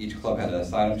 Each club had a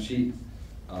sign-up sheet,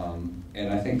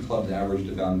 and I think clubs averaged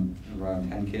around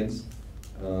 10 kids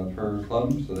per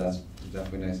club, so that's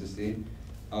definitely nice to see.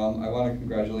 I want to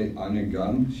congratulate Anya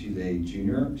Gunn. She's a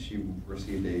junior. She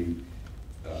received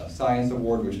a science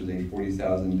award, which was a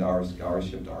 $40,000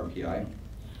 scholarship to RPI.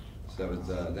 So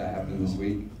that happened this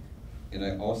week. And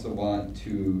I also want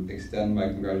to extend my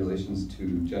congratulations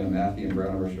to Jenna Maffey and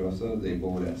Brianna Rochosa. They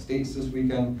bowled at States this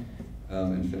weekend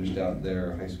and finished out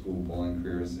their high school bowling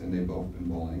careers, and they've both been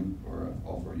bowling for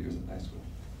all 4 years in high school.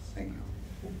 Thank you.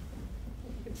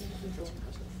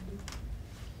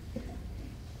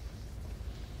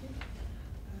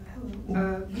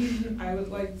 Hello. I would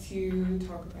like to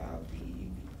talk about the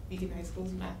Beacon High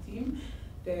School's math team.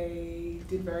 They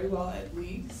did very well at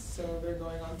leagues, so they're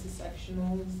going on to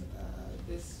sectionals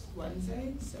this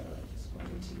Wednesday. So I just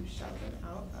wanted to shout them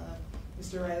out.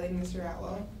 Mr. Riley and Mr.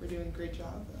 Atwell for doing a great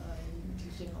job in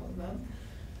teaching all of them.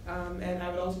 And I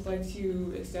would also like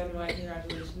to extend my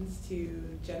congratulations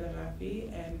to Jenna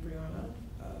Maffey and Brianna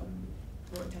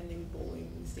for attending Bowling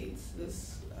States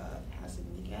this past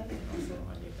weekend, and also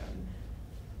on your gun.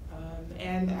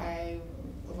 And I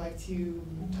would like to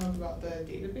talk about the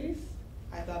database.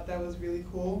 I thought that was really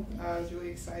cool. It was really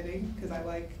exciting because I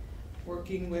like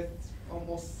working with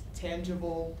almost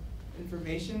tangible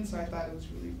information, so I thought it was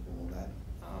really cool that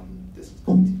this was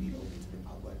going to be open to the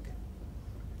public.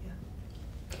 Yeah.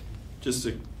 Just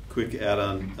a quick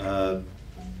add-on.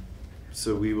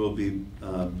 So we will be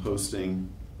posting,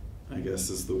 I guess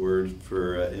is the word,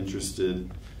 for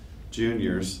interested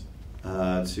juniors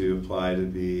to apply to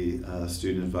be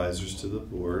student advisors to the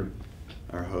board.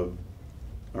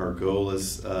 Our goal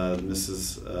is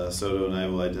Mrs. Soto and I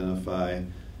will identify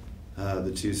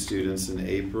the 2 students in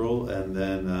April, and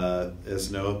then, as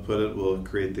Noah put it, we'll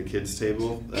create the kids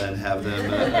table and have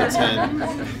them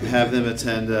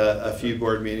attend a few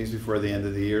board meetings before the end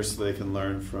of the year, so they can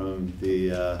learn from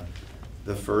the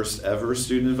first ever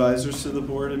student advisors to the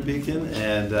board in Beacon.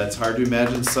 And it's hard to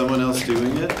imagine someone else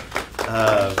doing it,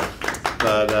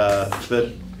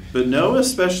 but Noah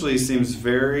especially seems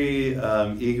very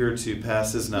eager to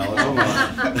pass his knowledge along.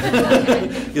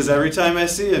 Because every time I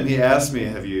see him, he asks me,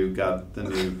 "Have you got the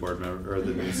new board member or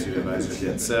the new student advisors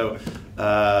yet?" So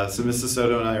Mrs.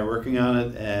 Soto and I are working on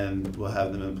it, and we'll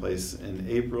have them in place in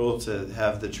April to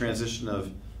have the transition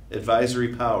of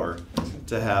advisory power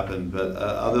to happen. But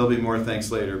there'll be more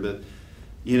thanks later. But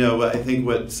you know, I think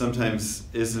what sometimes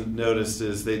isn't noticed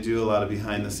is they do a lot of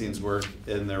behind-the-scenes work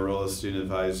in their role as student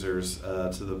advisors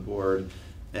to the board,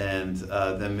 and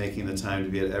them making the time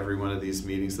to be at every one of these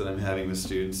meetings that I'm having with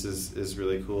students is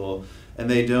really cool. And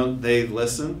they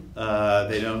listen,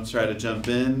 they don't try to jump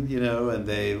in, you know, and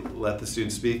they let the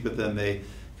students speak, but then they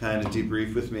kind of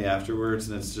debrief with me afterwards,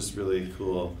 and it's just really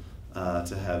cool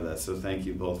to have that. So thank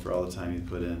you both for all the time you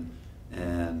put in,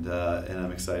 and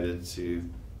I'm excited to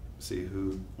see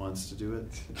who wants to do it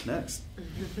next.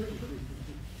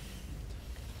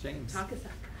 James. Talk us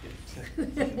out.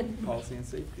 Policy and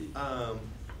safety. I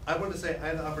wanted to say I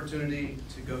had the opportunity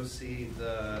to go see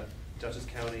the Dutchess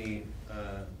County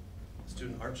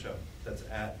Student Art Show that's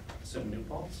at Sim New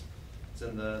Paltz. It's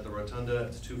in the Rotunda.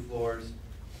 It's 2 floors.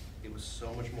 It was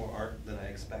so much more art than I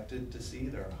expected to see.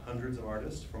 There are hundreds of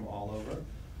artists from all over.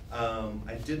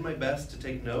 I did my best to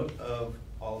take note of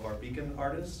all of our Beacon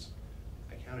artists.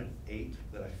 I counted 8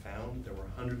 that I found. There were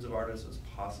hundreds of artists. It was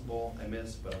possible I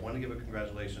missed, but I want to give a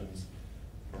congratulations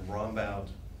from Rombout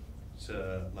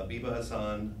to Labiba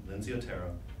Hassan, Lindsay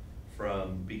Otero,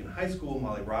 from Beacon High School,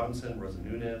 Molly Robinson, Rosa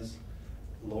Nunez,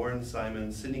 Lauren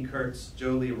Simon, Sydney Kurtz,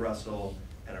 Jolie Russell,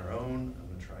 and our own, I'm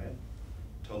going to try it,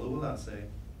 Tolu Ulase,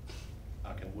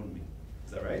 Akinwunmi.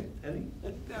 Is that right, Annie?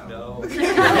 No. To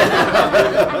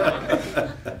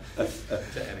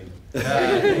Annie. She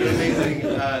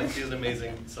has an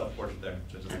amazing self-portrait there.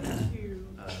 Thank you.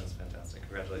 That's fantastic.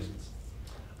 Congratulations.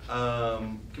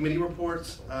 Committee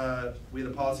reports. We had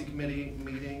a policy committee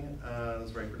meeting. It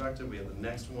was very productive. We have the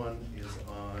next one is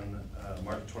on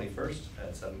March 21st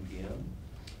at 7 p.m.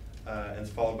 And it's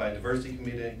followed by a diversity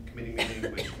committee meeting,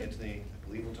 which Anthony, I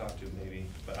believe, will talk to maybe,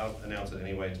 but I'll announce it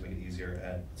anyway to make it easier.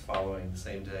 It's following the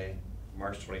same day,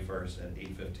 March 21st at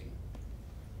 8:15.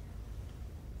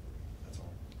 That's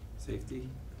all. Safety,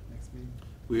 next meeting.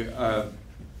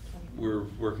 We're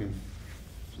working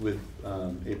with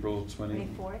April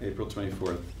 24th. April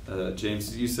 24th.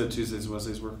 James, you said Tuesdays and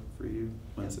Wednesdays work for you?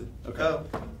 Wednesday? Okay. Oh,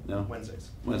 No?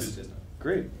 Wednesdays. Wednesdays. Tuesdays, no.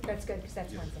 Great. That's good, because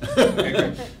that's Yeah. Wednesday. Okay,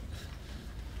 great.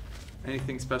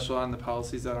 Anything special on the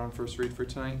policies that are on first read for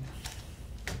tonight?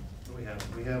 What do we have?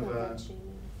 We have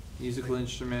Musical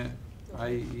instrument,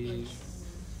 IEs,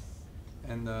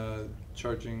 and the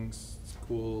charging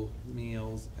school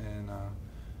meals and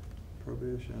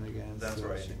probation again. That's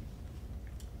right.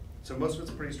 So most of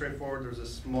it's pretty straightforward. There's a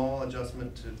small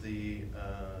adjustment to the,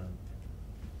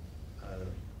 where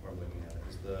I'm looking at it,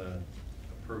 is the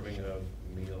approving of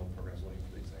meal programs, looking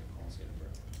for the exact policy number,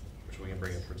 which we can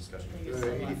bring up for discussion. I think it's The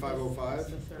the last- 8505? It's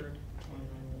the third one on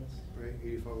this. right?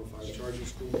 8505, charging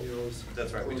school meals.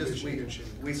 That's right, prohibition,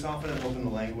 and we soften and open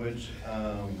the language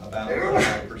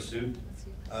about pursuit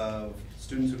of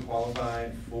students who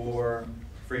qualified for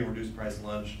free and reduced price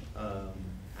lunch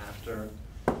after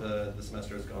the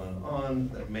semester has gone on,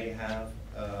 that may have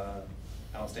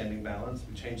outstanding balance.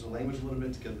 We changed the language a little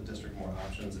bit to give the district more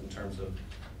options in terms of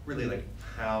really like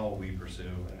how we pursue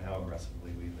and how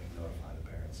aggressively we like notify the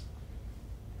parents.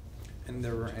 And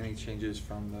there were any changes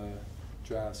from the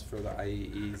drafts for the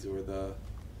IEEs or the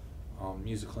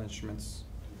musical instruments?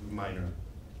 Minor.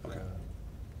 Okay.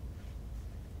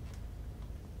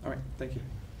 All right, thank you.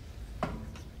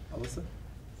 Alyssa?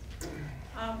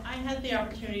 I had the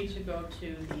opportunity to go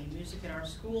to the Music in Our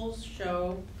Schools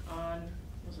show on,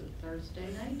 was it Thursday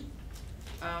night?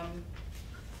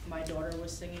 My daughter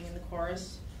was singing in the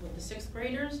chorus with the 6th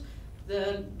graders.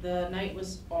 The night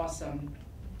was awesome.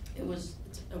 It's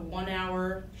a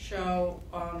 1-hour show,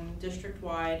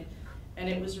 district-wide, and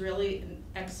it was really an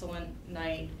excellent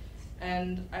night.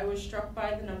 And I was struck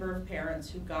by the number of parents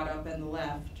who got up and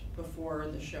left before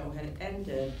the show had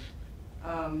ended.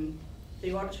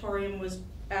 The auditorium was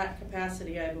at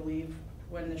capacity, I believe,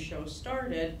 when the show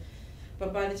started,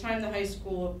 but by the time the high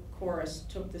school chorus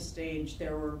took the stage,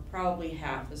 there were probably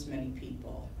half as many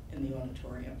people in the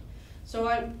auditorium. So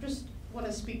I just want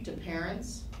to speak to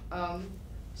parents.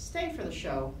 Stay for the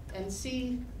show and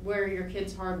see where your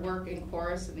kids' hard work in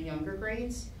chorus in the younger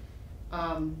grades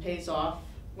pays off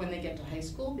when they get to high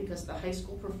school, because the high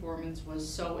school performance was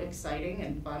so exciting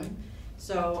and fun.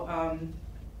 So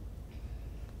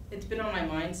it's been on my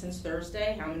mind since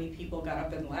Thursday how many people got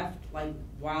up and left like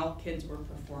while kids were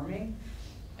performing,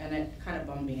 and it kind of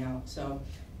bummed me out. So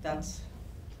that's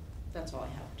all I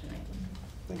have tonight.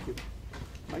 Thank you.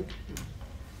 Mike?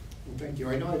 Well, thank you.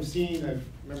 I know I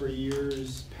remember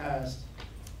years past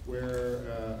where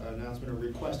an announcement or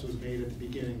request was made at the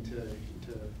beginning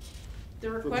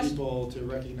for people to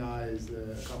recognize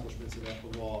the accomplishments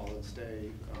of the wall and stay.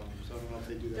 So I don't know if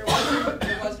they do that.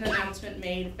 There was an announcement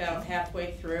made about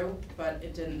halfway through, but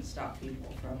it didn't stop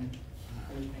people from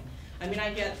leaving. I mean,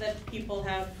 I get that people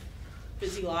have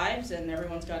busy lives and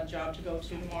everyone's got a job to go to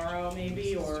tomorrow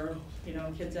maybe, or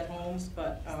kids at home,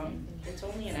 but it's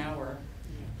only an hour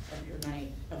of your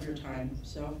night, of your time,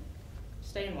 so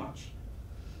stay and watch.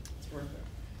 It's worth it.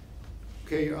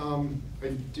 Okay, I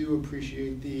do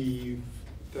appreciate the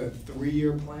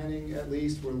 3-year planning. At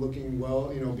least we're looking well,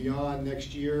 beyond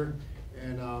next year,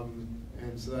 and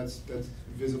so that's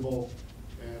visible,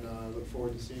 and I look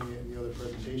forward to seeing it in the other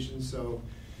presentations. So,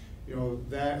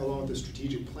 that along with the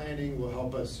strategic planning will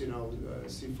help us,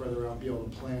 see further out, be able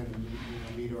to plan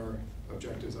and meet our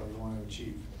objectives that we want to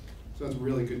achieve. So that's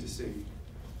really good to see.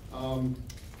 On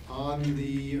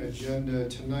the agenda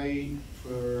tonight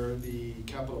for the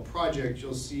capital project,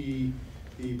 you'll see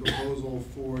the proposal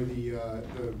for the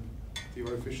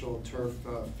artificial turf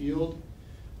field.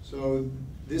 So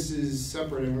this is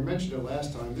separate, and we mentioned it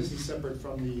last time, this is separate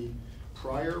from the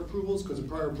prior approvals, because the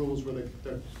prior approvals were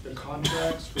the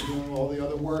contracts for doing all the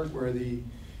other work, where the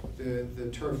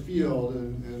turf field,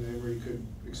 and Emery could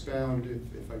expound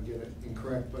if I get it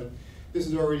incorrect, but this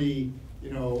is already,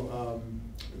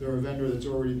 they're a vendor that's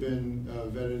already been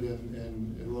vetted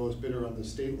and lowest bidder on the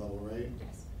state level, right?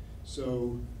 Yes.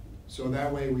 So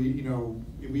that way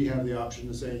we have the option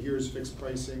to say, here's fixed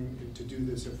pricing to do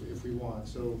this if we want.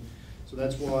 So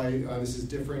that's why this is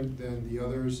different than the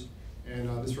others, and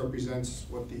this represents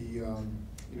what the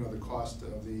the cost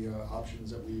of the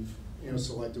options that we've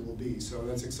selected will be. So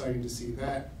that's exciting to see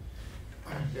that.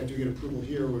 After we get approval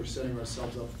here, we're setting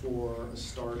ourselves up for a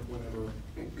start whenever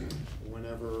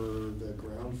the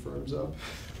ground firms up.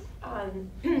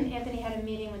 Anthony had a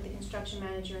meeting with the construction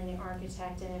manager and the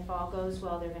architect, and if all goes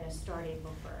well, they're going to start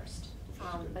April 1st.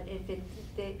 But if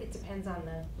it depends on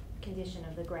the condition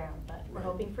of the ground, but we're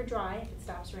hoping for dry. If it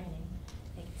stops raining,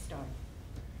 they can start.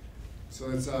 So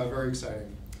that's very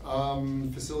exciting.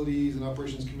 Facilities and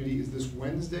Operations Committee is this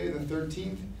Wednesday, the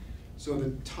 13th. So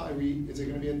the time, is it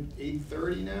going to be at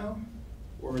 8:30 now,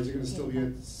 or is it going to still be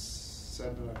at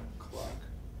 7 o'clock?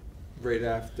 Right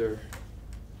after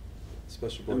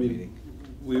special board meeting.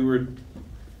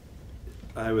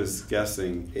 I was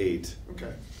guessing 8.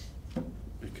 Okay.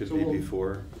 It could So be we'll-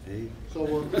 before 8. So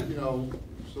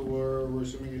we're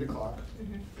assuming 8 o'clock,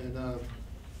 and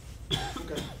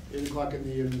okay, 8 o'clock in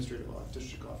the administrative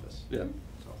district office. Yeah.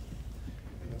 So,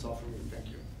 and that's all from me. Thank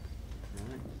you. All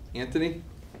right. Anthony?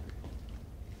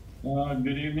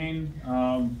 Good evening.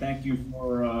 Thank you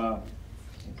for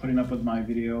putting up with my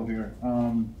video here.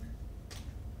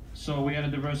 So we had a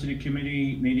diversity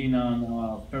committee meeting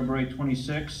on February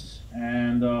 26th,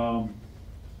 and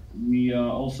We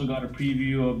also got a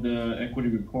preview of the equity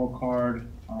report card.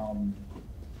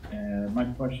 And my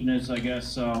question is, I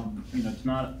guess, it's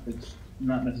not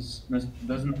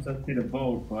doesn't necessitate a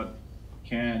vote, but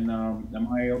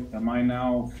am I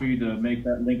now free to make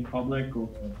that link public, or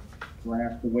do I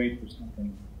have to wait for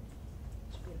something?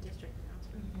 Should be a district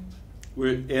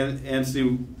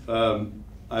Anthony,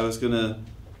 I was gonna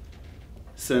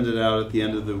send it out at the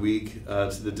end of the week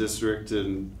to the district,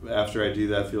 and after I do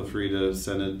that, feel free to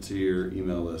send it to your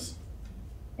email list.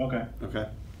 Okay. Okay.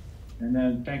 And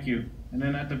then, thank you. And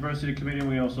then at the diversity committee,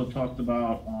 we also talked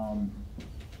about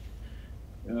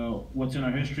what's in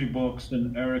our history books,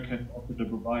 and Eric had offered to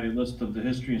provide a list of the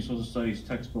history and social studies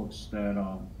textbooks that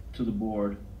to the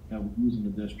board that we use in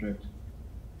the district.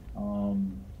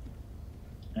 And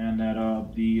that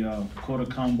the code of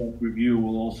conduct review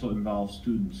will also involve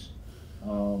students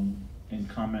in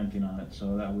commenting on it,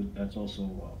 so that's also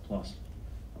a plus.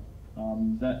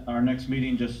 That our next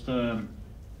meeting, just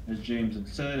as James had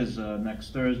said, is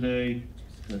next Thursday,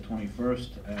 the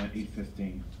 21st at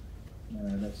 8:15.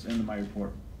 That's the end of my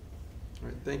report. All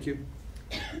right, thank you.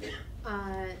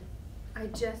 I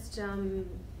just,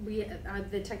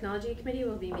 the technology committee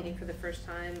will be meeting for the first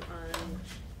time on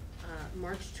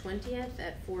March 20th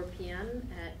at 4 p.m.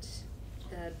 at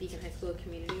the Beacon High School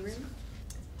Community Room.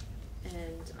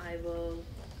 And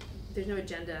there's no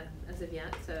agenda as of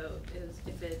yet, so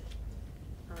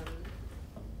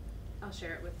I'll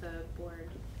share it with the board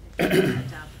if you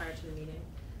want out prior to the meeting.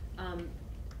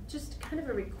 Just kind of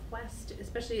a request,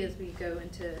 especially as we're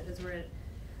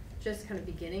just kind of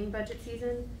beginning budget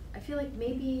season. I feel like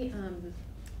maybe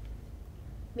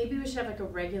we should have like a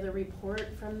regular report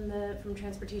from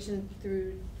transportation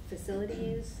through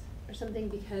facilities or something,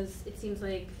 because it seems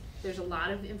like there's a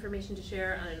lot of information to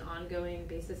share on an ongoing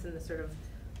basis, and the sort of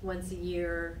once a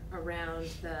year around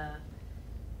the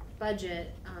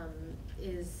budget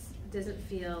doesn't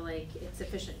feel like it's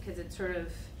sufficient, because it sort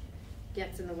of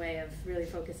gets in the way of really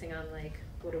focusing on like,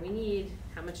 what do we need,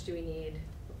 how much do we need,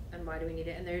 and why do we need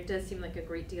it? And there does seem like a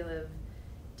great deal of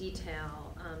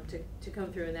detail to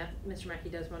come through, and that Mr. Mackey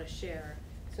does want to share.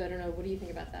 So I don't know, what do you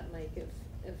think about that, Mike, of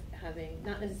having,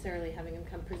 not necessarily having him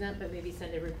come present, but maybe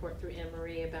send a report through Anne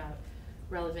Marie about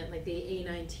relevant, like the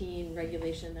A19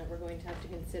 regulation that we're going to have to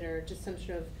consider, just some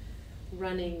sort of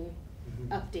running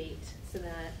update, so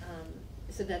that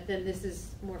then this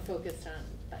is more focused on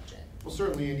budget. Well,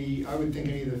 certainly I would think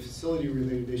any of the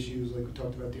facility-related issues, like we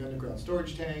talked about the underground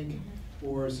storage tank,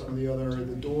 or some of the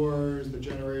the doors, the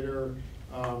generator,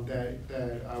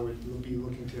 that I would be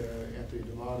looking to Anthony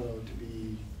D'Amato to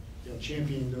be,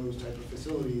 championing those type of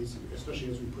facilities, especially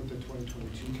as we put the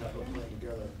 2022 capital plan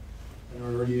together. And I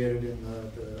already added in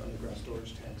the underground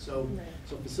storage tank. So,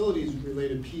 so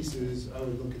facilities-related pieces, I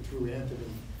would look it through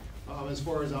Anthony. As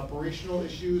far as operational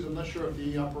issues, I'm not sure if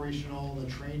the operational, the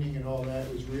training and all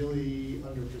that was really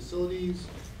under facilities.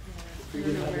 If we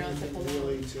would have anything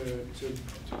really to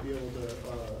be able to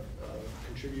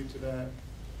contribute to that.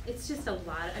 It's just a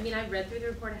lot. I mean, I read through the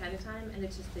report ahead of time, and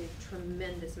it's just a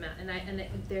tremendous amount.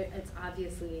 It's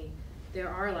obviously, there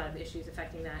are a lot of issues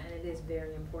affecting that, and it is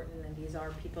very important. And these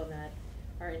are people that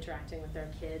are interacting with their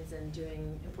kids and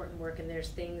doing important work. And there's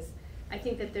things. I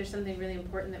think that there's something really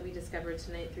important that we discovered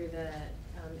tonight through the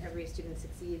Every Student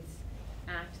Succeeds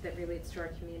Act that relates to our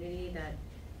community. That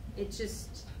it's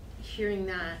just hearing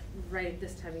that right at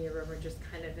this time of year, where we're just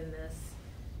kind of in this,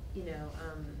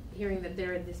 hearing that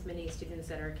there are this many students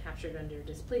that are captured under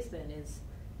displacement is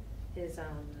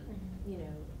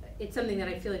it's something that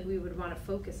I feel like we would want to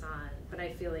focus on, but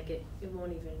I feel like we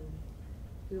won't even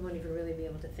really be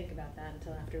able to think about that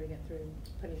until after we get through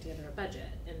putting together a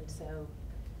budget. And so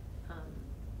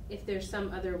if there's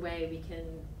some other way we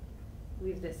can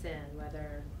weave this in,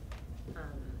 whether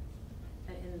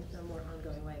in a more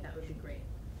ongoing way, that would be great.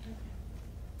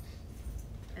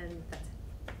 And that's it.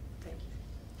 Thank you.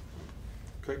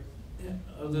 Craig? Yeah,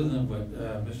 other than what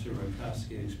Mr.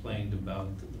 Rakowski explained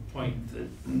about the point that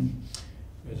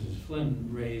Mrs. Flynn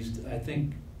raised, I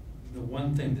think the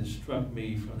one thing that struck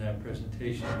me from that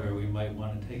presentation where we might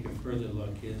want to take a further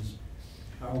look is,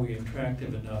 are we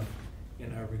attractive enough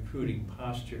in our recruiting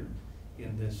posture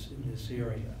in this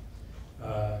area?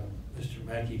 Mr.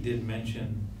 Mackey did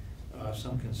mention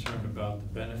some concern about the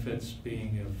benefits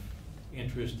being of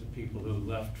interest to people who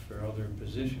left for other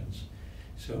positions.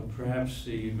 So perhaps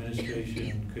the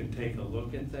administration could take a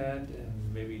look at that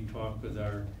and maybe talk with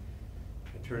our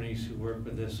attorneys who work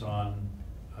with us on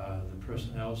the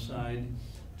personnel side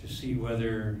to see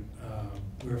whether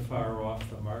we're far off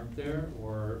the mark there,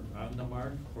 or on the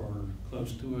mark, or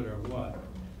close to it, or what.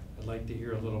 I'd like to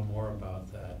hear a little more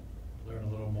about that, learn a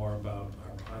little more about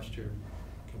our posture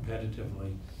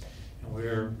competitively. And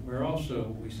we're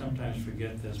also, we sometimes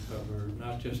forget this, but we're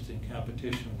not just in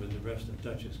competition with the rest of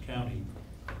Dutchess County,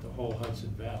 but the whole Hudson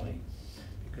Valley,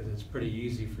 because it's pretty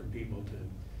easy for people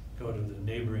to go to the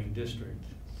neighboring district,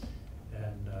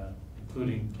 and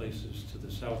including places to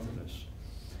the south of us.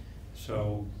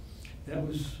 So that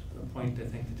was a point, I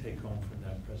think, to take home from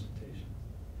that presentation.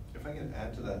 If I can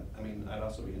add to that, I mean, I'd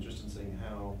also be interested in seeing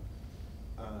how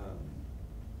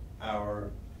our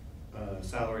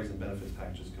salaries and benefits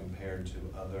packages compared to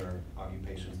other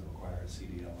occupations that require a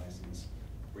CDL license,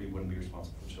 where you wouldn't be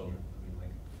responsible for children. I mean,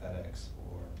 like FedEx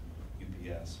or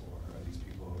UPS, or are these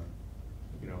people who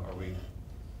are, you know, are we,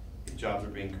 if jobs are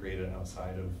being created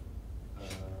outside of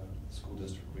school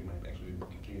district, we might actually be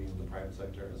competing with the private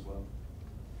sector as well.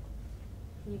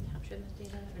 Can you capture that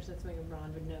data, or is that something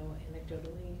Ron would know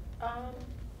anecdotally?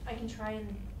 I can try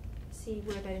and see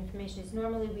where that information is.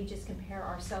 Normally, we just compare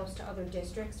ourselves to other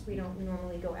districts. We don't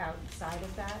normally go outside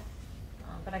of that,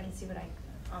 but I can see what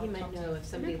I'll He might talk to know if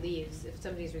somebody Mhm. leaves, if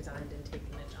somebody's resigned and taken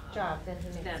a job. Then he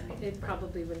makes That, sense. it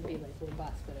probably wouldn't be like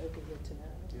robust, but it would be good to know.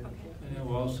 Yeah. Okay. I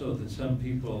know also that some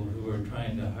people who are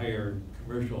trying to hire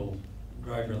commercial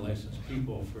driver license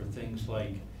people for things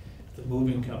like the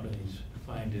moving companies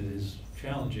find it is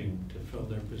challenging to fill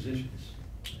their positions.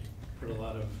 They put a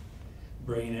lot of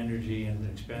brain energy and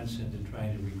expense into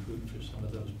trying to recruit for some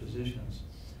of those positions.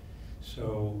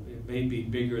 So it may be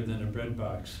bigger than a bread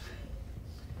box.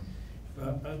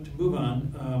 To move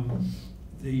on,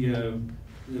 the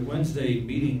Wednesday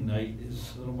meeting night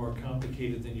is a little more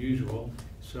complicated than usual,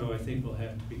 so I think we'll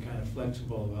have to be kind of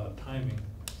flexible about timing,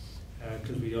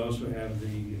 because we also have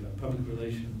the public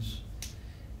relations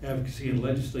advocacy and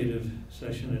legislative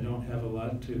session. I don't have a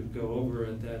lot to go over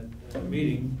at that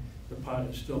meeting. The pot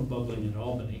is still bubbling in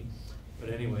Albany, but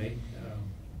anyway,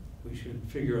 we should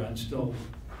figure on still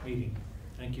meeting.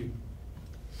 Thank you.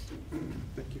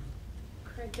 Thank you.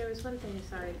 Craig, there was one thing,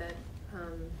 sorry, that,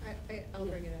 I'll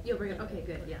bring it up. You'll bring it, okay,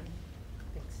 good, yeah,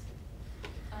 thanks.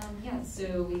 Yeah,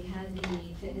 so we had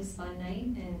the fitness fun night,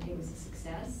 and it was a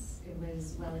success. It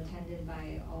was well attended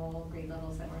by all grade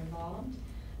levels that were involved.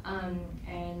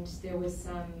 And there was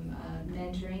some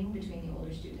mentoring between the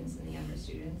older students and the younger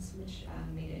students, which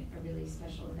made it a really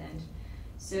special event.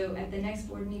 So at the next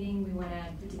board meeting, we want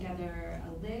to put together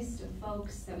a list of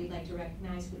folks that we'd like to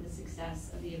recognize for the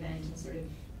success of the event and sort of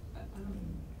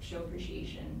show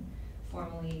appreciation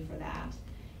formally for that.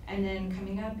 And then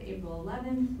coming up April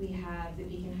 11th, we have the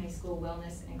Beacon High School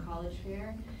Wellness and College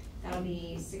Fair. That'll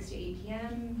be 6 to 8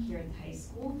 p.m. here at the high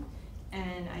school.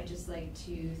 And I'd just like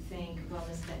to thank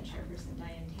Wellness Event Chairperson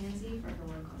Diane Tansey for her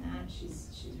work on that. She's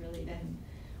really been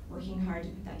working hard to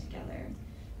put that together.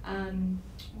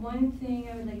 One thing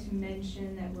I would like to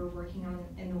mention that we're working on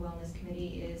in the Wellness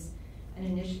Committee is an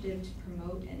initiative to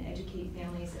promote and educate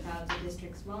families about the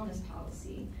district's wellness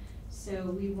policy.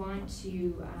 So we want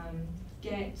to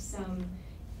get some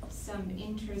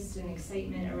interest and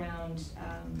excitement around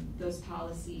those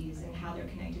policies and how they're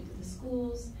connected to the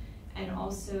schools, and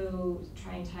also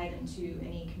try and tie them to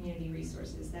any community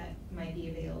resources that might be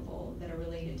available that are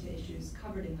related to issues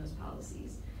covered in those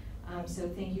policies. So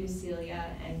thank you to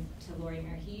Celia and to Lori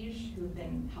Merhige, who've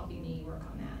been helping me work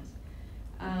on that.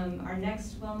 Our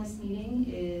next wellness meeting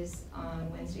is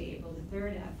on Wednesday, April the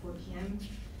 3rd at 4 p.m.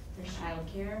 There's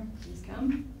childcare, please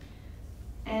come.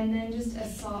 And then just a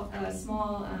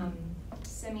small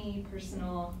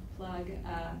semi-personal plug,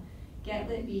 Get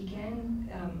Lit Beacon.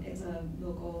 It's a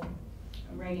local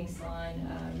writing salon,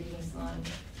 reading salon.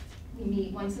 We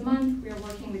meet once a month. We are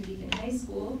working with Beacon High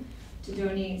School to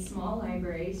donate small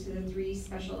libraries to the 3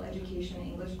 special education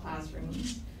English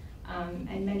classrooms.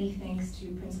 And many thanks to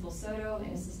Principal Soto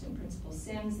and Assistant Principal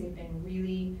Sims. They've been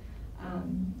really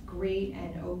great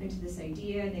and open to this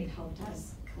idea, and they've helped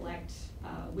us collect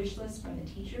wish lists from the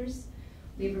teachers.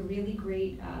 We have a really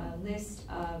great list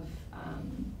of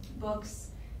books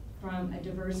from a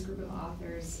diverse group of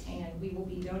authors, and we will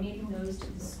be donating those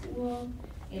to the school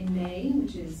in May,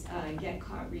 which is Get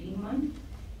Caught Reading Month.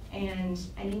 And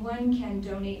anyone can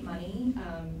donate money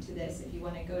to this. If you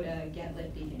want to go to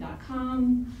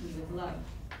getlitbeacon.com, we would love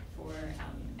for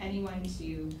anyone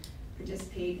to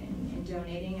participate in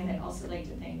donating. And I'd also like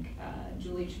to thank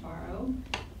Julie Chavarro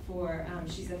for,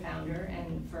 she's the founder,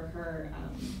 and for her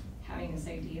having this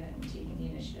idea and taking the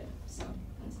initiative. So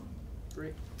that's all.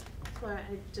 Great. Well,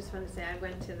 I just want to say I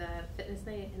went to the fitness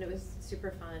night and it was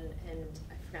super fun, and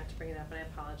I forgot to bring it up and I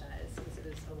apologize because it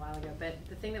was a while ago. But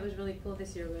the thing that was really cool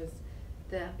this year was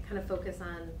the kind of focus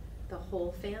on the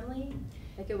whole family.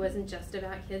 Like, it wasn't just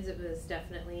about kids, it was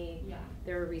definitely,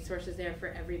 there were resources there for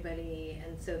everybody.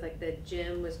 And so like the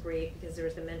gym was great because there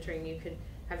was the mentoring. You could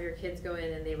have your kids go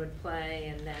in and they would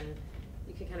play, and then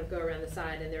you could kind of go around the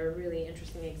side, and there were really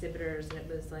interesting exhibitors, and it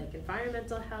was like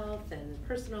environmental health and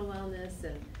personal wellness,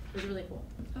 and it was really cool.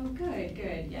 Oh, good,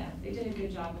 yeah, they did a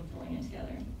good job of pulling it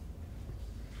together.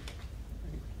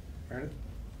 Meredith?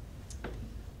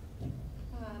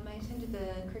 I attended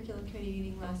the curriculum committee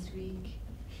meeting last week,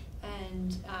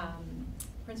 and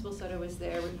Principal Soto was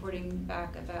there reporting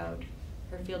back about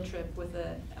her field trip with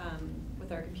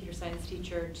our computer science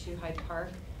teacher to Hyde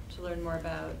Park to learn more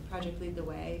about Project Lead the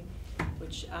Way,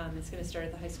 which is going to start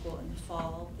at the high school in the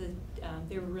fall.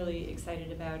 They were really excited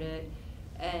about it,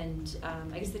 and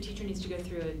I guess the teacher needs to go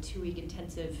through a 2-week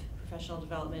intensive professional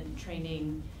development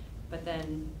training, but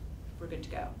then we're good to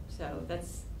go. So that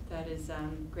is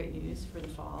great news for the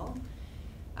fall.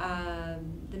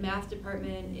 The math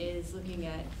department is looking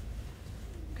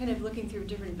through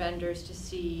different vendors to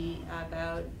see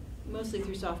about, mostly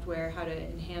through software, how to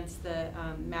enhance the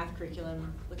math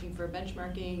curriculum, looking for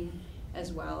benchmarking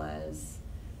as well as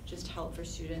just help for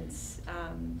students.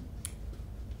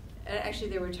 Actually,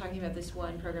 they were talking about this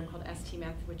one program called ST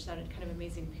Math, which sounded kind of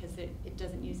amazing because it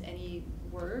doesn't use any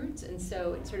words, and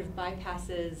so it sort of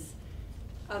bypasses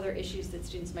other issues that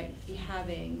students might be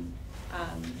having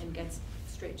and gets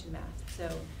straight to math. So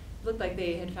it looked like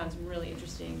they had found some really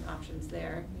interesting options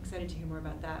there. I'm excited to hear more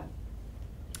about that.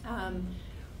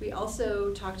 We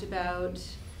also talked about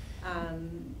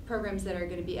programs that are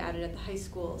going to be added at the high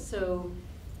school. So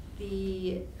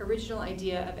the original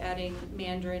idea of adding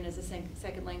Mandarin as a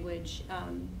second language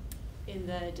in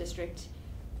the district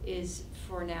is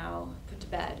for now put to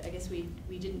bed. I guess we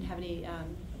didn't have any,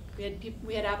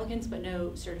 we had applicants but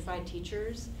no certified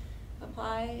teachers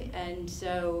apply, and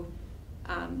so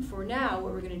for now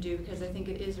what we're going to do, because I think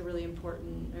it is a really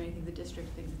important, I think the district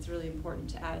thinks it's really important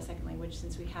to add a second language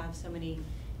since we have so many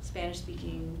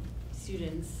Spanish-speaking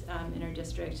students in our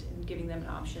district, and giving them an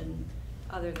option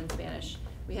other than Spanish.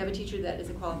 We have a teacher that is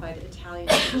a qualified Italian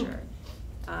teacher,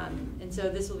 and so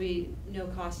this will be no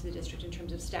cost to the district in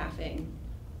terms of staffing.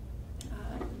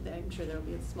 I'm sure there will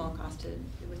be a small cost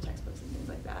with textbooks and things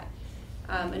like that.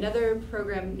 Another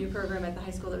new program at the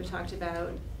high school that we talked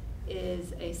about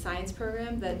is a science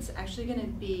program that's actually going to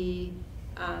be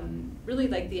really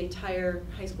like the entire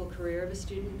high school career of a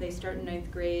student. They start in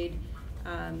 9th grade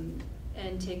and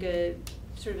take a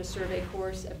sort of a survey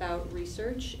course about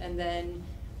research, and then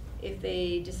if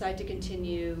they decide to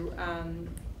continue,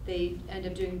 they end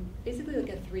up doing basically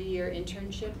like a 3-year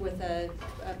internship with a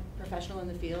professional in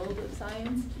the field of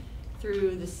science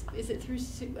through this. Is it through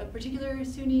a particular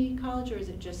SUNY college, or is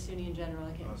it just SUNY in general?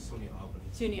 I can't. SUNY Albany.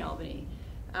 SUNY Albany.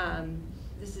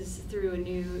 This is through a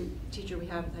new teacher we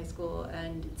have at high school,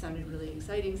 and it sounded really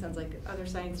exciting. Sounds like other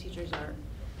science teachers are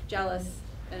jealous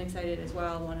and excited as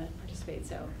well, want to participate.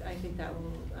 So I think that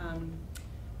will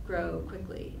grow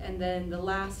quickly. And then the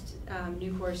last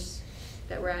new course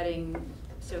that we're adding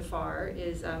so far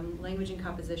is language and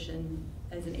composition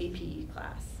as an AP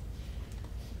class.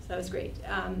 So that was great.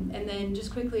 And then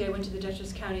just quickly, I went to the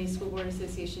Dutchess County School Board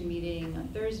Association meeting on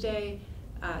Thursday.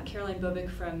 Caroline Bobick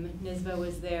from NYSVA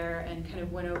was there and kind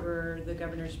of went over the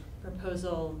governor's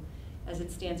proposal as it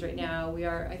stands right now. We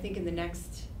are, I think in the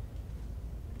next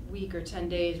week or 10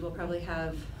 days, we'll probably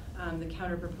have the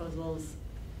counter proposals,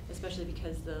 especially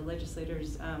because the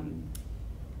legislators'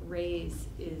 raise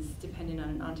is dependent on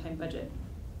an on-time budget.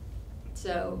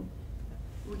 So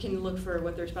we can look for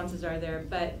what the responses are there.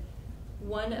 But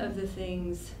one of the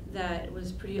things that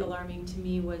was pretty alarming to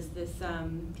me was this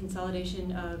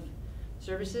consolidation of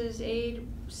services aid.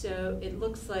 So it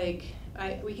looks like,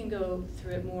 we can go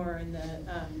through it more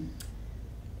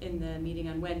in the meeting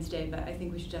on Wednesday, but I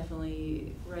think we should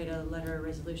definitely write a letter or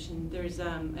resolution. There's,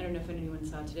 I don't know if anyone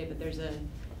saw it today, but there's a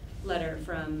letter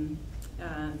from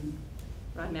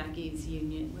Ron Mackey's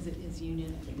union, was it his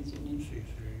union? I think his union.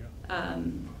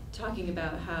 Talking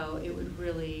about how it would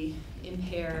really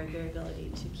impair their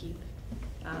ability to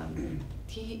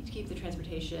keep the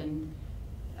transportation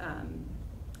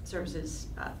services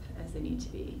up as they need to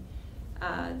be.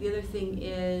 The other thing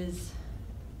is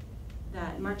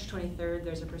that March 23rd,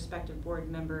 there's a prospective board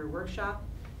member workshop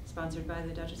sponsored by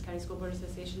the Dutchess County School Board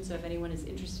Association. So if anyone is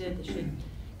interested, they should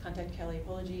contact Kelly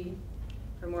Apology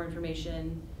for more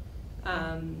information.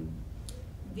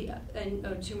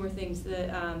 Two more things. The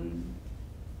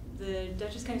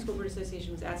Dutchess County School Board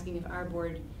Association was asking if our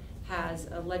board has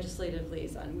a legislative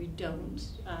liaison. We don't,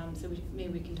 so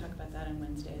maybe we can talk about that on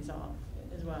Wednesday as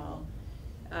well.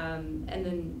 And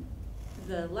then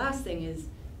the last thing is,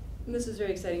 and this is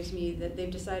very exciting to me, that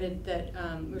they've decided that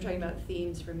we're talking about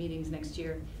themes for meetings next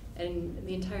year, and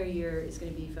the entire year is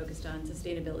going to be focused on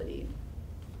sustainability.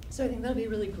 So I think that'll be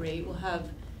really great. We'll have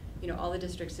all the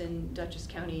districts in Dutchess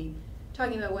County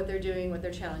talking about what they're doing, what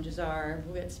their challenges are.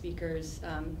 We'll get speakers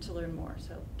to learn more,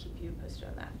 so keep you posted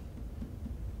on that.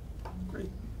 Great,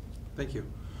 thank you.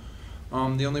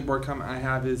 The only board comment I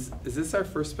have is this our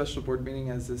first special board meeting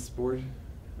as this board?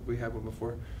 Have we had one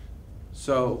before?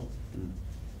 So,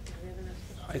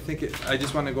 I think I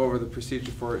just want to go over the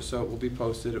procedure for it. So it will be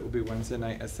posted. It will be Wednesday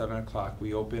night at 7 o'clock.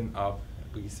 We open up,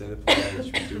 we say the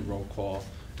pledge, we do roll call,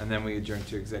 and then we adjourn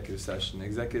to executive session. The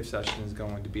executive session is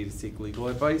going to be to seek legal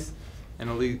advice, and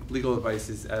the legal advice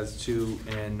is as to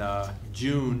in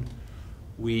June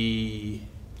we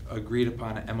agreed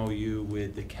upon an MOU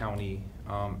with the county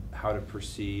how to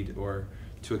proceed or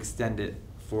to extend it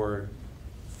for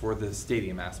the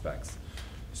stadium aspects.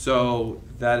 So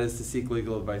that is to seek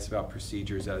legal advice about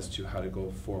procedures as to how to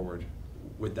go forward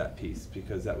with that piece,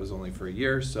 because that was only for a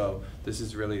year. So this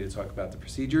is really to talk about the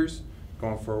procedures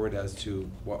going forward as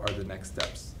to what are the next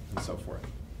steps and so forth.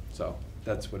 So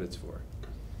that's what it's for.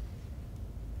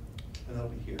 And that'll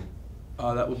be here.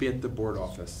 That will be at the board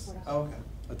office. Oh, okay.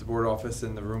 At the board office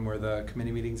in the room where the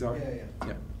committee meetings are. Yeah.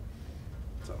 Yeah.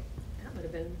 So. That would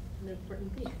have been an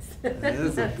important piece. It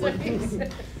is an important piece.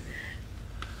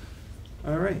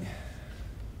 All right.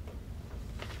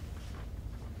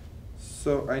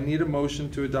 So I need a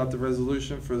motion to adopt the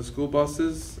resolution for the school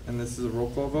buses, and this is a roll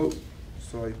call vote.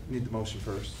 So I need the motion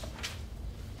first.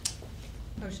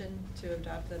 Motion to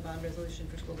adopt the bond resolution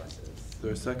for school buses. Is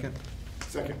there a second?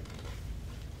 Second.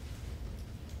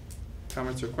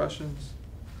 Comments or questions?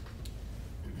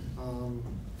 I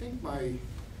think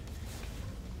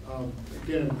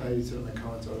again, I said in my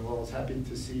comments, I was happy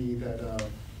to see that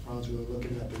Ron's really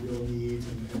looking at the real needs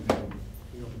and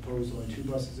proposed only 2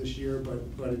 buses this year,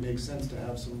 but it makes sense to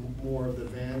have some more of the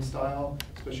van style,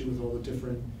 especially with all the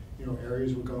different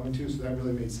areas we're going to. So that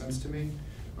really made sense to me.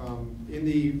 In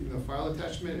the file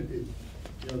attachment,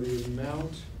 the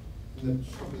amount in the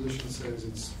proposition says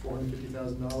it's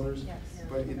 $450,000. Yes.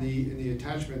 But in the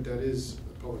attachment, that is a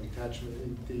public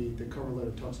attachment, the cover letter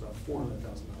talks about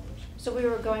 $400,000. So we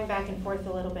were going back and forth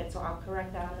a little bit, so I'll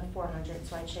correct that on the 400,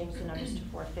 so I changed the numbers to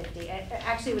 450.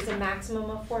 Actually, it was a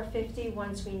maximum of 450.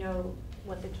 Once we know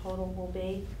what the total will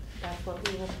be, that's what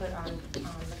we will put on the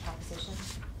proposition.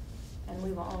 And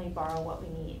we will only borrow what we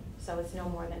need, so it's no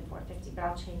more than 450, but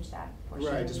I'll change that portion.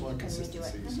 Right, I just want and redo it.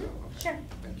 consistency, so. Sure.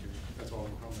 Thank you. That's all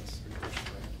the comments.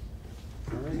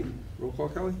 All right. Roll call,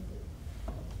 Kelly.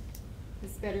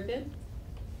 Ms. Bettergood?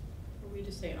 Or we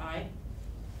just say aye?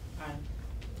 Aye.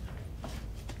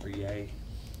 Or yay?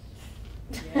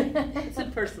 It's a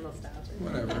personal style.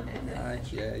 Whatever. Aye,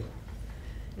 yay.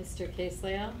 Mr.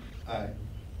 Case-Layout? Aye.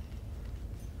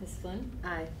 Ms. Flynn?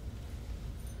 Aye.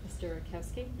 Mr.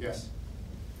 Rakowski? Yes.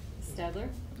 Ms. Stadler?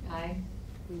 Aye.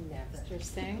 Mr.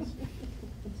 Singh?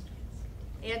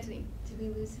 Anthony? Did we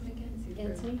lose him again? Is he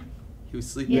Anthony? He was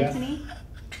sleeping. Yes. Anthony?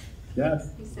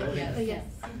 Yes. He said yes. Yes.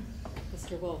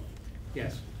 Mr. Wolf?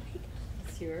 Yes.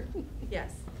 Ms. Hewer?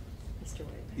 Yes. Mr.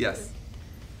 White? Yes.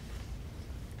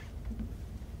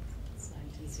 It's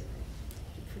 9-0.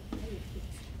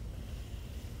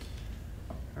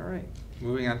 All right.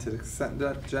 Moving on to the consent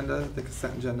agenda. The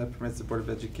consent agenda permits the Board of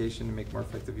Education to make more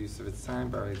effective use of its time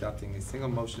by adopting a single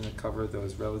motion to cover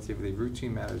those relatively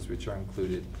routine matters which are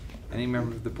included. Any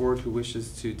member of the board who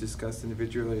wishes to discuss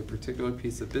individually a particular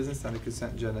piece of business on the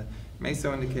consent agenda may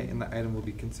so indicate, and the item will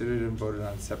be considered and voted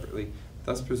on separately,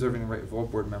 thus preserving the right of all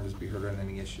board members to be heard on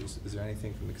any issues. Is there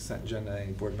anything from the consent agenda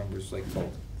any board members would like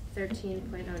told?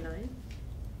 13.09.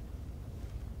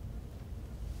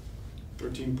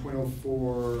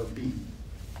 13.04B.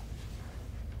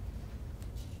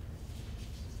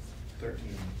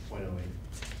 13.08.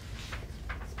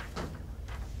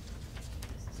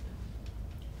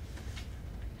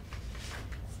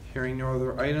 Hearing no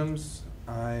other items,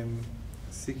 I'm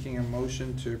seeking a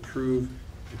motion to approve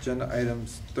agenda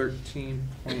items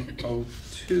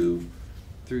 13.02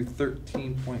 through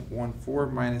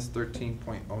 13.14 minus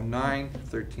 13.09,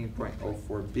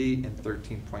 13.04B, and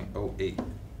 13.08.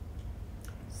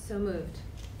 So moved.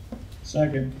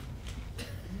 Second.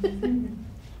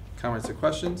 Comments or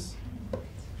questions?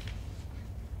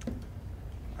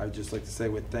 I would just like to say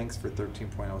with thanks for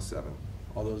 13.07.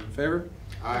 All those in favor?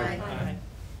 Aye.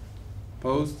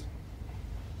 Opposed?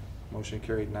 Motion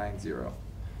carried 9-0.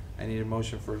 I need a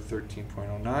motion for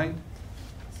 13.09.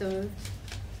 So moved.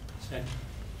 Second.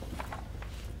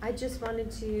 I just wanted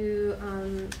to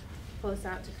close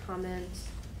out to comment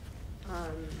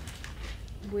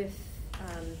with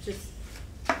just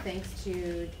thanks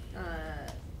to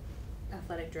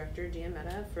Athletic Director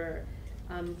Giametta for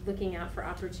looking out for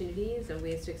opportunities and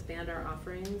ways to expand our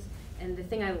offerings. And the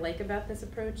thing I like about this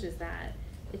approach is that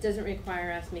it doesn't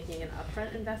require us making an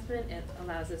upfront investment. It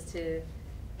allows us to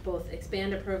both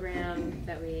expand a program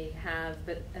that we have,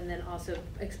 and then also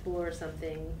explore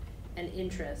something, an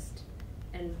interest,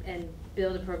 and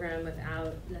build a program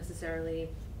without necessarily,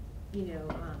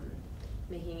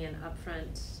 making an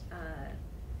upfront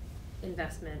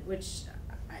investment, which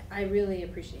I really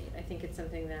appreciate. I think it's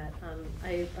something that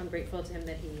I'm grateful to him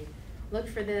that he looked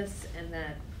for this, and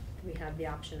that we have the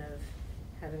option of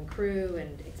having crew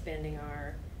and expanding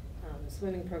our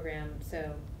swimming program.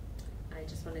 So I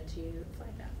just wanted to flag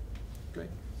that. Great.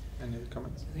 Any other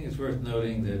comments? I think it's worth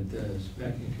noting that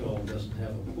Spackenkill doesn't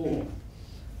have a pool,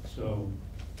 so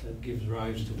that gives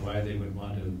rise to why they would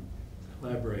want to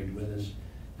collaborate with us.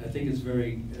 I think it's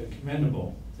very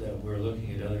commendable that we're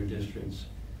looking at other districts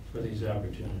for these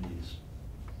opportunities.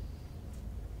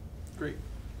 Great.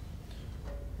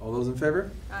 All those in favor?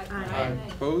 Aye. Aye.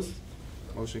 Opposed?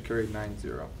 Motion carried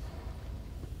 9-0.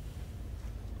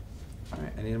 All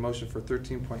right, I need a motion for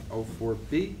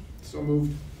 13.04B. So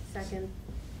moved. Second.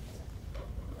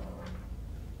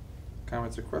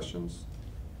 Comments or questions?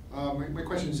 My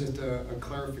question is just a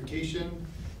clarification.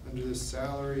 Under this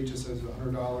salary, it just says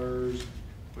 $100,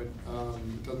 but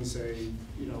it doesn't say,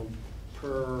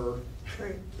 per.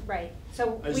 Right,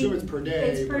 so I assume it's per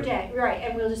day. It's per but- day, right,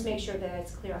 and we'll just make sure that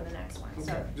it's clear on the next one,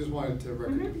 so. Okay, just wanted the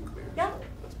record to be Mhm. clear. Yeah. So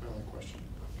that's my only question.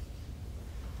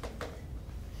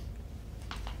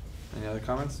 Any other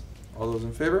comments? All those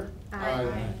in favor? Aye.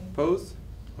 Aye. Opposed?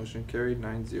 Motion carried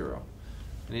 9-0.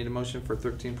 I need a motion for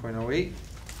 13.08.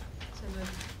 So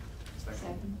moved.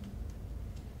 Second.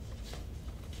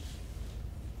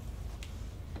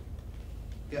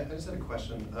 Yeah, I just had a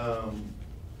question.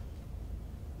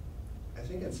 I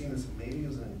think I'd seen this, maybe it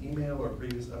was in an email or a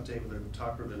previous update where the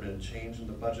talk had been a change in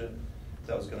the budget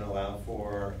that was gonna allow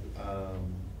for,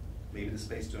 maybe the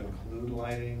space to include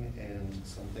lighting and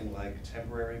something like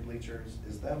temporary bleachers.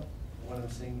 Is that what I'm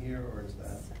seeing here, or is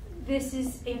that? This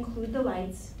is include the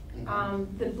lights.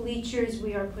 The bleachers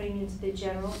we are putting into the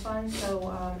general fund, so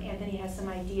Anthony has some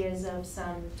ideas of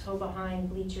some toe-behind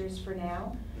bleachers for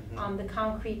now. The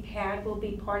concrete pad will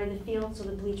be part of the field, so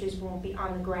the bleachers won't be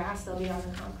on the grass, they'll be on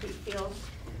the concrete field.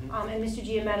 And Mr.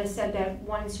 Giametta said that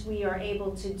once we are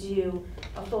able to do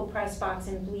a full press box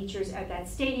and bleachers at that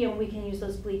stadium, we can use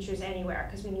those bleachers anywhere,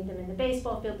 because we need them in the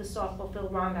baseball field, the softball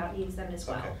field, Rombout needs them as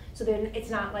well. Okay. So then it's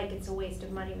not like it's a waste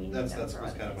of money, we need them for That's other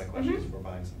was kind of my things. question, is we're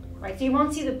buying something. Right, so you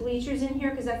won't see the bleachers in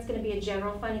here, because that's gonna be a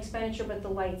general fund expenditure, but the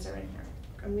lights are in here.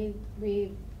 And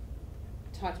we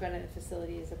talked about it at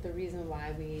facilities, that the reason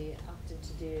why we opted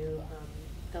to do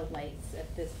the lights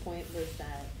at this point was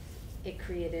that it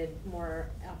created more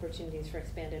opportunities for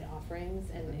expanded offerings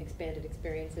and expanded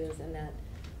experiences, and that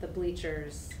the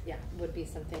bleachers, would be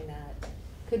something that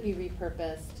could be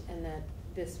repurposed, and that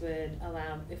this would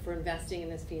allow, if we're investing in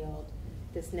this field,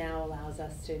 this now allows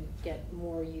us to get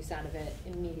more use out of it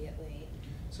immediately.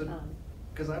 So,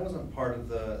 because I wasn't part of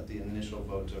the initial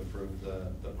vote to approve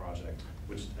the project,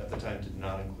 which at the time did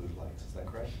not include lights, is that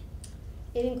correct?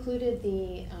 It included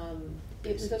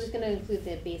it was always gonna include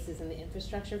the bases and the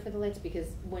infrastructure for the lights, because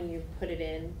when you put it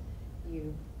in,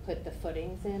 you put the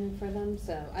footings in for them,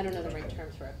 so I don't know the right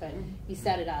terms for it, but you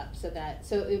set it up so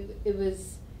it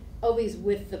was always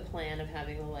with the plan of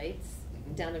having the lights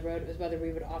down the road. It was whether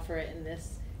we would offer it in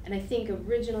this, and I think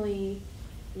originally,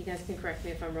 you guys can correct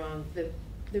me if I'm wrong,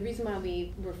 the reason why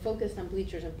we were focused on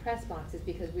bleachers and press box is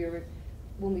because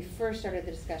when we first started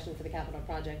the discussion for the capital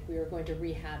project, we were going to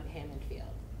rehab Hammond Field.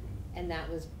 And that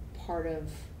was part of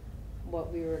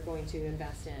what we were going to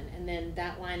invest in. And then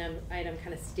that line item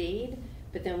kind of stayed,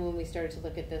 but then when we started to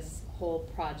look at this whole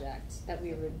project that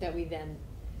we then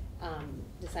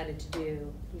decided to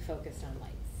do, we focused on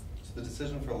lights. So the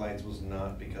decision for lights was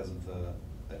not because of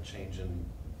a change in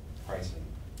pricing?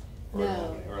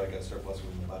 No. Or like a surplus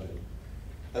within the budget?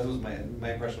 That was my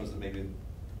impression, was that maybe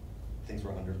things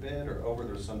were underbid or over,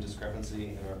 there was some discrepancy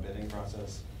in our bidding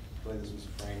process, the way this was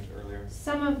framed earlier.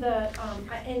 Some of the,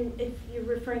 and if you're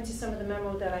referring to some of the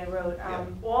memo that I wrote, Yeah.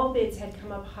 all bids had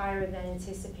come up higher than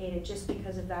anticipated just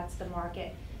because of that's the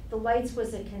market. The lights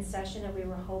was a concession that we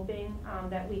were hoping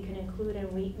that we can include,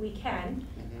 and we can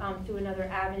through another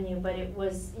avenue, but it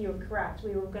was, you're correct,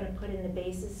 we were gonna put in the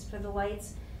basis for the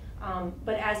lights.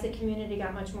 But as the community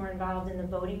got much more involved in the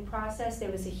voting process,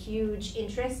 there was a huge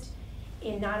interest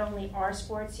in not only our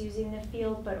sports using the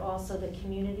field, but also the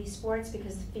community sports,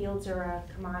 because the fields are a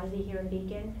commodity here in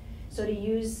Beacon. So to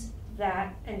use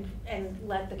that and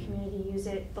let the community use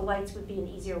it, the lights would be an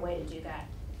easier way to do that.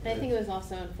 And I think it was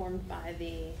also informed by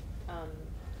the,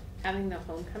 having the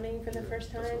homecoming for the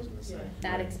first time.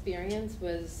 That experience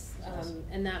was,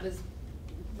 and that was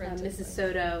Mrs.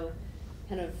 Soto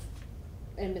kind of,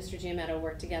 and Mr. Giamatto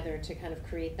worked together to kind of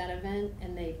create that event,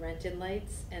 and they rented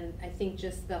lights, and I think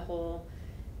just the whole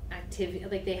activity,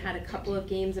 like they had a couple of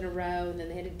games in a row, and then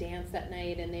they had a dance that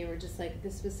night, and they were just like,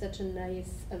 this was such a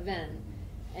nice event,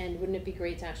 and wouldn't it be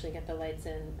great to actually get the lights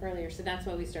in earlier? So that's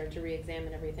why we started to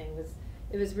re-examine everything.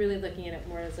 It was really looking at it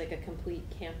more as like a complete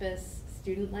campus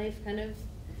student life kind of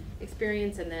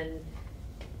experience, and then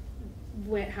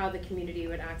how the community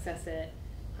would access it.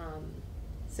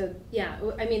 So yeah,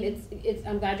 I mean,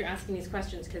 I'm glad you're asking these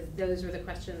questions, because those were the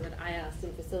questions that I asked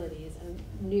in facilities, and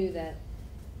knew that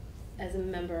as a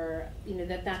member, you know,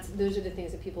 those are the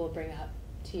things that people will bring up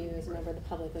to you as a member of the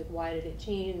public, like why did it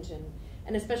change,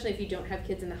 and especially if you don't have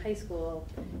kids in the high school,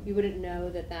 you wouldn't know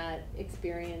that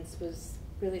experience was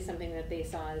really something that they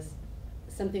saw as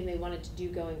something they wanted to do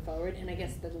going forward. And I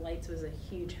guess the lights was a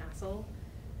huge hassle,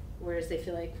 whereas they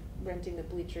feel like renting the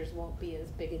bleachers won't be as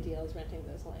big a deal as renting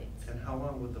those lights. And how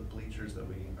long would the bleachers that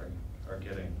we are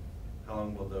getting, how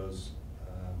long will those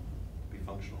be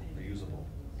functional or usable?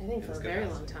 I think for a very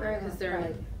long time, because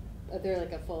they're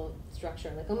like a full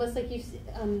structure, like almost like you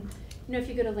know, if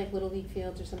you go to like Little League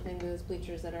fields or something, those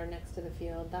bleachers that are next to the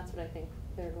field, that's what I think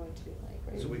they're going to be like,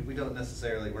 right? So we don't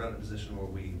necessarily, we're not in a position where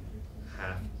we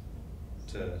have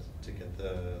to get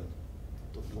the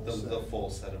full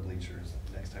set of bleachers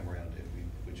next time around if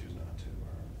we choose not to,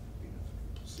 or, you know.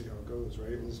 We'll see how it goes,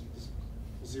 right? We'll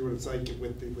see what it's like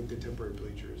with the temporary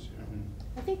bleachers, you know.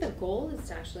 I think the goal is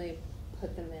to actually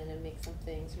put them in and make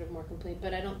something sort of more complete,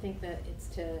 but I don't think that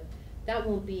that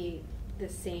won't be the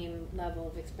same level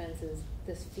of expense as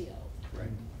this field. Right.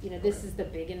 You know, this is the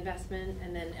big investment,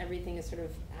 and then everything is sort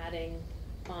of adding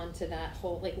onto that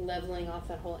whole, like leveling off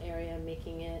that whole area,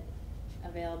 making it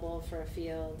available for a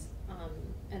field.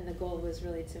 And the goal was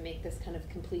really to make this kind of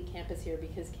complete campus here,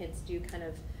 because kids do kind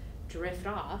of drift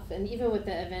off. And even with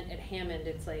the event at Hammond,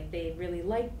 it's like they really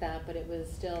liked that, but it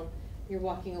was still, you're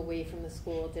walking away from the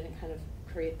school. It didn't kind of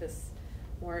create this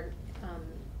more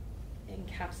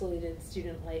encapsulated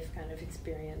student life kind of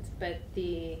experience. But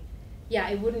yeah,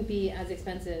 it wouldn't be as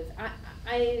expensive.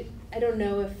 I don't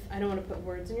know if, I don't want to put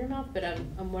words in your mouth, but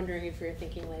I'm wondering if you're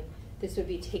thinking like this would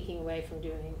be taking away from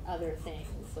doing other things.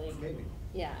 Like, maybe.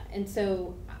 Yeah, and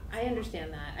so I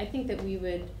understand that. I think that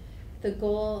the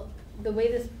goal, the way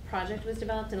this project was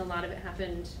developed, and a lot of it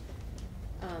happened,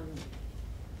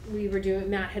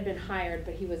 Matt had been hired,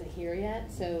 but he wasn't here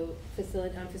yet. So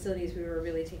on facilities, we were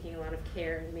really taking a lot of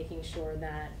care and making sure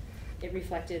that it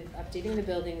reflected updating the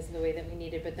buildings in the way that we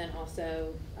needed, but then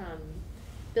also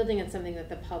building on something that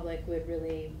the public would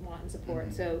really want and support.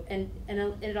 Mm-hmm. So, and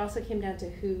it also came down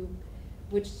to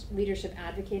which leadership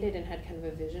advocated and had kind of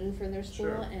a vision for their school.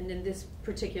 Sure. And in this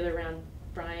particular round,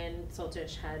 Brian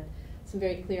Soltish had some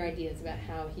very clear ideas about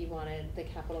how he wanted the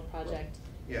capital project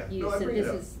used. No, I bring it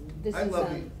up.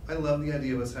 I love the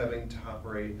idea of us having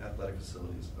top-rate athletic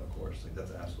facilities, of course, like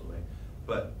that's absolutely.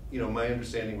 But, you know, my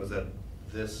understanding was that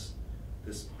this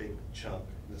big chunk,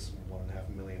 this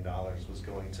 $1.5 million was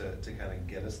going to kind of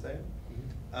get us there.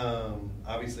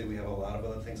 Obviously, we have a lot of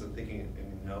other things. I'm thinking,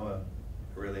 and Noah,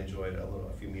 I really enjoyed a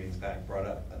few meetings back, brought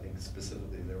up, I think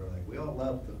specifically, they were like, we all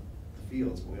love the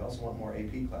fields, but we also want more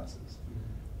AP classes.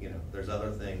 You know, there's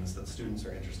other things that students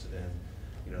are interested in.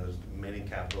 You know, there's many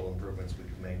capital improvements we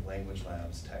could make, language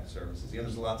labs, tech services. You know,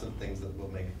 there's lots of things that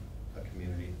will make a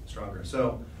community stronger.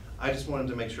 So I just wanted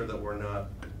to make sure that we're not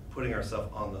putting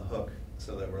ourselves on the hook,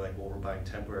 so that we're like, well, we're buying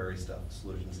temporary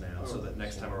solutions now, so that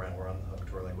next time around we're on the hook.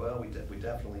 We're like, well, we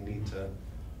definitely need to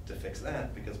fix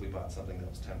that because we bought something that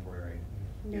was temporary.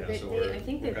 No, You know, I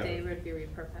think that they would be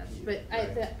repurposed. But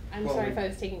Right. I'm Well, sorry if I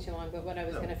was taking too long, but what I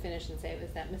was No. going to finish and say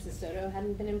was that Mrs. Soto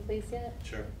hadn't been in place yet.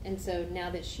 Sure. And so now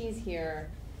that she's here,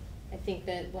 I think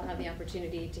that we'll have the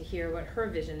opportunity to hear what her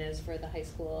vision is for the high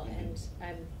school. Mhm. And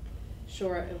I'm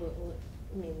sure it will,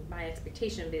 I mean, my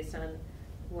expectation based on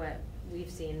what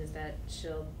we've seen is that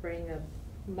she'll bring a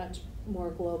much more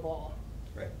global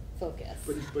focus.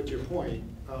 But your point,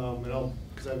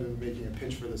 because I've been making a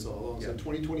pitch for this all along. So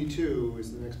 2022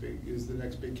 is the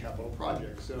next big capital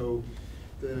project. So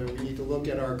we need to look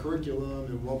at our curriculum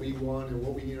and what we want and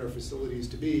what we need our facilities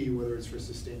to be, whether it's for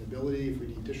sustainability, if we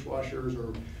need dishwashers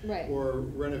or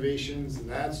renovations, and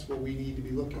that's what we need to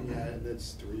be looking at. And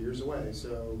that's 3 years away.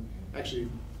 So actually,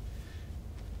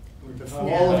 the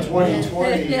fall of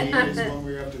 2020 is when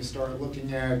we have to start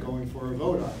looking at going for a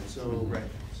vote on it. So.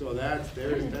 So that's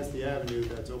the avenue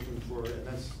that's open for it, and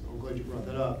I'm glad you brought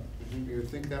that up. You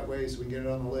think that way so we can get it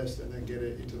on the list and then get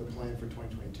it into the plan for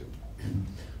 2022.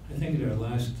 I think at our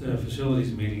last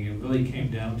facilities meeting, it really came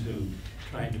down to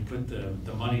trying to put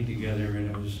the money together,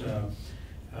 and it was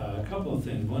A couple of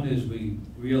things. One is we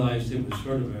realized it was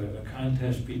sort of a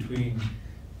contest between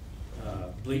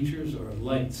bleachers or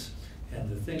lights. And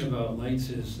the thing about lights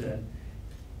is that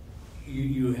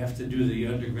you have to do the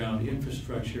underground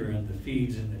infrastructure and the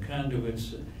feeds and the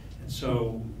conduits. And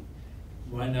so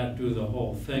why not do the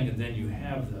whole thing and then you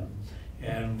have them?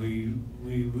 And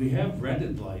we have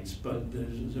rented lights, but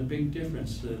there's a big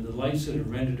difference. The lights that are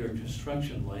rented are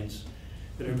construction lights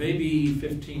that are maybe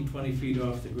 15, 20 feet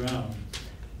off the ground.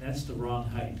 That's the wrong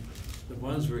height. The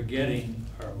ones we're getting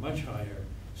are much higher,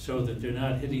 so that they're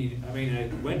not hitting. I mean, I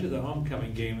went to the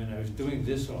homecoming game and I was doing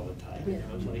this all the time. Yeah.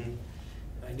 I was like,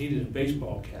 I needed a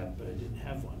baseball cap, but I didn't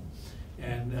have one.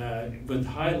 And with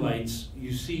highlights,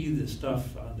 you see the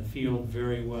stuff on the field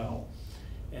very well,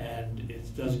 and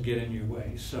it doesn't get in your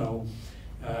way. So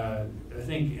I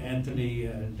think Anthony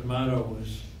D'Amato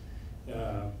was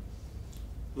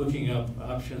looking up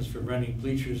options for renting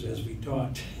bleachers as we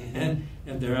talked, and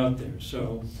they're out there.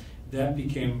 So that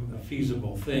became a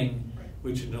feasible thing,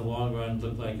 which in the long run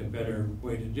looked like a better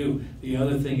way to do. The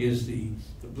other thing is the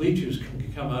bleachers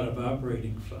can come out of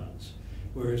operating funds,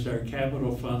 whereas our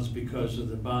capital funds, because of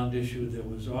the bond issue that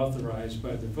was authorized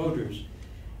by the voters,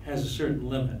 has a certain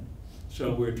limit.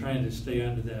 So we're trying to stay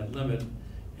under that limit,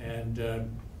 and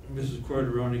Mrs.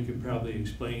 Corderoni could probably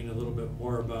explain a little bit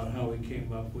more about how we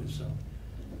came up with some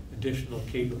additional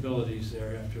capabilities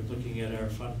there after looking at our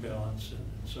fund balance and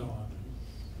so on,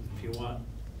 if you want.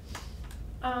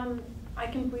 I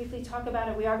can briefly talk about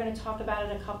it. We are going to talk about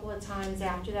it a couple of times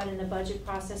after that in the budget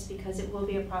process, because it will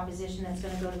be a proposition that's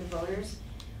going to go to the voters.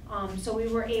 So we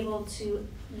were able to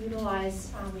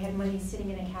utilize, we had money sitting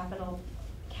in a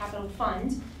capital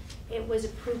fund. It was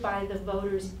approved by the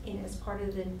voters as part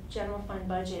of the general fund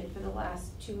budget for the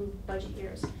last 2 budget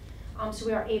years. So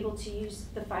we are able to use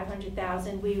the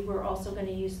 $500,000. We were also going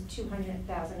to use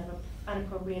 $200,000 of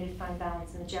unappropriated fund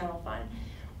balance in the general fund.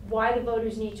 Why the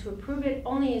voters need to approve it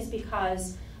only is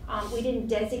because we didn't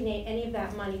designate any of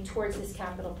that money towards this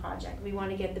capital project. We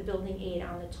want to get the building aid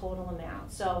on the total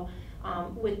amount. So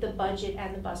with the budget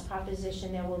and the bus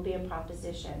proposition, there will be a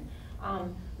proposition.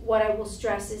 What I will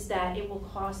stress is that it will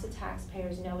cost the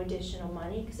taxpayers no additional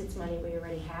money, because it's money we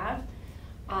already have.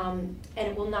 And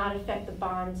it will not affect the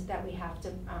bonds that we have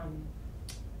to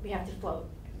float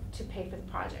to pay for the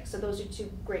project. So those are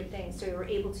 2 great things. So we were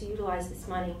able to utilize this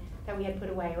money that we had put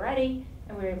away already,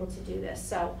 and we were able to do this.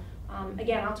 So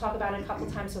again, I'll talk about it a couple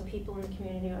times so people in the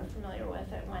community are familiar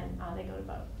with it when they go to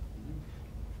vote.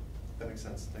 That makes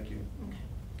sense. Thank you. Okay.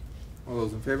 All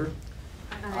those in favor?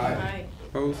 Aye.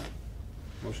 Opposed?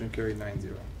 Motion carried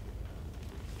 9-0.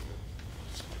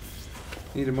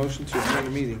 Need a motion to adjourn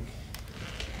the meeting.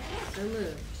 So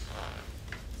moved.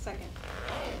 Second.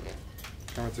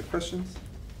 Comments or questions?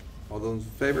 All those in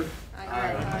favor?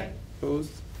 Aye.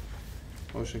 Opposed?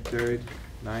 Motion carried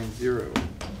 9-0.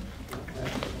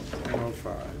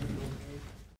 10:05.